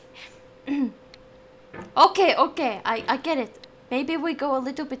 Maybe. Okay. I get it. Maybe we go a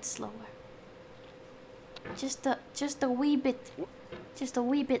little bit slower. Just a wee bit. Just a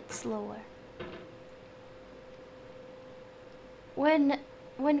wee bit slower. When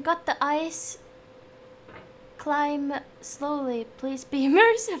got the ice, climb slowly. Please be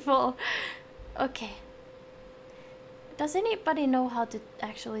merciful. Okay. Does anybody know how to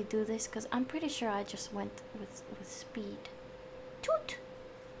actually do this? Because I'm pretty sure I just went with speed. Toot!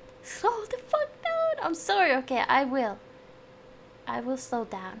 Slow the fuck down! I'm sorry. Okay, I will. I will slow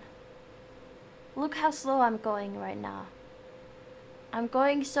down. Look how slow I'm going right now. I'm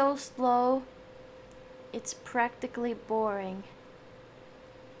going so slow. It's practically boring.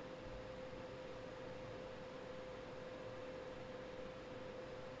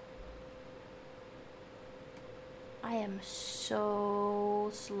 I am so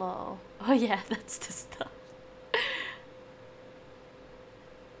slow. Oh yeah, that's the stuff.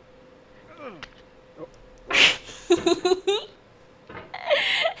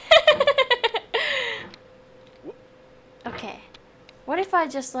 Okay. What if I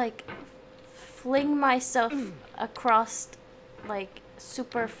just like fling myself across like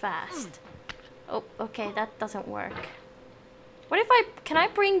super fast? Oh, okay, that doesn't work. What if can I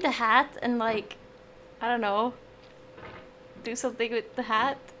bring the hat and like, I don't know, do something with the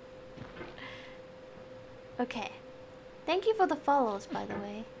hat? Okay. Thank you for the follows, by the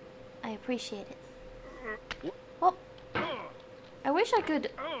way. I appreciate it. Oh. I wish I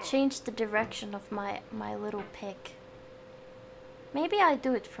could change the direction of my little pick. Maybe I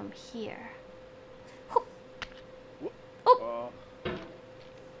do it from here. Oh.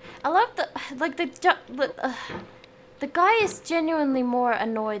 I love the guy is genuinely more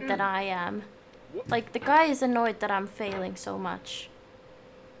annoyed than I am. Like, the guy is annoyed that I'm failing so much.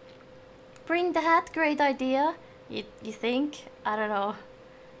 Bring the hat, great idea. You think? I don't know.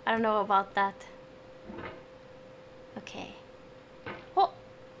 I don't know about that. Okay. Oh!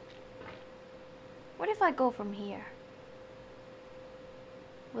 What if I go from here?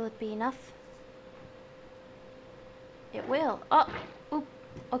 Will it be enough? It will. Oh! Oop.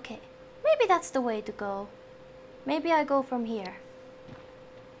 Okay. Maybe that's the way to go. Maybe I go from here.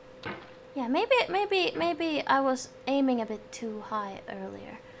 Yeah, maybe I was aiming a bit too high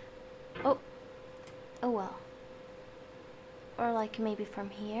earlier. Oh. Oh well. Or like maybe from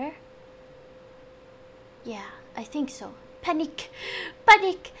here. Yeah, I think so. Panic!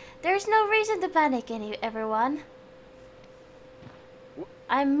 Panic! There's no reason to panic, everyone.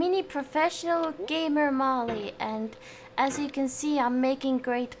 I'm mini professional gamer Molly, and as you can see, I'm making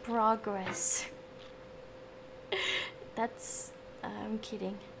great progress. That's... I'm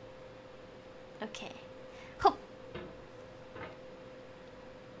kidding. Okay. Hop!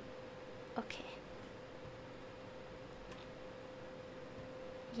 Okay.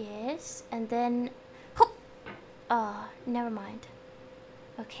 Yes, and then... Hop! Never mind.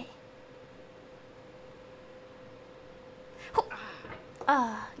 Okay.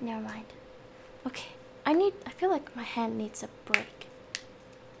 Never mind. Okay. I feel like my hand needs a break.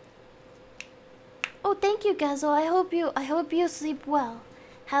 Oh, thank you, Gazo. I hope you sleep well.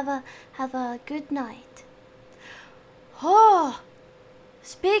 Have a good night. Oh,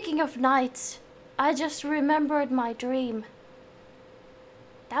 speaking of nights, I just remembered my dream.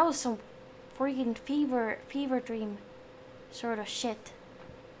 That was some freaking fever dream sort of shit.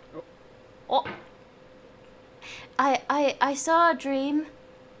 Oh. I saw a dream.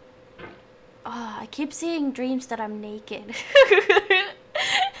 Oh, I keep seeing dreams that I'm naked.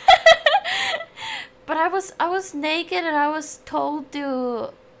 But I was naked and I was told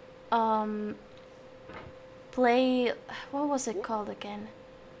to play, what was it called again?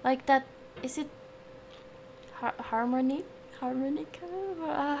 Like that, is it harmonica? Harmonica.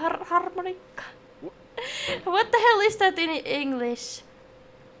 What the hell is that in English?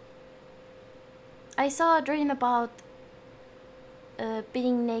 I saw a dream about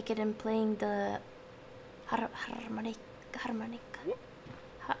being naked and playing the harmonica.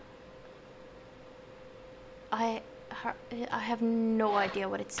 I have no idea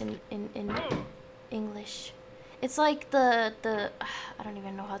what it's in English. It's like the I don't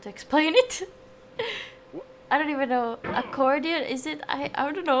even know how to explain it. I don't even know. Accordion, is it?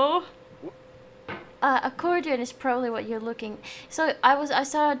 I don't know. Accordion is probably what you're looking. So I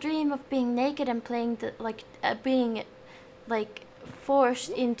saw a dream of being naked and playing the being like forced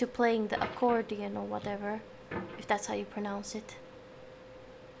into playing the accordion or whatever, if that's how you pronounce it.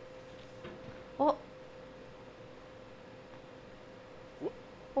 Oh.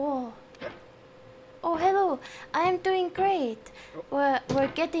 Oh. Oh, hello. I am doing great.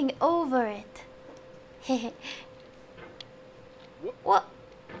 We're getting over it. Hehe. What?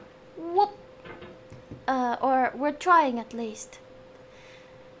 Whoop. Or we're trying at least.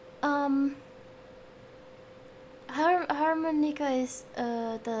 Harmonica is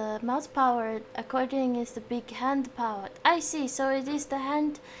the mouse powered. Accordion is the big hand powered. I see. So it is the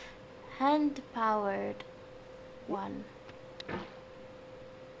hand powered one.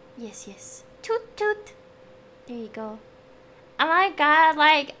 Yes, yes. Toot toot. There you go. Oh my god,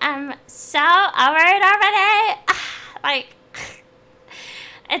 like, I'm so over it already. Like,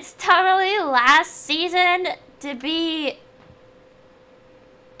 it's totally last season to be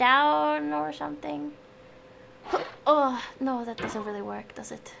down or something. Oh, no, that doesn't really work,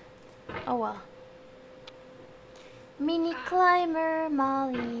 does it? Oh well. Mini climber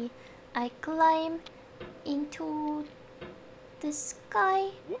Molly, I climb into the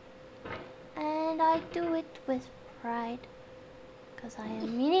sky. And I do it with pride. Because I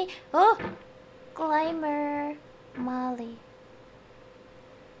am mini climber Molly.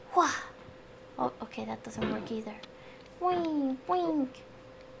 Wah! Oh, okay, that doesn't work either. Wing, wing.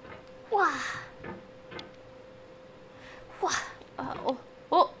 Wah! Wah! Oh.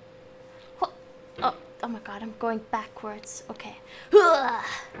 Oh my god, I'm going backwards. Okay.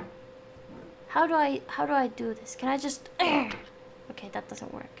 How do I do this? Can I just okay, that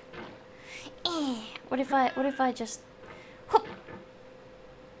doesn't work. What if I just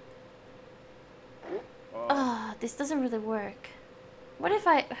this doesn't really work. What if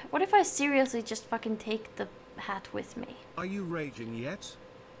I seriously just fucking take the hat with me? Are you raging yet?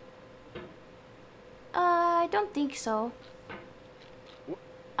 I don't think so.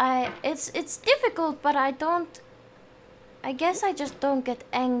 It's difficult, but I guess I just don't get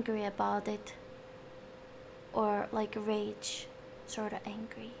angry about it. Or like rage, sort of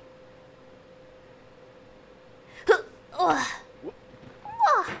angry.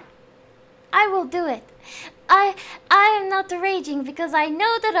 I will do it. I am not raging because I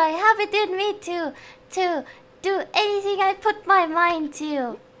know that I have it in me to do anything I put my mind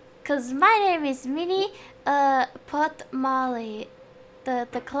to. Cause my name is Mini Pot Molly,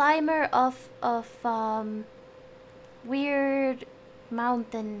 the climber of weird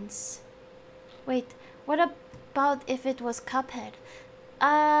mountains. Wait, what about if it was Cuphead?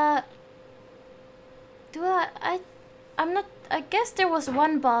 I'm not. I guess there was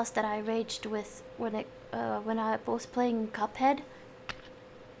one boss that I raged with when I was playing Cuphead.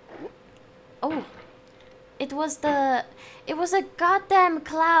 Oh, it was a goddamn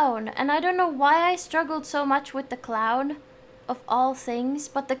clown, and I don't know why I struggled so much with the clown, of all things,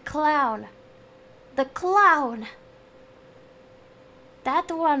 but the clown, that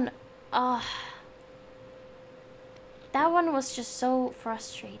one, that one was just so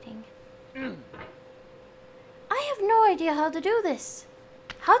frustrating. I have no idea how to do this.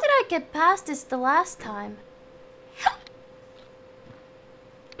 How did I get past this the last time?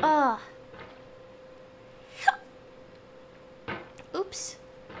 Oops.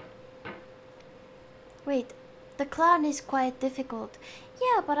 Wait, the clown is quite difficult.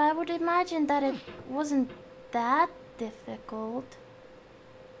 Yeah, but I would imagine that it wasn't that difficult.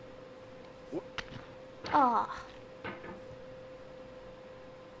 Ah.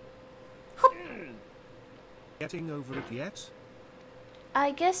 Getting over it yet?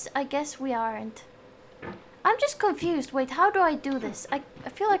 I guess we aren't. I'm just confused. Wait, how do I do this? I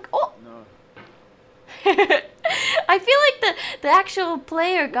feel like No. I feel like the actual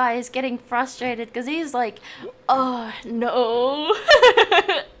player guy is getting frustrated because he's like, oh no.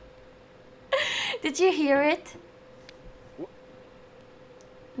 Did you hear it?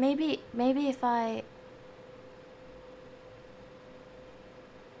 Maybe if I...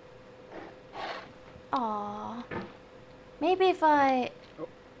 Aww. Maybe if I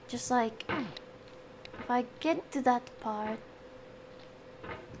just like... If I get to that part,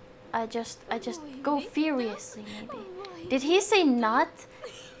 I just go furiously, maybe. Did he say not?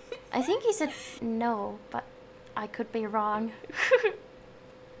 I think he said no, but I could be wrong.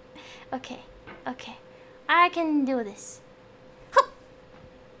 Okay. I can do this.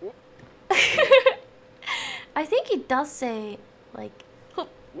 I think he does say, like...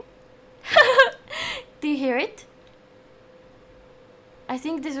 Do you hear it? I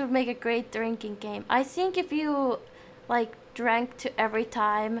think this would make a great drinking game. I think if you, like, drank to every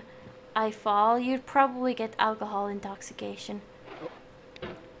time I fall, you'd probably get alcohol intoxication.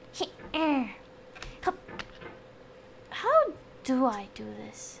 How do I do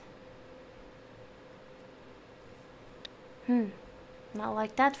this? Not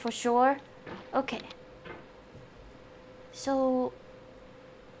like that for sure. Okay. So,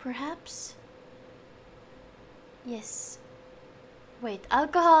 perhaps... Yes. Wait,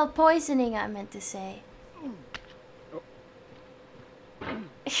 alcohol poisoning I meant to say.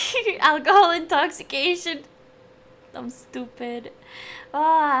 Alcohol intoxication. I'm stupid. Oh,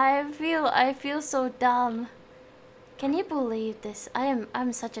 I feel so dumb. Can you believe this?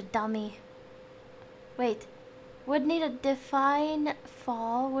 I'm such a dummy. Wait. Would need a define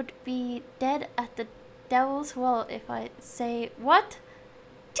fall would be dead at the devil's well if I say what?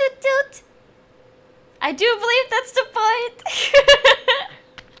 Toot toot. I do believe that's the point.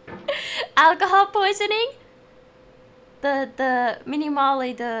 Alcohol poisoning. The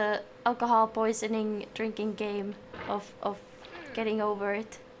Minimali, the alcohol poisoning drinking game of getting over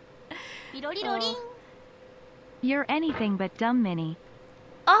it. You're anything but dumb, Minnie.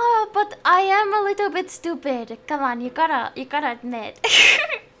 Oh, but I am a little bit stupid. Come on, you gotta admit.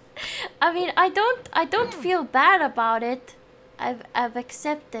 I mean, I don't feel bad about it. I've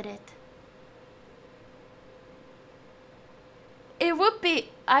accepted it. It would be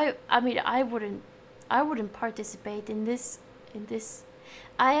I mean I wouldn't participate in this.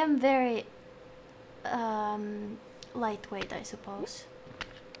 I am very lightweight, I suppose.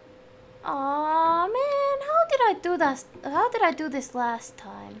 Aw, man, how did I do that? How did I do this last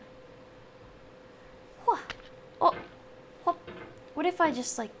time? Oh, what if I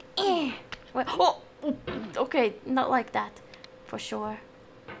just like Wait, okay, not like that, for sure.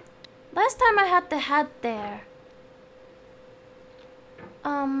 Last time I had the hat there.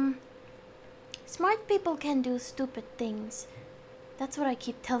 Smart people can do stupid things. That's what I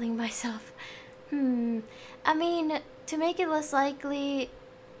keep telling myself. I mean, to make it less likely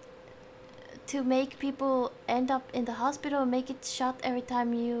to make people end up in the hospital, make it shot every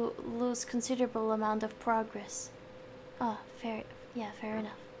time you lose considerable amount of progress. Oh, fair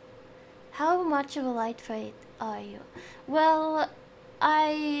enough. How much of a lightweight are you? Well,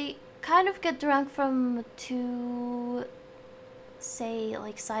 I kind of get drunk from 2, say,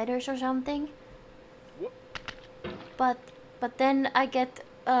 like ciders or something. But then I get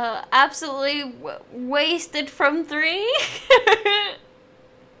absolutely wasted from 3.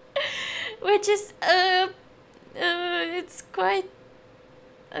 Which is it's quite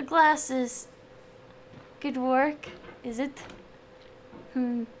glasses. Good work, is it?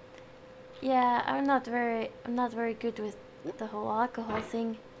 Yeah, I'm not very good with the whole alcohol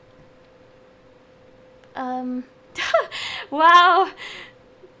thing. Wow.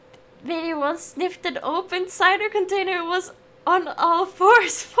 Maybe once sniffed an open cider container, was on all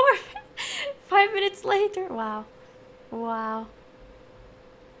fours 5 minutes later. Wow.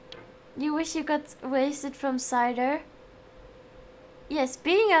 You wish you got wasted from cider? Yes,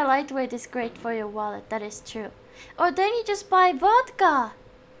 being a lightweight is great for your wallet, that is true. Or then you just buy vodka.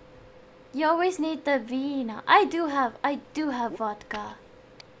 You always need the vina. I do have vodka.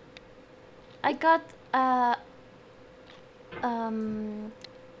 I got a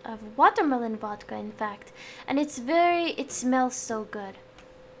watermelon vodka, in fact, and it smells so good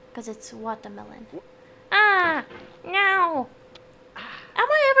because it's watermelon. No. Am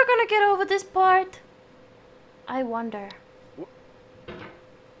I ever gonna get over this part? I wonder.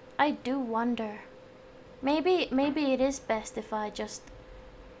 I do wonder. Maybe it is best if I just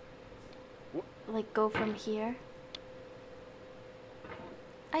like go from here.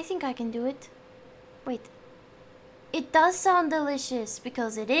 I think I can do it. Wait. It does sound delicious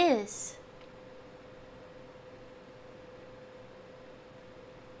because it is.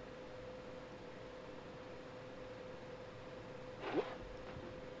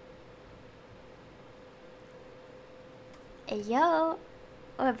 Hey yo,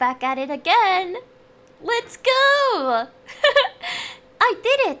 we're back at it again. Let's go! I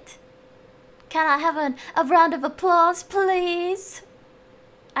did it! Can I have a round of applause, please?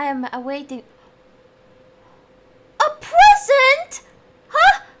 I am awaiting... A present?!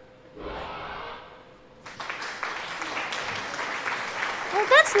 Huh? Well,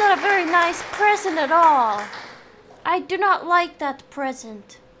 that's not a very nice present at all. I do not like that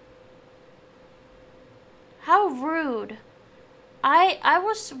present. How rude. I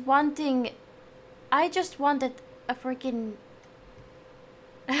was wanting... I just wanted a freaking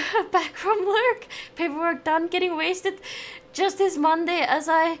back from work, paperwork done, getting wasted just this Monday as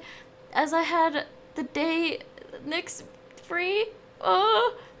I had the day next free.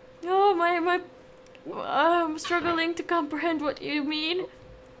 Oh my I'm struggling to comprehend what you mean.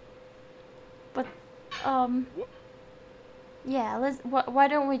 But yeah, why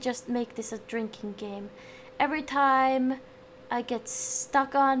don't we just make this a drinking game? Every time I get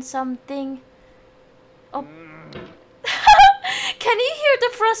stuck on something. Oh. Can you hear the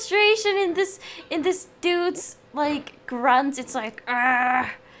frustration in this dude's like grunts? It's like,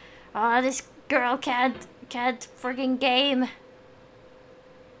 oh, this girl can't friggin' game.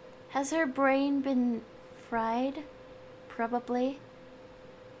 Has her brain been fried? Probably.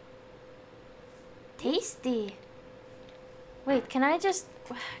 Tasty. Wait, can I just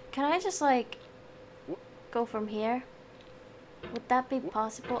like go from here? Would that be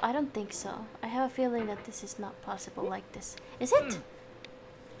possible? I don't think so. I have a feeling that this is not possible like this. Is it?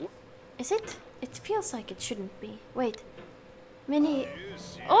 Is it? It feels like it shouldn't be. Wait. Mini...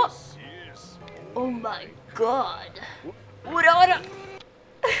 Oh! Oh my god.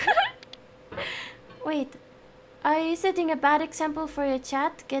 Wait. Are you setting a bad example for your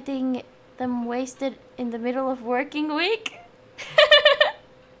chat? Getting them wasted in the middle of working week?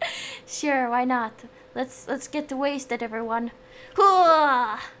 Sure, why not? Let's get wasted, everyone.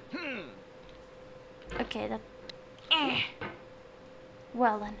 Okay, that...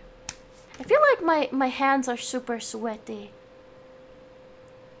 Well then. I feel like my hands are super sweaty.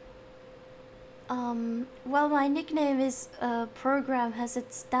 Well, my nickname is program has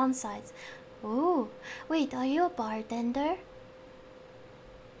its downsides. Oh, wait, are you a bartender?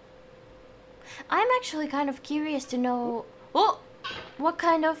 I'm actually kind of curious to know... Oh! What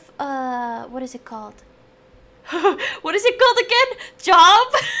kind of, what is it called? What is it called again? Job?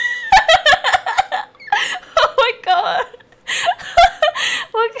 Oh my god.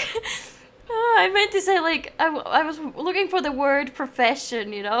 I meant to say, like, I was looking for the word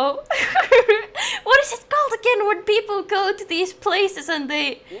profession, you know? What is it called again when people go to these places and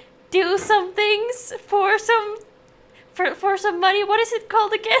they do some things for some money? What is it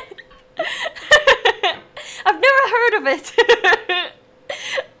called again? I've never heard of it.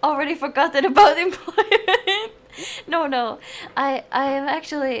 Already forgotten about employment. No. I am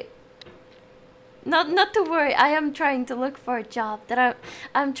actually not to worry. I am trying to look for a job that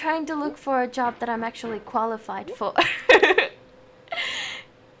I'm trying to look for a job that I'm actually qualified for.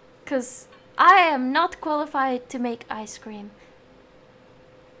 Cause I am not qualified to make ice cream.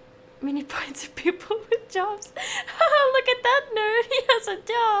 Many points of people with jobs. Look at that nerd. He has a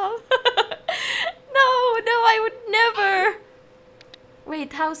job. No, I would never.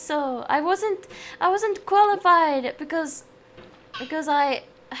 Wait, how so? I wasn't qualified because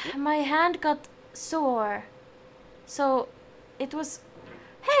my hand got sore. So it was,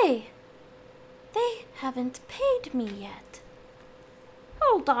 hey, they haven't paid me yet.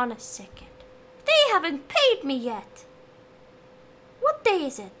 Hold on a second. They haven't paid me yet. What day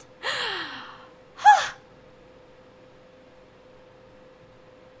is it?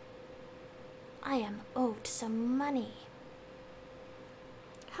 I am owed some money.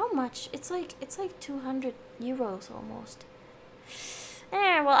 How much? It's like 200 euros almost.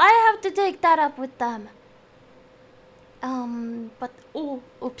 Well, I have to take that up with them. But oh,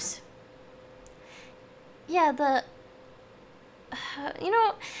 oops. Yeah, you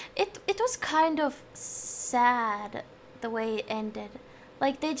know, it was kind of sad the way it ended.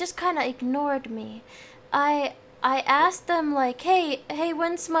 Like they just kind of ignored me. I asked them like, hey,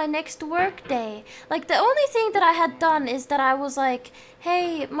 when's my next work day? Like the only thing that I had done is that I was like,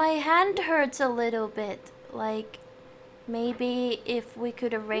 hey, my hand hurts a little bit. like maybe if we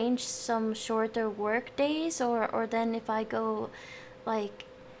could arrange some shorter work days, or then if I go like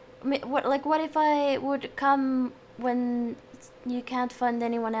what if I would come when you can't find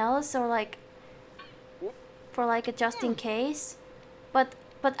anyone else, or like for like a just in case. But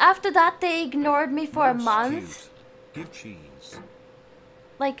after that they ignored me for a month. Give cheese.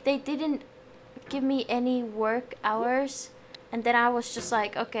 Like they didn't give me any work hours, and then I was just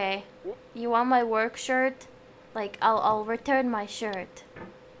like, okay, you want my work shirt? Like I'll return my shirt.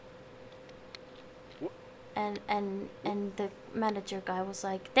 And the manager guy was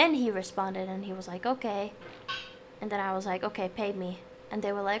like, then he responded and he was like, okay. And then I was like, okay, pay me. And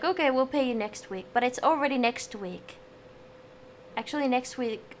they were like, okay, we'll pay you next week. But it's already next week. Actually, next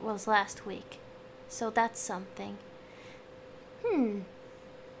week was last week. So that's something.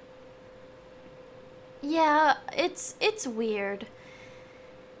 Yeah, it's weird.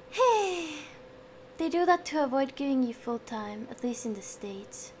 Hey, they do that to avoid giving you full time, at least in the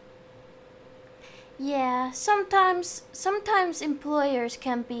States. Yeah, sometimes employers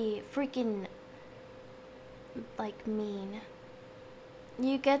can be freaking like mean.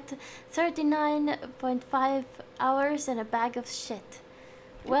 You get 39.5 hours and a bag of shit.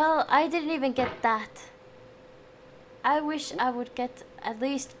 Well, I didn't even get that. I wish I would get at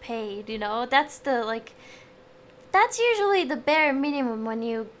least paid, you know? That's usually the bare minimum when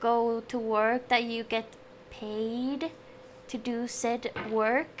you go to work, that you get paid to do said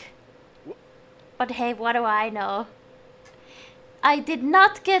work. But hey, what do I know? I did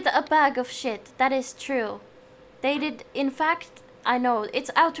not get a bag of shit, that is true. They did, in fact, I know, it's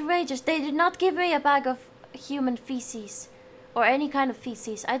outrageous. They did not give me a bag of human feces or any kind of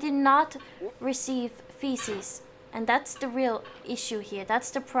feces. I did not receive feces. And that's the real issue here.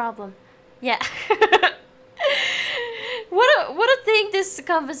 That's the problem. Yeah. What a thing this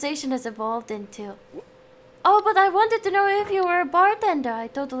conversation has evolved into. Oh, but I wanted to know if you were a bartender. I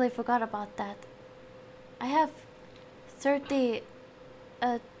totally forgot about that. I have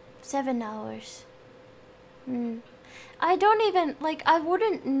 37 hours. I don't even, like, I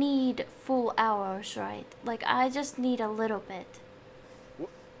wouldn't need full hours, right? Like, I just need a little bit.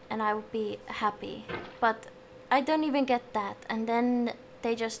 And I would be happy. But I don't even get that. And then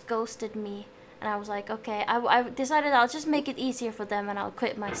they just ghosted me. And I was like, okay, I decided I'll just make it easier for them and I'll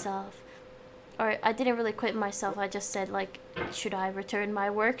quit myself. Or I didn't really quit myself. I just said, like, should I return my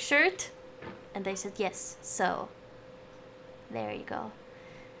work shirt? And they said yes. So, there you go.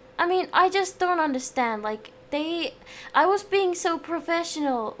 I mean, I just don't understand. Like, I was being so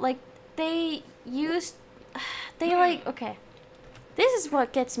professional. Like, okay. This is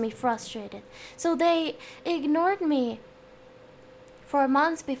what gets me frustrated. So they ignored me for a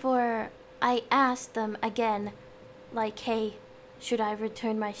month before I asked them again, like, hey, should I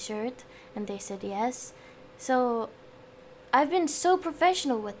return my shirt? And they said yes. So I've been so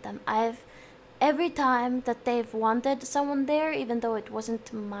professional with them. Every time that they've wanted someone there, even though it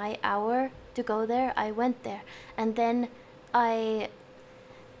wasn't my hour to go there, I went there. And then at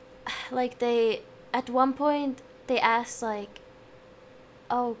one point they asked, like,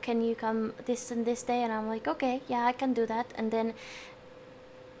 oh, can you come this and this day? And I'm like, okay, yeah, I can do that. And then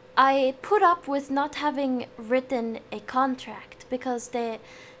I put up with not having written a contract because the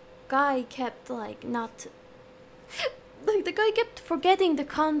guy kept the guy kept forgetting the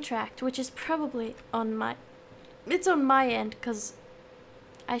contract, which is probably on my end, because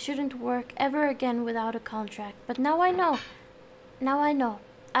I shouldn't work ever again without a contract. But now I know.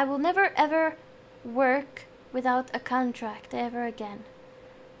 I will never ever work without a contract ever again.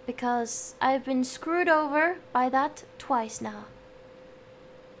 Because I've been screwed over by that twice now.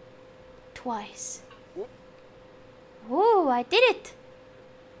 Twice. Ooh, I did it!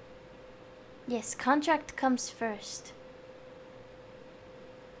 Yes, contract comes first.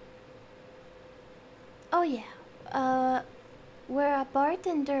 Oh yeah, we're a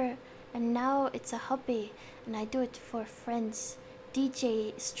bartender and now it's a hobby and I do it for friends.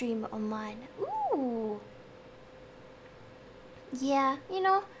 DJ stream online. Ooh! Yeah, you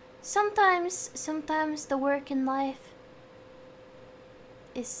know, sometimes the work in life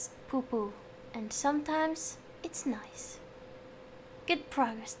is poo-poo and sometimes it's nice. Good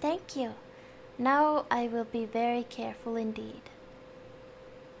progress, thank you. Now I will be very careful indeed.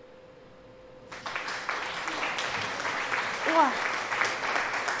 Wow.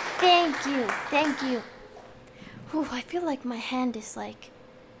 Thank you. Ooh, I feel like my hand is like...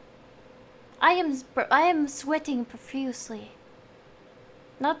 I am sweating profusely.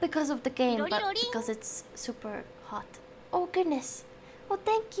 Not because of the game, but because it's super hot. Oh goodness. Oh,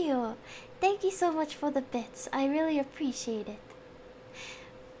 thank you. Thank you so much for the bits. I really appreciate it.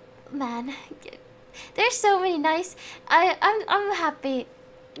 Man, There's so many nice. I'm happy.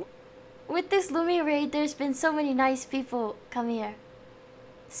 With this Lumi raid, there's been so many nice people come here.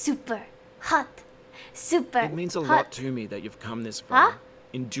 Super hot. Super It means a hot. lot to me that you've come this far, Huh?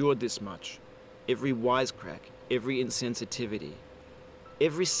 endured this much. Every wisecrack, every insensitivity,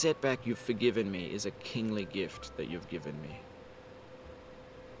 every setback you've forgiven me is a kingly gift that you've given me.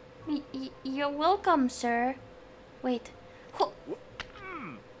 You're welcome, sir. Wait.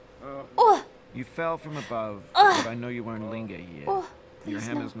 Oh! You fell from above, Ugh. but I know you won't linger here. Oh, Your please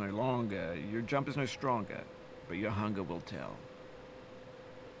hammer's no longer, your jump is no stronger, but your hunger will tell.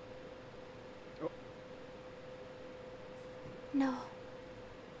 No.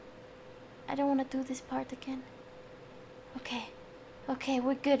 I don't want to do this part again. Okay. Okay,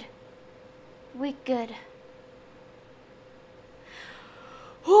 we're good. We're good.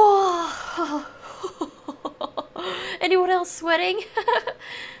 Anyone else sweating?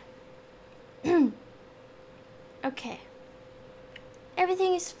 Okay.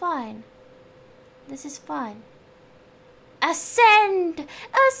 Everything is fine. This is fine. Ascend!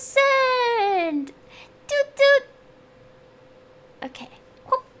 Ascend! Toot toot! Okay.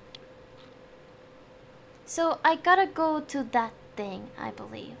 Whoop. So I gotta go to that thing, I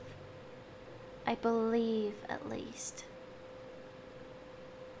believe. I believe, at least.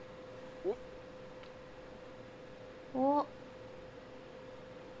 Oh.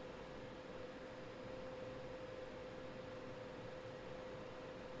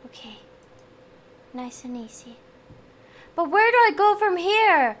 Okay. Nice and easy. But where do I go from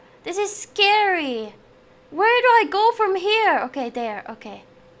here? This is scary. Where do I go from here? Okay, there. Okay.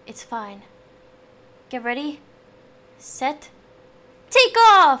 It's fine. Get ready. Set. Take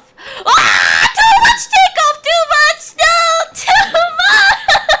off! Ah! Too much takeoff! Too much! No! Too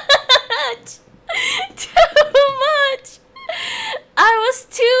much! Too much! I was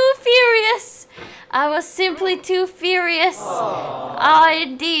too furious. I was simply too furious. Ah,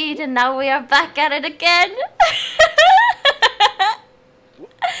 indeed. And now we are back at it again.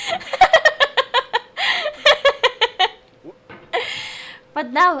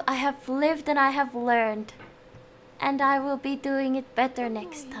 But now I have lived and I have learned. And I will be doing it better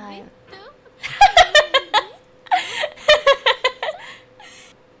next time.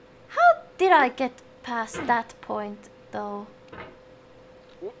 How did I get past that point, though?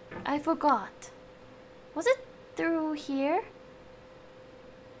 I forgot. Was it through here?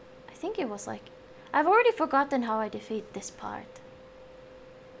 I think it was like... I've already forgotten how I defeat this part.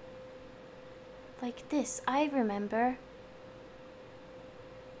 Like this, I remember.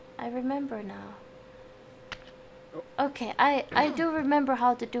 I remember now. Okay, I do remember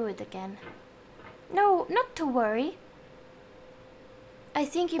how to do it again. No, not to worry. I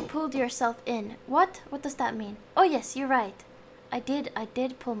think you pulled yourself in. What? What does that mean? Oh yes, you're right. I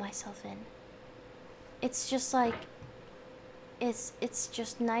did pull myself in. It's just like it's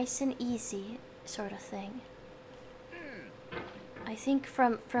just nice and easy sort of thing. I think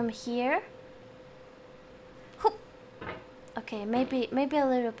from here. Hoop. Okay, maybe a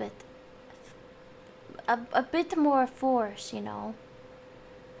little bit. A bit more force, you know.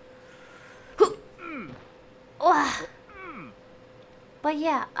 But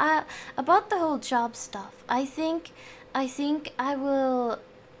yeah, about the whole job stuff, I think I will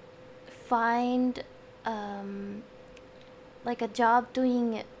find like a job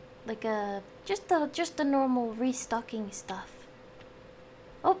doing like just a normal restocking stuff.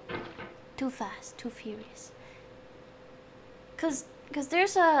 Oh, too fast, too furious. Cause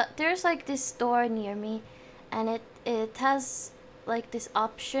there's like this store near me, and it has like this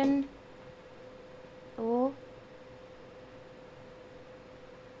option. Oh.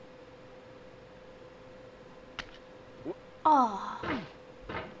 Oh,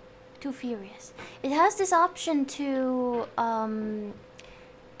 too furious. It has this option to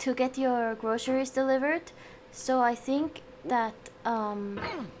get your groceries delivered. So I think that or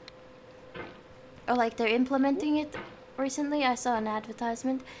like they're implementing it recently. I saw an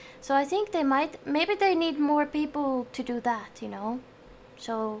advertisement. So I think maybe they need more people to do that, you know.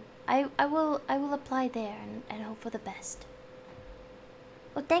 So I will apply there and hope for the best.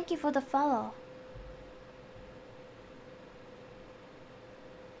 Well, thank you for the follow.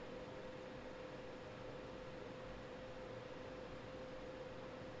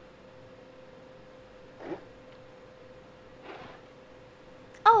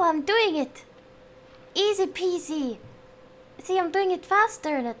 Oh, I'm doing it! Easy peasy! See, I'm doing it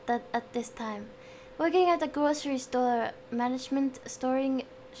faster at this time. Working at a grocery store, management storing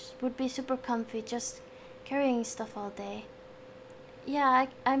would be super comfy, just carrying stuff all day. Yeah,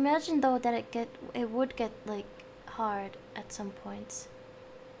 I imagine though that it would get like hard at some points.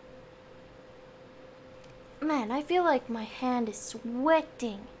 Man, I feel like my hand is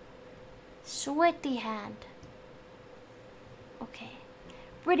sweating. Sweaty hand. Okay.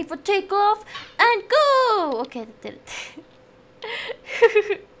 Ready for takeoff and go! Okay, that did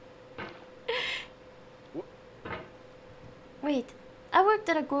it. Wait, I worked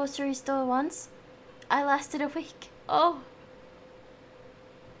at a grocery store once. I lasted a week. Oh.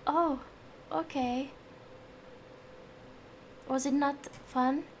 Oh, okay. Was it not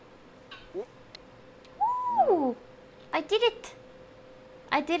fun? Ooh, I did it.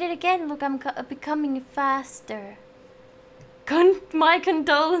 I did it again. Look, I'm becoming faster. My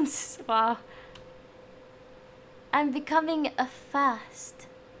condolences. Wow. I'm becoming a fast.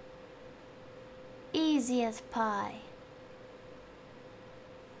 Easy as pie.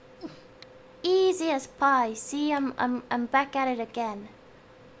 Easy as pie. See, I'm back at it again.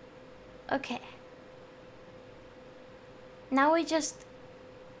 Okay. Now we just...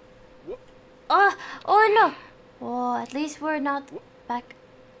 Oh no! Oh, at least we're not back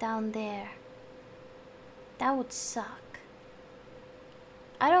down there. That would suck.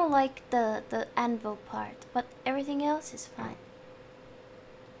 I don't like the anvil part, but everything else is fine.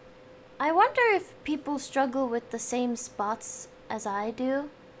 I wonder if people struggle with the same spots as I do.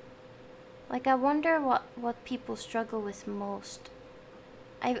 Like, I wonder what people struggle with most.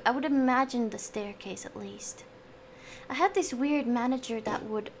 I would imagine the staircase at least. I had this weird manager that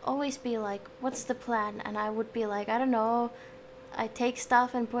would always be like, what's the plan? And I would be like, I don't know. I take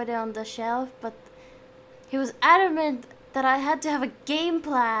stuff and put it on the shelf, but he was adamant that I had to have a game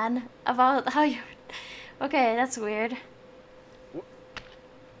plan about how you... Okay, that's weird.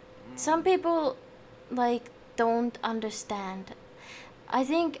 Some people, like, don't understand. I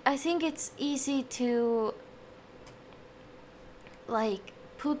think it's easy to, like,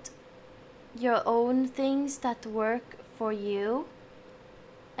 put your own things that work for you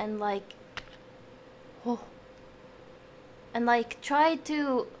and like try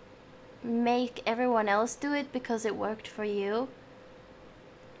to make everyone else do it because it worked for you,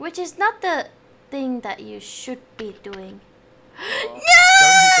 which is not the thing that you should be doing. No! Don't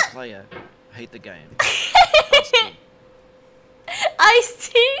hate the player, hate the game. I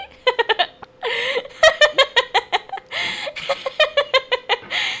see.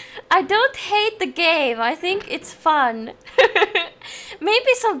 I don't hate the game. I think it's fun.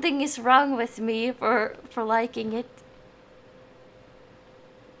 Maybe something is wrong with me for liking it.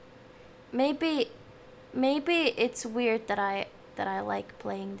 Maybe it's weird that I like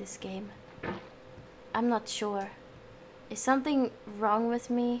playing this game. I'm not sure. Is something wrong with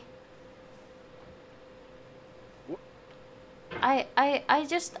me? I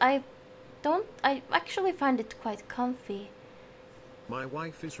actually find it quite comfy. My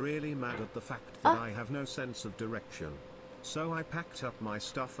wife is really mad at the fact that I have no sense of direction. So I packed up my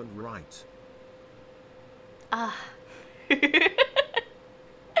stuff and right. Ah.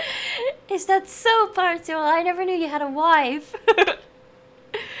 Is that so, Parzival? I never knew you had a wife.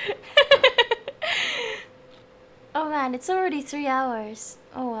 Oh man, it's already 3 hours.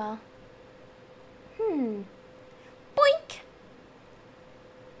 Oh well. Boink!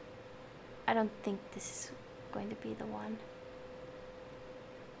 I don't think this is going to be the one.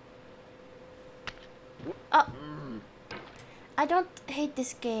 Oh! I don't hate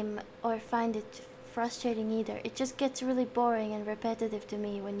this game or find it frustrating either. It just gets really boring and repetitive to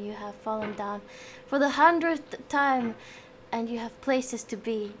me when you have fallen down for the 100th time and you have places to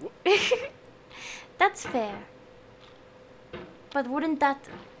be. That's fair. But wouldn't that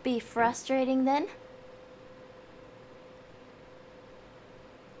be frustrating then?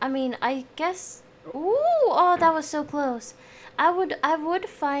 I mean, I guess... Ooh! Oh, that was so close. I would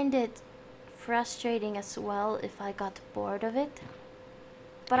find it frustrating as well if I got bored of it.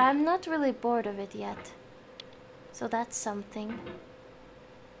 But I'm not really bored of it yet. So that's something.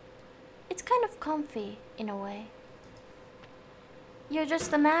 It's kind of comfy, in a way. You're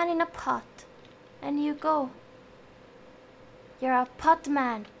just a man in a pot. And you go. You're a pot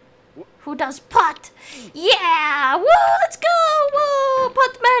man. Who does pot? Yeah! Woo! Let's go! Whoa!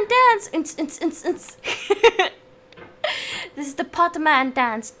 Pot man dance! This is the pot man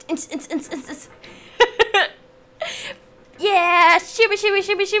dance. Yeah! Shimmy, shimmy,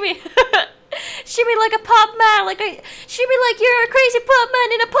 shimmy, shimmy! Shimmy like a pop man, shimmy like you're a crazy pop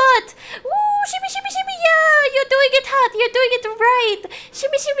man in a pot! Woo! Shimmy, shimmy, shimmy! Yeah! You're doing it hot! You're doing it right!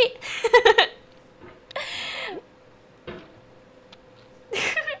 Shimmy, shimmy!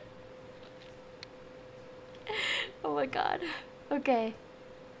 Oh my god. Okay.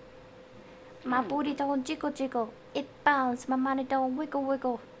 My booty don't jiggle jiggle. It bounce. My money don't wiggle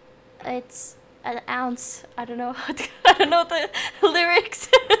wiggle. It's an ounce. I don't know. I don't know the lyrics.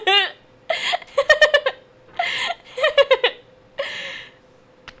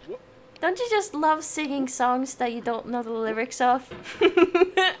 just love singing songs that you don't know the lyrics of.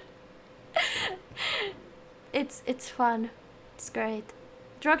 It's fun. It's great.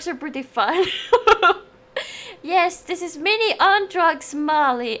 Drugs are pretty fun. Yes, this is Minnie on drugs,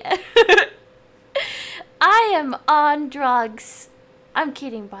 Molly. I am on drugs. I'm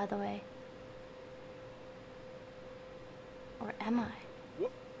kidding, by the way. Or am I?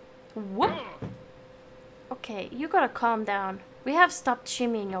 Whoop. Okay, you gotta calm down. We have stopped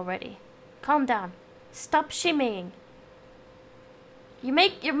shimmying already. Calm down. Stop shimmying.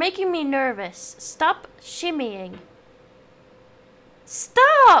 You're making me nervous. Stop shimmying.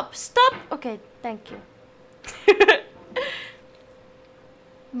 Stop! Stop! Okay, thank you.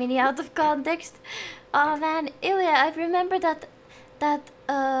 Mini out of context. Oh man, Ilya, I remember that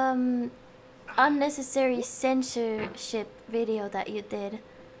unnecessary censorship video that you did.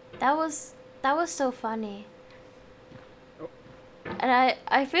 That was so funny. And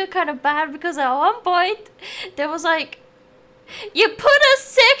I feel kind of bad because at one point there was like, you put a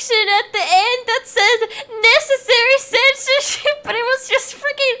section at the end that said necessary censorship, but it was just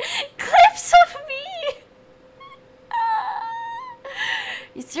freaking clips of me.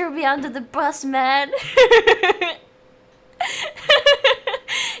 You threw me under the bus, man.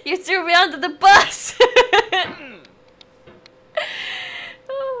 You threw me under the bus.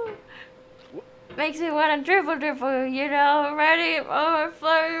 Makes me want to dribble, you know. Ready? Oh, my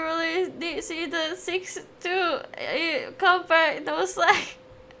flurry release. See the 6-2 compact. Those like,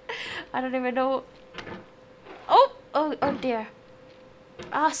 I don't even know. Oh dear.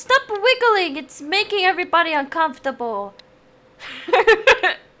 Stop wiggling. It's making everybody uncomfortable.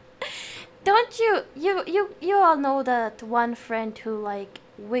 Don't you all know that one friend who like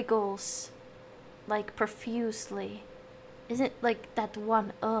wiggles like profusely? Isn't like that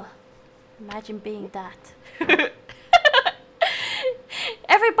one? Ugh. Imagine being that.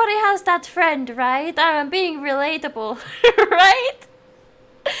 Everybody has that friend, right? I'm being relatable, right?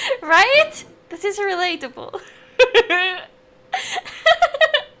 Right? This is relatable.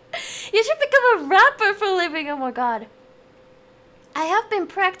 You should become a rapper for a living. Oh my god. I have been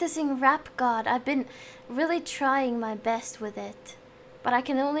practicing Rap God. I've been really trying my best with it. But I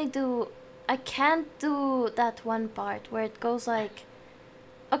can't do that one part where it goes like,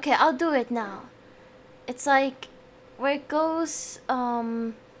 okay, I'll do it now. It's like where it goes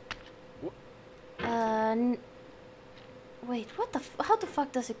wait, how the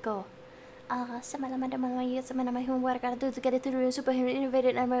fuck does it go? What I gotta do to get it through superhero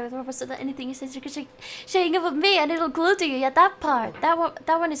innovated and so that anything you say shaking of me and it'll glue to you. Yeah, that part. That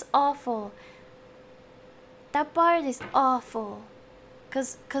one is awful. That part is awful.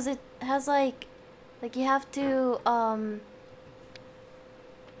 Cause it has like you have to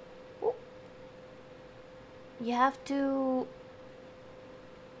you have to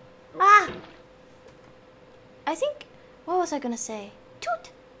I think, what was I gonna say? Toot!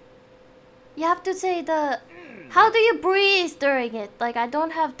 You have to say the, how do you breathe during it? Like, I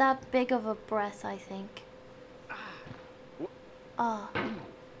don't have that big of a breath, I think.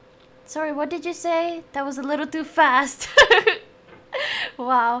 Sorry, what did you say? That was a little too fast.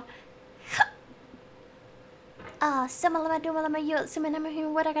 Wow. What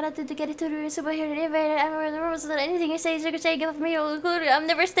I gotta do to get it to the superhero anything you say, give me I'm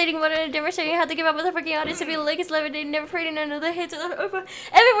never stating what I'm never saying how to give up with the freaking audience if you like it's levitating, never afraid another hits everywhere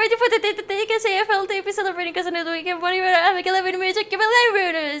to put the they can say I felt tape is celebrating because I know the weekend whatever I make 11 music, give me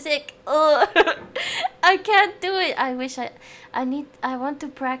music. I can't do it. I wish I want to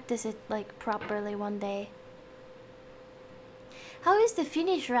practice it like properly one day. How is the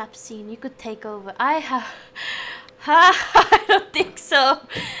Finnish rap scene? You could take over. I don't think so.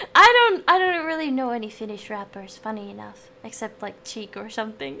 I don't really know any Finnish rappers, funny enough, except like Cheek or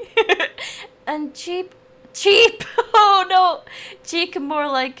something. And cheap. Oh no, Cheek more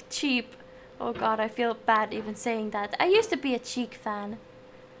like cheap. Oh god, I feel bad even saying that. I used to be a Cheek fan.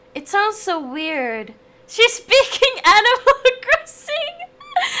 It sounds so weird. She's speaking Animal Crossing.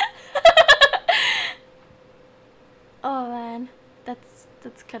 Oh man.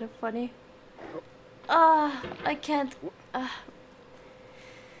 That's kind of funny. I can't.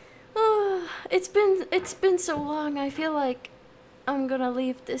 It's been so long. I feel like I'm gonna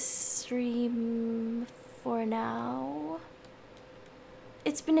leave this stream for now.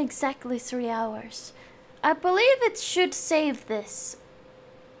 It's been exactly 3 hours. I believe it should save this.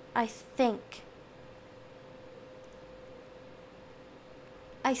 I think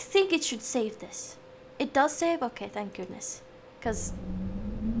it should save this. It does save? Okay, thank goodness. Cause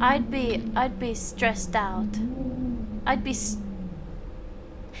I'd be stressed out.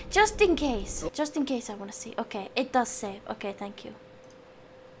 Just in case I want to see. Okay, it does save. Okay, thank you.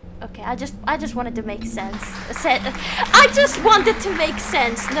 Okay, I just wanted to make sense. I just wanted to make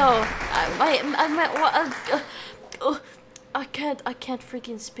sense. No, I can't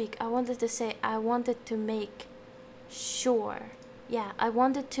freaking speak. I wanted to say I wanted to make sure. Yeah, I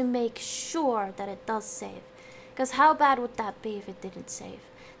wanted to make sure that it does save. Because how bad would that be if it didn't save?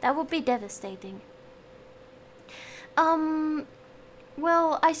 That would be devastating.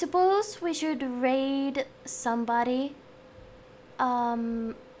 Well, I suppose we should raid somebody.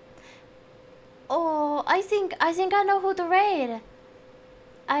 Oh, I think I know who to raid.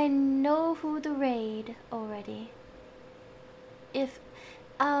 I know who to raid already. If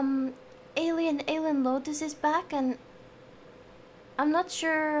Alien Lotus is back, and I'm not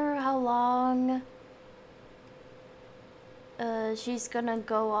sure how long she's gonna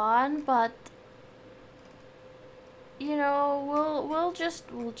go on, but you know, we'll just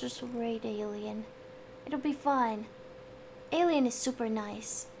raid Alien. It'll be fine. Alien is super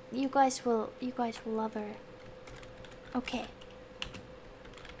nice. You guys will love her. Okay.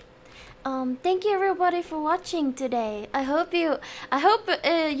 Thank you everybody for watching today. I hope you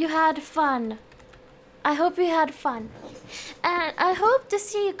had fun. I hope you had fun. And I hope to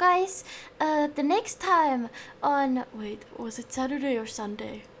see you guys the next time on, wait, was it Saturday or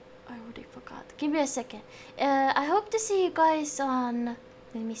Sunday? I already forgot. Give me a second. I hope to see you guys on,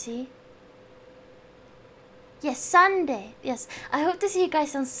 let me see. Yes, Sunday. Yes, I hope to see you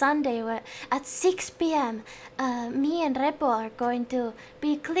guys on Sunday at 6 p.m. Me and Rebo are going to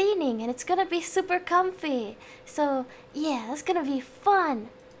be cleaning, and it's gonna be super comfy. So yeah, it's gonna be fun.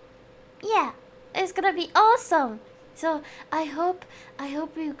 Yeah, it's gonna be awesome. So I hope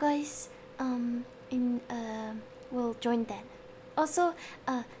you guys will join then. Also,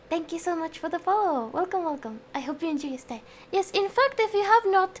 thank you so much for the follow. Welcome. I hope you enjoy your stay. Yes, in fact, if you have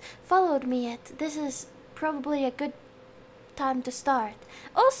not followed me yet, this is probably a good time to start.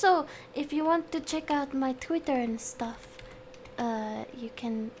 Also, if you want to check out my Twitter and stuff, you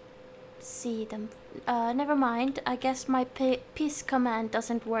can see them. Never mind, I guess my peace command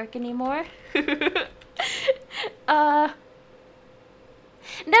doesn't work anymore.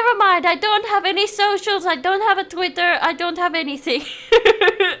 Never mind, I don't have any socials, I don't have a Twitter, I don't have anything.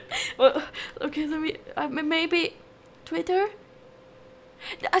 Well, okay, let me, maybe Twitter?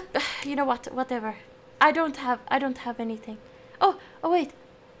 You know what, whatever. I don't have anything. Oh wait.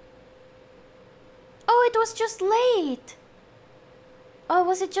 Oh, it was just late. Oh,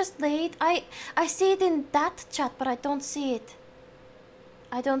 was it just late? I see it in that chat, but I don't see it.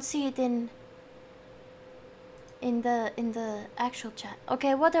 I don't see it in the actual chat.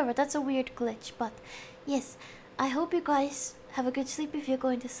 Okay, whatever. That's a weird glitch, but yes, I hope you guys have a good sleep if you're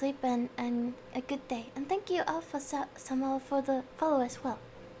going to sleep, and a good day. And thank you, Alpha Samuel, for the follow as well.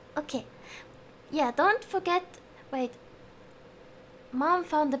 Okay. Yeah, don't forget. Wait. Mom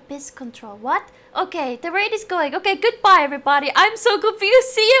found the biz control. What? Okay, the raid is going. Okay, goodbye everybody. I'm so confused.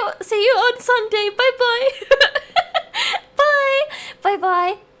 See you on Sunday. Bye bye. Bye. Bye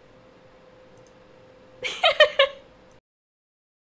bye.